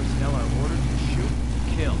dangerous. All personnel are ordered to shoot,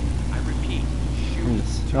 kill. I repeat, shoot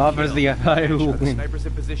to Offers the Snipers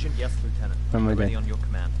in position? Yes, Lieutenant. Ready on your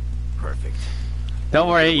command. Perfect. Don't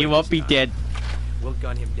worry, you won't be dead. We'll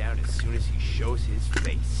gun him down as soon as he shows his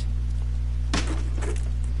face.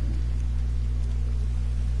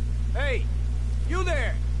 Hey, you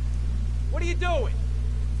there! What are you doing?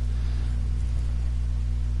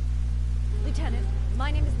 Lieutenant, my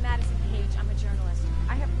name is Madison Page. I'm a journalist.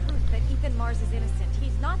 I have proof that Ethan Mars is innocent.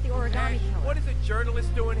 He's not the origami killer. What is a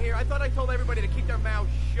journalist doing here? I thought I told everybody to keep their mouths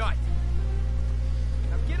shut.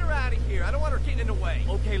 Now get her out of here. I don't want her getting in the way.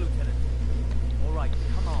 Okay, Lieutenant. All right,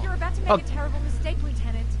 come on. You're about to make a terrible mistake,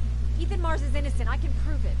 Lieutenant. Ethan Mars is innocent. I can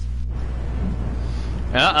prove it.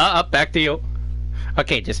 Back to you.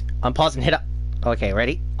 Okay, just unpause and hit up. Okay,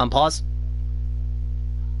 ready? Unpause.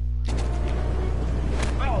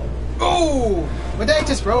 Oh! What did I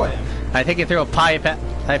just throw at him? I think you threw a knife at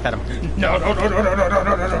him. No.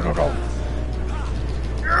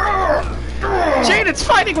 Jaden's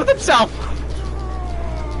fighting with himself!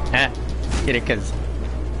 Get it, cause...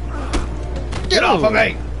 Get off of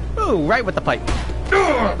me! Ooh, right with the pipe.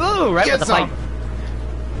 Ooh, right with the pipe.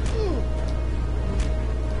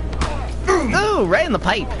 Ooh, right in the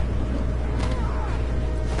pipe.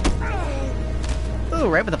 Ooh,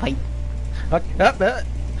 right with the pipe. Okay,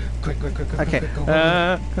 Quick. Okay. Go.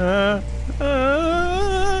 Don't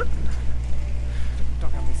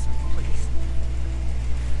have me, son, please.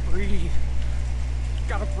 Breathe.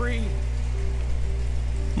 Gotta breathe.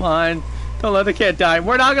 Come on. Don't let the kid die.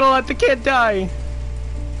 We're not gonna let the kid die.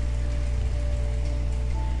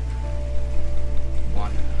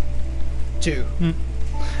 1, 2.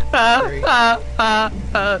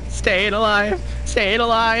 Staying alive. Staying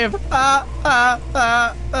alive.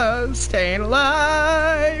 Staying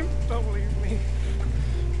alive. Don't leave me.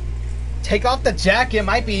 Take off the jacket. It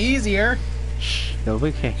might be easier. Shh. It'll be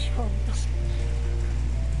okay.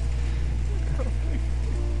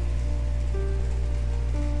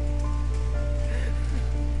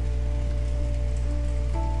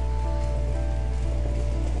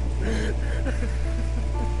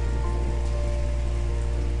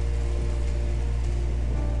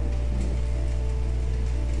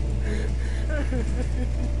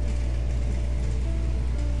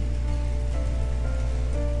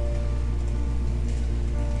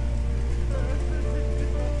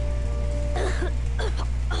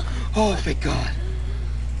 Oh, thank God.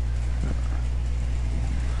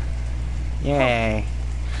 Yay.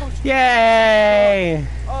 Yay!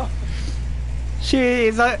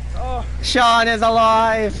 She's a... Shaun is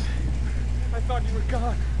alive! I thought you were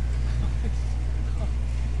gone.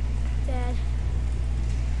 Dad,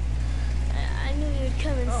 I knew you'd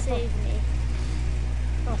come and save me.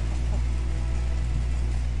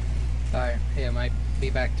 Sorry, it might be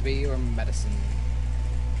back to be or medicine.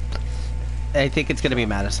 I think it's gonna be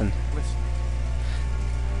Madison. Listen,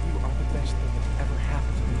 you are the best thing that ever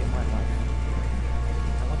happened to me in my life.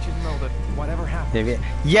 I want you to know that whatever happens...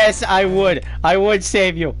 Yes, I would! I would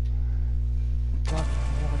save you! Love you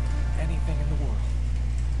more than anything in the world.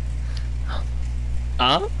 Huh?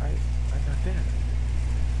 I'm not dead.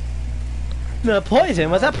 The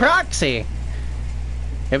poison was a proxy!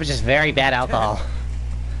 It was just very bad alcohol.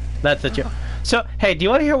 That's the joke. So, hey, do you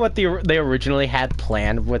want to hear what they originally had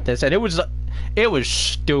planned with this? And it was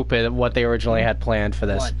stupid what they originally had planned for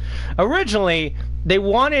this. What? Originally, they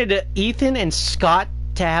wanted Ethan and Scott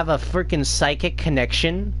to have a freaking psychic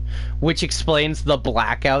connection, which explains the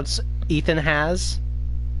blackouts Ethan has.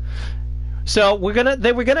 So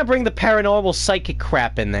they were gonna bring the paranormal psychic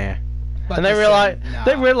crap in there, But and they were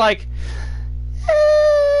like,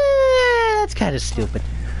 that's kind of stupid.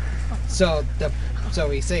 So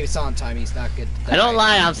he saves on time. He's not good. I don't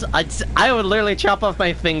lie. I would literally chop off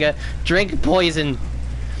my finger, drink poison,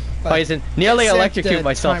 nearly electrocute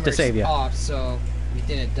myself to save you. Off, so we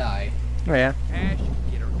didn't die. Oh yeah. Ash,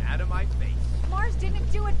 get her out of my face. Mars didn't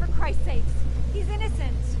do it, for Christ's sakes. He's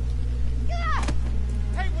innocent. Yeah!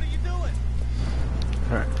 Hey, what are you doing?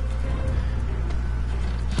 Alright.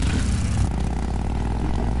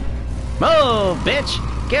 Move, bitch!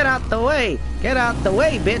 Get out the way! Get out the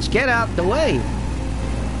way, bitch! Get out the way!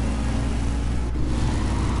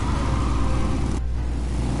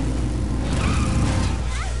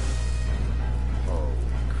 Oh,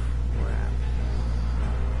 crap.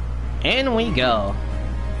 In we go.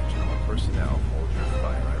 General personnel, hold your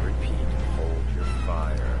fire. I repeat, hold your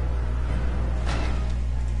fire.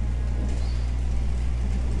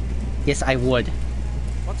 Yes, I would.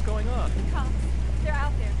 What's going on? The cops. They're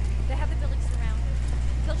out there. They have the village surrounded.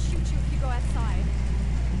 They'll shoot you if you go outside.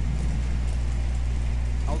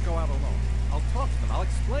 I'll go out alone. I'll talk to them. I'll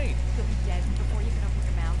explain. You'll be dead before you can open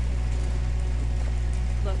your mouth.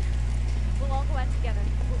 Look, we'll all go out together,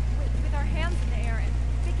 with our hands in the air, and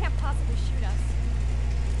they can't possibly shoot us.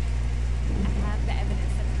 I have the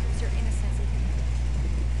evidence that proves your innocence.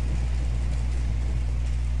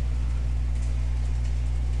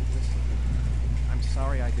 Listen, I'm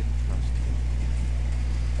sorry I didn't trust you.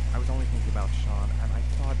 I was only thinking about Shaun, and I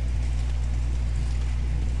thought...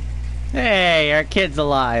 Hey, our kid's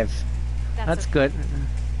alive. That's okay. good.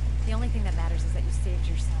 The only thing that matters is that you saved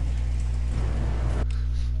your son.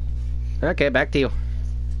 Okay, back to you.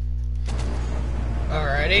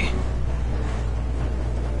 Alrighty.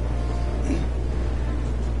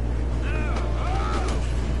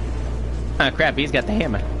 Ah, crap, he's got the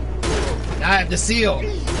hammer. I have the seal.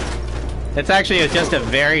 It's actually just a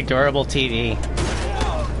very durable TV.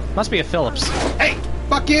 Must be a Philips. Hey,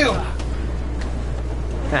 fuck you!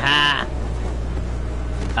 Haha.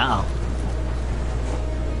 Uh-oh.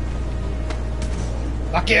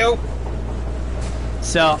 Fuck you!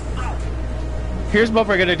 So, here's what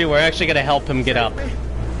we're gonna do. We're actually gonna help him get up.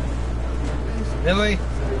 Really?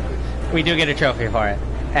 We do get a trophy for it.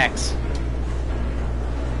 X.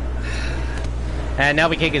 And now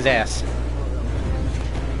we kick his ass.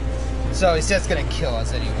 So he's just gonna kill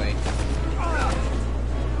us anyway.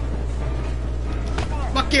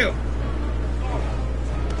 Fuck you!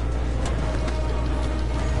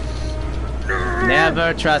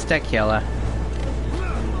 Never trust a killer.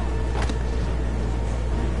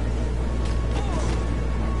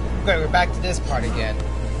 Okay, we're back to this part again.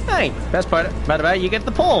 Hey, best part about it, you get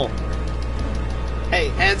the pole. Hey,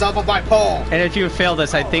 hands off of my pole! And if you fail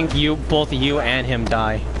this, I think both you and him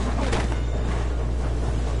die.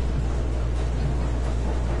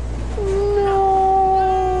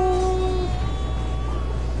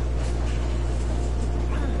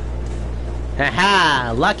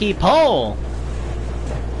 Haha, lucky pole!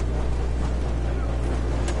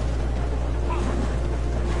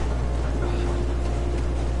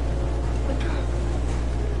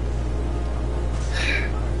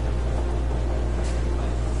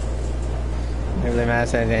 Everything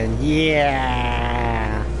matters, and then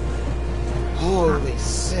yeah! Holy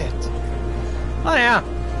shit! Oh yeah,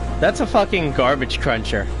 that's a fucking garbage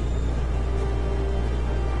cruncher.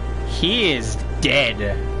 He is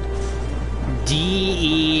dead.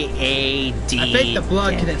 D-E-A-D. I think the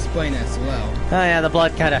blood can explain as well. Oh yeah, the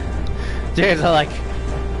blood kind of... Dudes are like,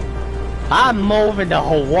 I'm moving to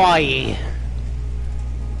Hawaii.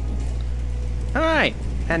 Alright,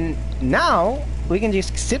 and now we can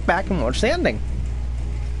just sit back and watch the ending.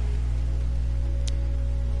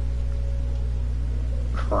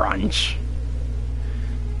 Crunch.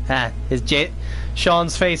 Ah,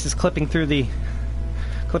 Shaun's face is clipping through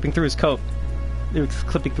his coat. It's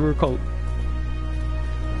clipping through her coat.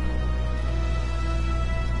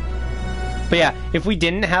 But yeah, if we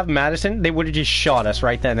didn't have Madison, they would have just shot us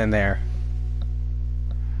right then and there.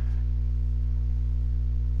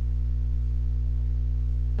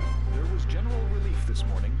 There was general relief this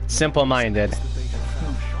morning. Simple-minded.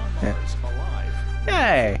 Yeah.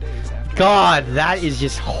 Hey! God, that is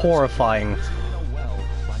just horrifying.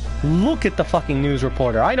 Look at the fucking news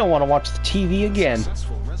reporter. I don't want to watch the TV again. The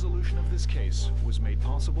successful resolution of this case was made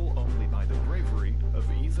possible only by the bravery of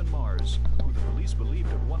Ethan Mars, who the police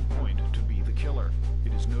believed at one point to be the killer.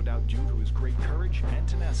 It is no doubt due to his great courage and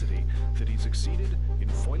tenacity that he succeeded in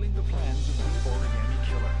foiling the plans of the origami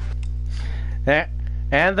killer.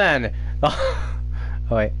 And then... Oh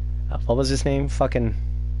wait. What was his name? Fucking...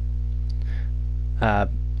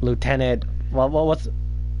 Lieutenant... What's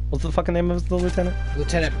the fucking name of the lieutenant?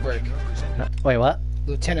 Lieutenant Brick. Wait, what?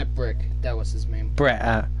 Lieutenant Brick. That was his name. Brett,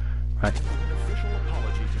 right. An official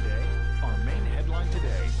apology today,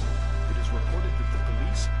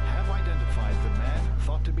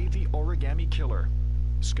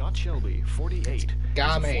 Scott Shelby, 48, is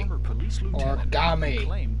a former police lieutenant who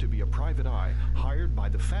claimed to be a private eye hired by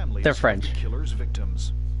the families They're of French. the killer's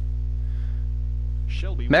victims.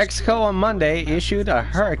 Shelby Mexico on Monday issued a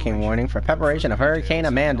hurricane warning for preparation of Hurricane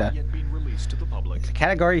Amanda. It's a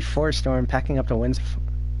Category 4 storm packing up the winds.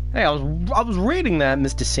 Hey, I was reading that,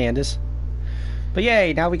 Mr. Sanders. But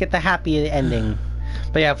yay, now we get the happy ending.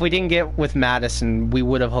 But yeah, if we didn't get with Madison, we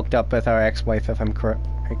would have hooked up with our ex-wife, if I'm correct.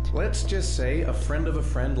 Let's just say a friend of a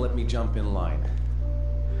friend let me jump in line.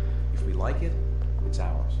 If we like it, it's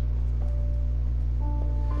ours.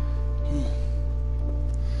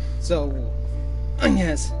 So,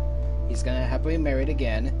 yes, he's gonna happily married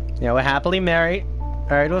again. Yeah, we're happily married.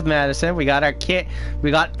 Married with Madison. We got our kid. We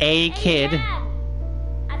got a kid.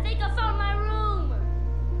 I think I found my room.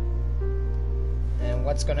 And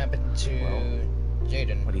what's gonna happen to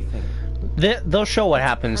Jaden? What do you think? They'll show what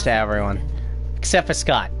happens to everyone. Except for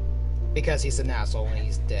Scott. Because he's an asshole and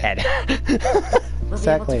he's dead. We'll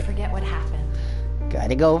Exactly. be able to forget what happened.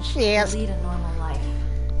 Gotta go fast. Lead a normal life.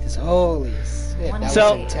 His holy shit, that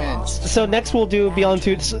So, was intense. so next we'll do Beyond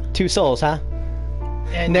Two Souls, huh?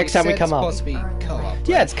 And Next you time we said come it's up. supposed to be co-op.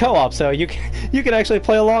 Yeah, it's co-op, so you can actually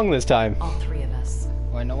play along this time. All three of us.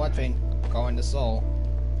 Well, you know what, Vin? Go into Soul.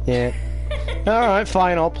 Yeah. All right,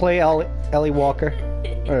 fine. I'll play Ellie Walker.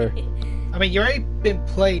 Or, I mean, you already been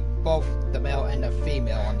played both the male and the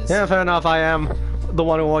female on this. yeah, fair enough. I am the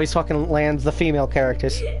one who always fucking lands the female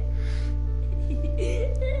characters.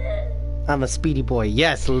 I'm a speedy boy.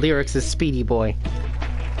 Yes, lyrics is speedy boy.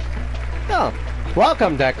 Oh,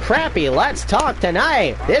 welcome to Crappy Let's Talk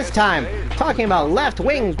Tonight. This time, talking about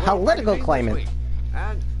left-wing political climate.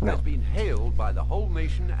 And has been hailed by the whole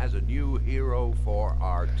nation as a new hero for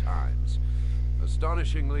our times.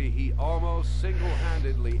 Astonishingly, he almost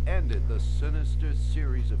single-handedly ended the sinister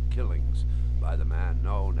series of killings by the man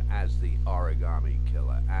known as the Origami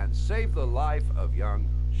Killer and saved the life of young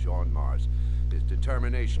Shaun Mars. His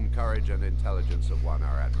determination, courage, and intelligence have won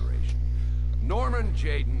our admiration. Norman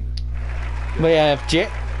Jaden. But yeah,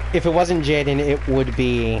 if it wasn't Jaden, it would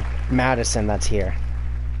be Madison that's here.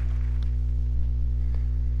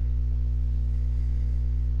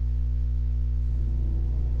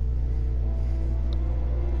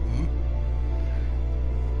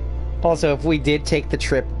 Also, if we did take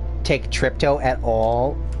Tripto at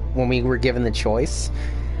all when we were given the choice,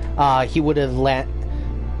 he would have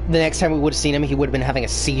the next time we would have seen him, he would have been having a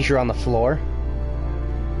seizure on the floor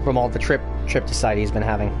from all the Tripticide he's been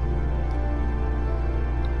having.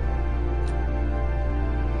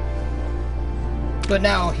 But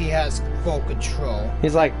now he has full control.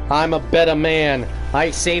 He's like, I'm a better man. I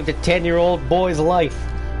saved a 10-year-old boy's life.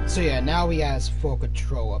 So yeah, now he has full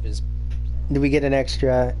control of his... Do we get an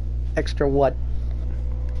extra what?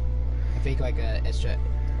 I think like a extra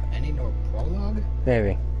ending or prologue?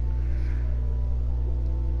 Maybe.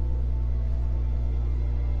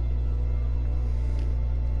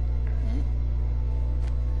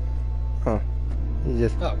 Huh.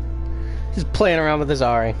 He's just playing around with his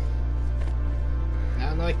Ari. Now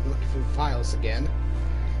I'm like looking through files again.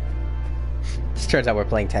 Just turns out we're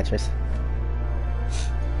playing Tetris.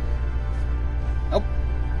 Oh.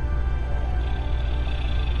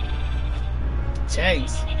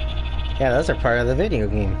 Tanks. Yeah, those are part of the video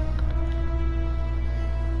game.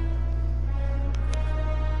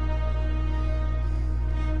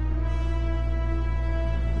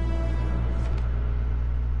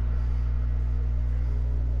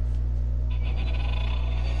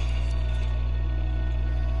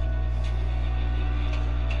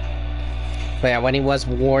 But yeah, when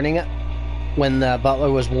the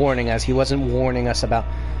butler was warning us, he wasn't warning us about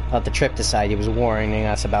the Tripticide, he was warning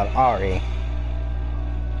us about Ari.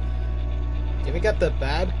 Did we get the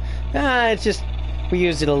bad? It's just, we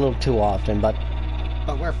used it a little too often, but...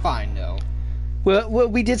 But we're fine, though. Well,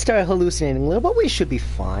 we did start hallucinating a little, but we should be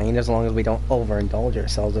fine, as long as we don't overindulge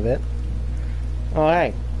ourselves a bit.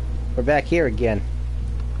 Alright, we're back here again.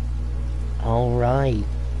 Alright.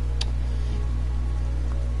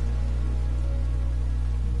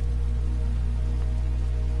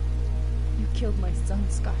 You killed my son,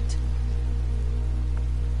 Scott.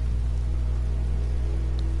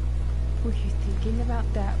 Were you thinking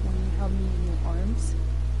about that when you held me in your arms?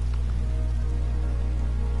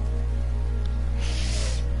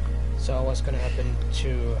 So what's gonna happen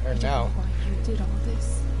to her now? Why you did all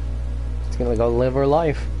this? She's gonna go live her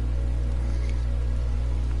life.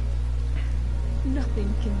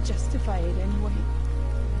 Nothing can justify it anyway.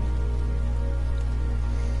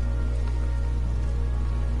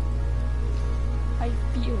 I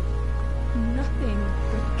feel nothing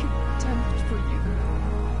but contempt for you.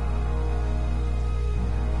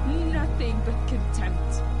 Nothing but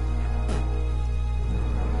contempt.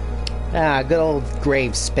 Ah, good old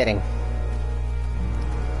grave spitting.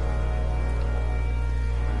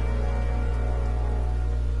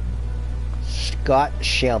 Scott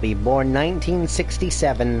Shelby, born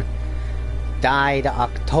 1967, died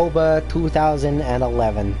October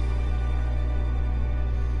 2011.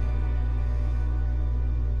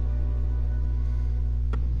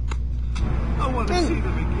 I want to see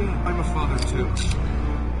them again. I'm a father too.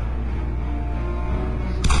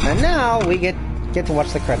 And now we get to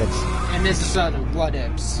watch the credits. And this is certain what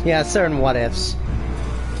ifs. Yeah, certain what ifs.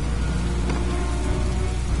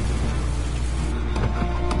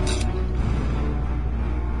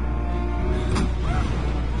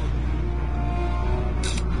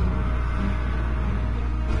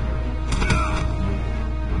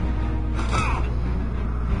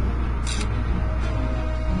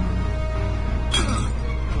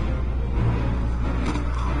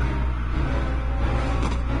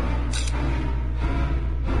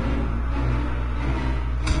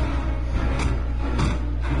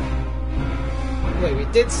 Wait, we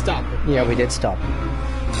did stop it. Yeah, we did stop.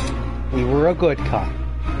 We were a good cop.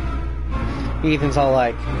 Ethan's all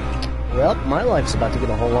like, well, my life's about to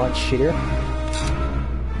get a whole lot shitter.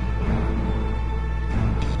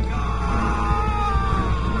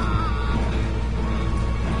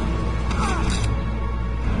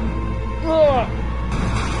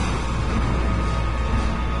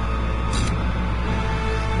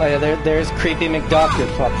 Oh yeah, there's creepy McDoctor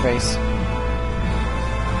fuckface.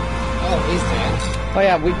 Oh, he's dead. Oh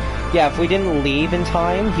yeah, if we didn't leave in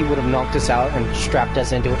time, he would have knocked us out and strapped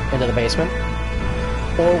us into the basement.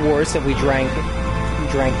 Or worse, if we drank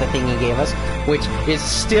the thing he gave us, which is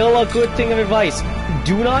still a good thing of advice.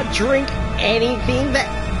 Do not drink anything that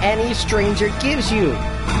any stranger gives you,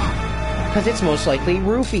 because it's most likely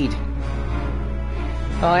roofied.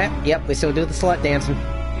 Oh yeah, yep, we still do the slut dancing.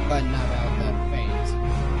 But not out that phase.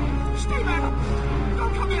 Stay back!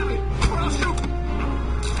 Don't come near me, or I'll shoot!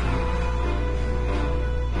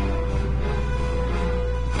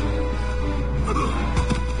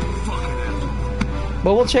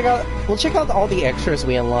 But we'll check out all the extras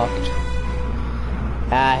we unlocked.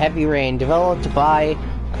 Heavy Rain, developed by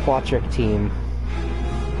Quatric Team.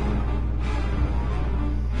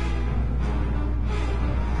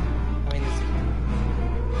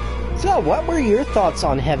 So, what were your thoughts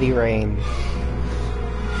on Heavy Rain?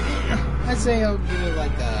 I'd say I'll give it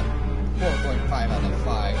like a 4.5 out of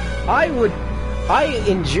 5.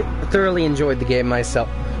 I thoroughly enjoyed the game myself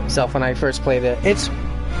when I first played it. It's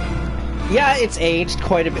aged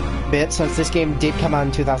quite a bit since this game did come out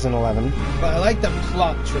in 2011. But I like the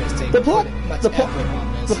plot twist. The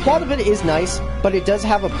plot of it is nice, but it does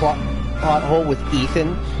have a plot hole with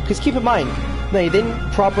Ethan. Because keep in mind, they didn't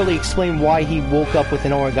properly explain why he woke up with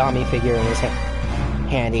an origami figure in his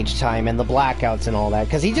hand each time, and the blackouts and all that.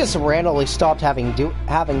 Because he just randomly stopped having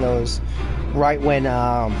those right when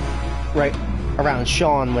right around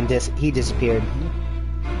SHAUN when he disappeared.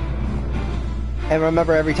 And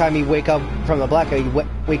remember, every time you wake up from the blackout, you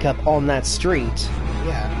wake up on that street.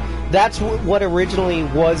 Yeah. That's what originally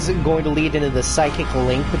was going to lead into the psychic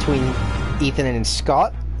link between Ethan and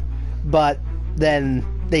Scott, but then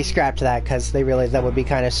they scrapped that because they realized that would be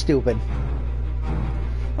kind of stupid.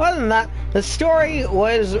 Other than that, the story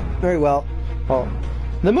was very well.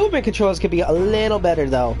 The movement controls could be a little better,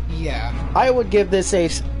 though. Yeah. I would give this a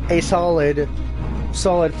solid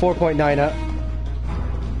 4.9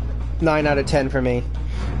 9 out of 10 for me.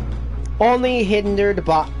 Only hindered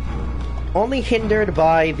by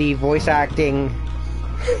the voice acting.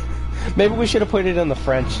 Maybe we should have put it in the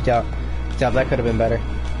French dub. That could have been better.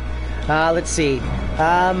 Let's see.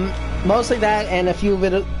 Mostly that and a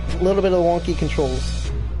little bit of wonky controls.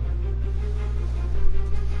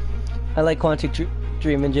 I like Quantic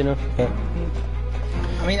Dream in general. Yeah.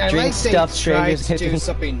 I mean, I like they tried to do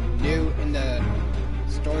something new in the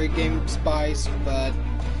story game spice, but.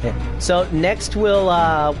 Yeah. So next we'll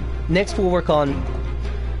work on.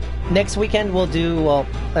 Next weekend we'll do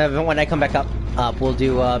when I come back up we'll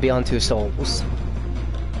do Beyond Two Souls.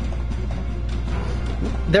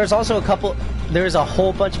 There's also there's a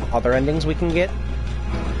whole bunch of other endings we can get,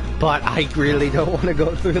 but I really don't want to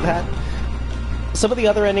go through that. Some of the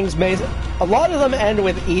other endings a lot of them end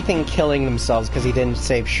with Ethan killing themselves because he didn't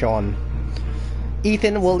save SHAUN.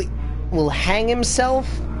 Ethan will hang himself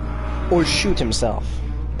or shoot himself.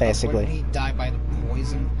 Basically. Did he die by the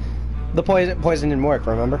poison? The poison didn't work,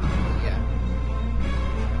 remember? Yeah.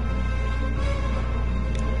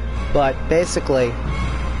 But basically,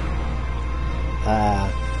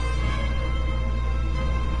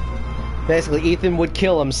 Ethan would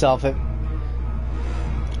kill himself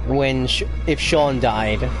if SHAUN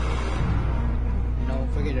died. No,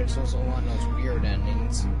 forget it. There's also one of those weird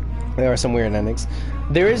endings. There are some weird endings.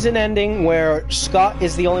 There is an ending where Scott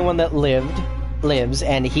is the only one that lives,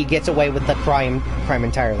 and he gets away with the crime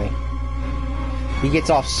entirely. He gets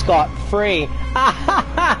off scot-free.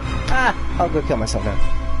 I'll go kill myself now.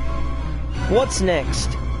 What's next?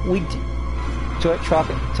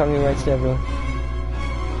 Talking rights to everyone.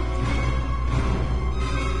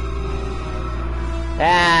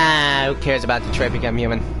 Who cares about Detroit Become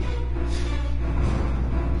Human?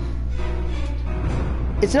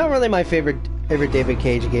 It's not really my favorite David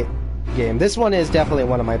Cage game. This one is definitely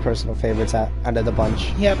one of my personal favorites out of the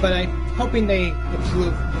bunch. Yeah, but I'm hoping they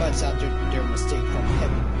improve what's out their mistake from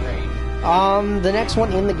Heavy Rain. The next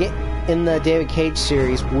one in the David Cage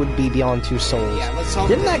series would be Beyond Two Souls. Yeah, let's hope.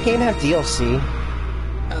 Didn't that game have DLC?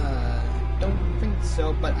 Don't think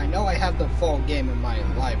so, but I know I have the full game in my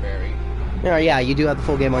library. Yeah, you do have the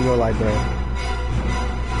full game on your library.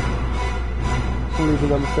 I'm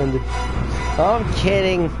leaving unoffended. I'm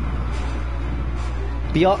kidding.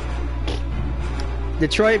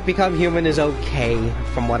 Detroit Become Human is okay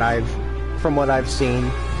from what I've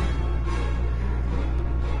seen.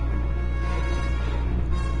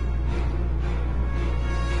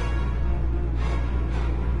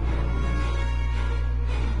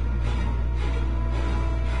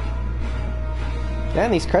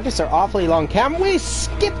 Man, these credits are awfully long. Can we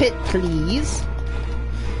skip it, please?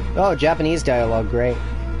 Oh, Japanese dialogue, great.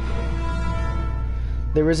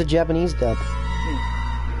 There is a Japanese dub.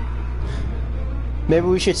 Maybe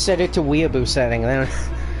we should set it to weeaboo setting,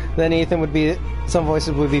 then Ethan would be... some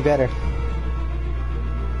voices would be better.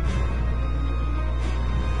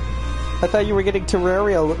 I thought you were getting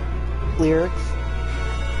Terraria lyrics.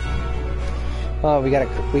 Oh, we got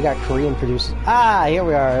Korean producers. Ah, here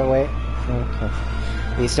we are. Wait. Okay.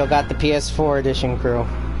 We still got the PS4 edition crew.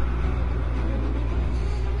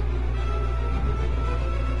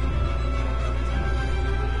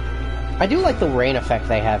 I do like the rain effect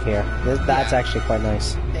they have here. That's actually quite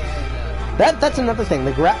nice. That's another thing.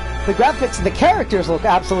 The graphics, the characters look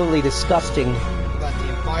absolutely disgusting. But the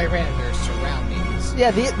environment and their surroundings.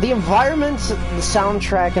 Yeah, the environments, the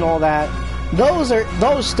soundtrack, and all that.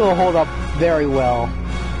 Those still hold up very well.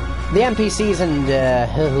 The NPCs and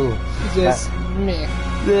just meh.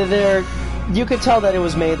 They're you could tell that it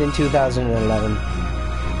was made in 2011.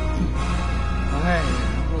 Alright,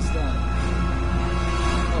 almost done.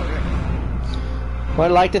 Oh, yeah. Well,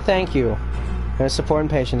 I'd like to thank you for your support and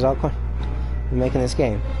patience in making this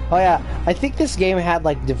game. Oh yeah, I think this game had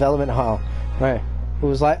like development hell. Right. It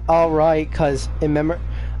was like, alright, cause remember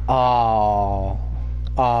Oh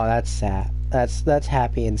that's sad. That's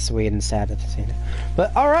happy and sweet and sad at the same time.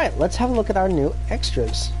 But alright, let's have a look at our new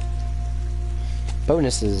extras.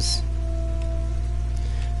 Bonuses.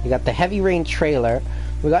 We got the Heavy Rain trailer.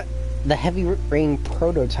 We got the Heavy Rain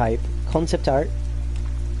prototype, concept art.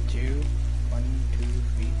 2, 1, 2,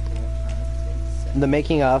 3, 4, 5, 6, 7. The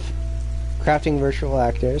making of, crafting virtual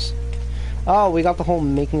actors. Oh, we got the whole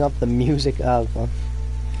making of the music of.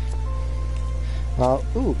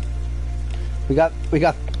 Ooh. We got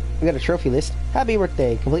a trophy list. Happy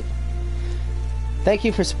birthday, complete. Thank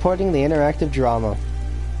you for supporting the interactive drama.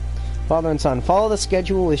 Father and son, follow the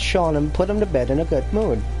schedule with Sean and put him to bed in a good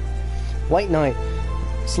mood. White Knight,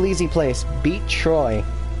 Sleazy Place, beat Troy.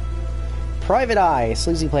 Private Eye,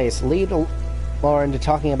 Sleazy Place, lead Lauren to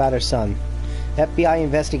talking about her son. FBI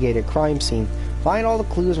investigator, crime scene. Find all the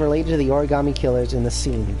clues related to the origami killers in the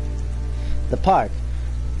scene. The Park.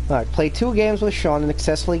 Play 2 games with Sean and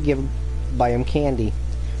successfully buy him candy.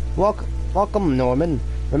 Welcome, Norman.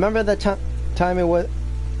 Remember the time it was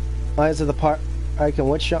eyes of the park and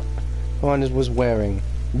what Sean was wearing.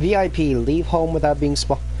 VIP, leave home without being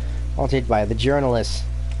spotted by the journalists.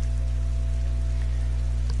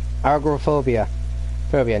 Agoraphobia.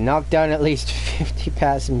 Knock down at least 50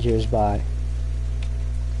 passengers by.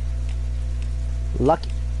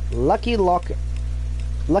 Lucky Locker.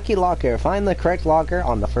 Find the correct locker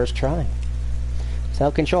on the first try.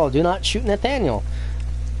 Self-control. Do not shoot Nathaniel.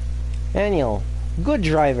 Good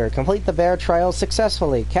driver. Complete the bear trial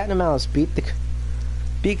successfully. Cat and mouse. Beat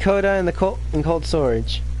Coda in cold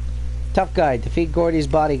storage. Tough guy. Defeat Gordy's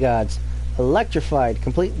bodyguards. Electrified.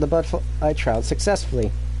 Complete the butterfly trial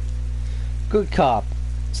successfully. Good cop.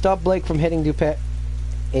 Stop Blake from hitting Dupet.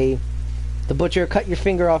 The butcher. Cut your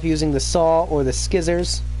finger off using the saw or the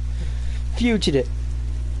skizzers. Fugitive.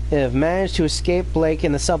 Managed to escape Blake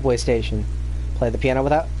in the subway station. Play the piano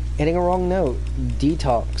without hitting a wrong note.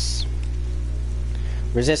 Detox.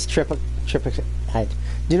 Resist trip.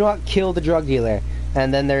 Do not kill the drug dealer.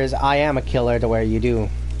 And then there's I am a killer to where you do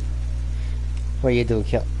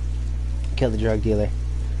kill the drug dealer.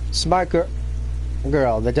 Smart girl.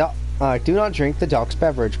 girl. The dog. Do not drink the dog's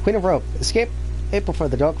beverage. Queen of Rope. Escape it before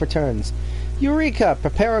the dog returns. Eureka!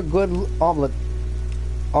 Prepare a good omelet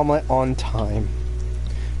on time.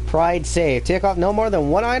 Pride save. Take off no more than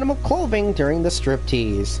one item of clothing during the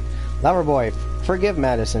striptease. Loverboy. Forgive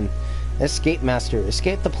Madison. Escape master.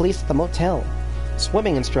 Escape the police at the motel.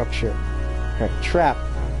 Swimming instructor. Right. Trap.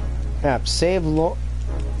 Save Lauren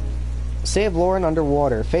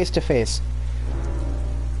underwater. Face to face.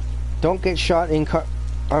 Don't get shot in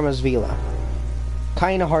Karma's villa.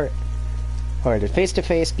 Kinda hearted. Face to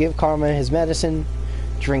face. Give Karma his medicine.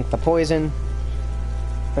 Drink the poison.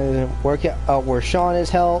 Work out where Sean is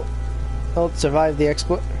held. Survive the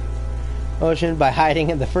explosion by hiding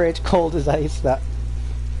in the fridge, cold as ice.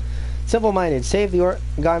 Simple-minded. Save the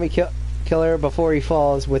origami killer before he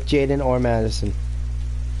falls with Jaden or Madison.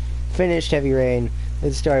 Finished Heavy Rain.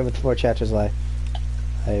 It started with 4 chapters live.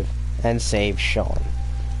 And save Sean.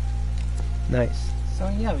 Nice. So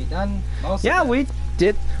yeah, we done most. Yeah, we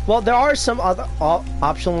did. Well, there are some other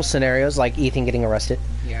optional scenarios like Ethan getting arrested.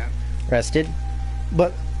 Yeah. Arrested.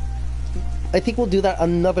 But I think we'll do that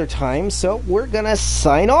another time, so we're gonna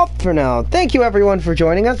sign off for now. Thank you everyone for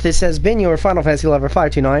joining us. This has been your Final Fantasy Lover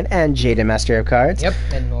 529 and Jaden, Master of Cards. Yep,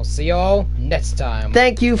 and we'll see you all next time.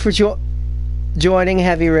 Thank you for joining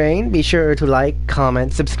Heavy Rain. Be sure to like,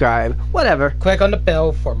 comment, subscribe, whatever. Click on the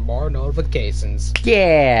bell for more notifications.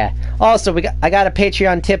 Yeah. Also, I got a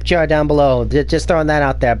Patreon tip jar down below. Just throwing that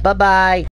out there. Bye-bye.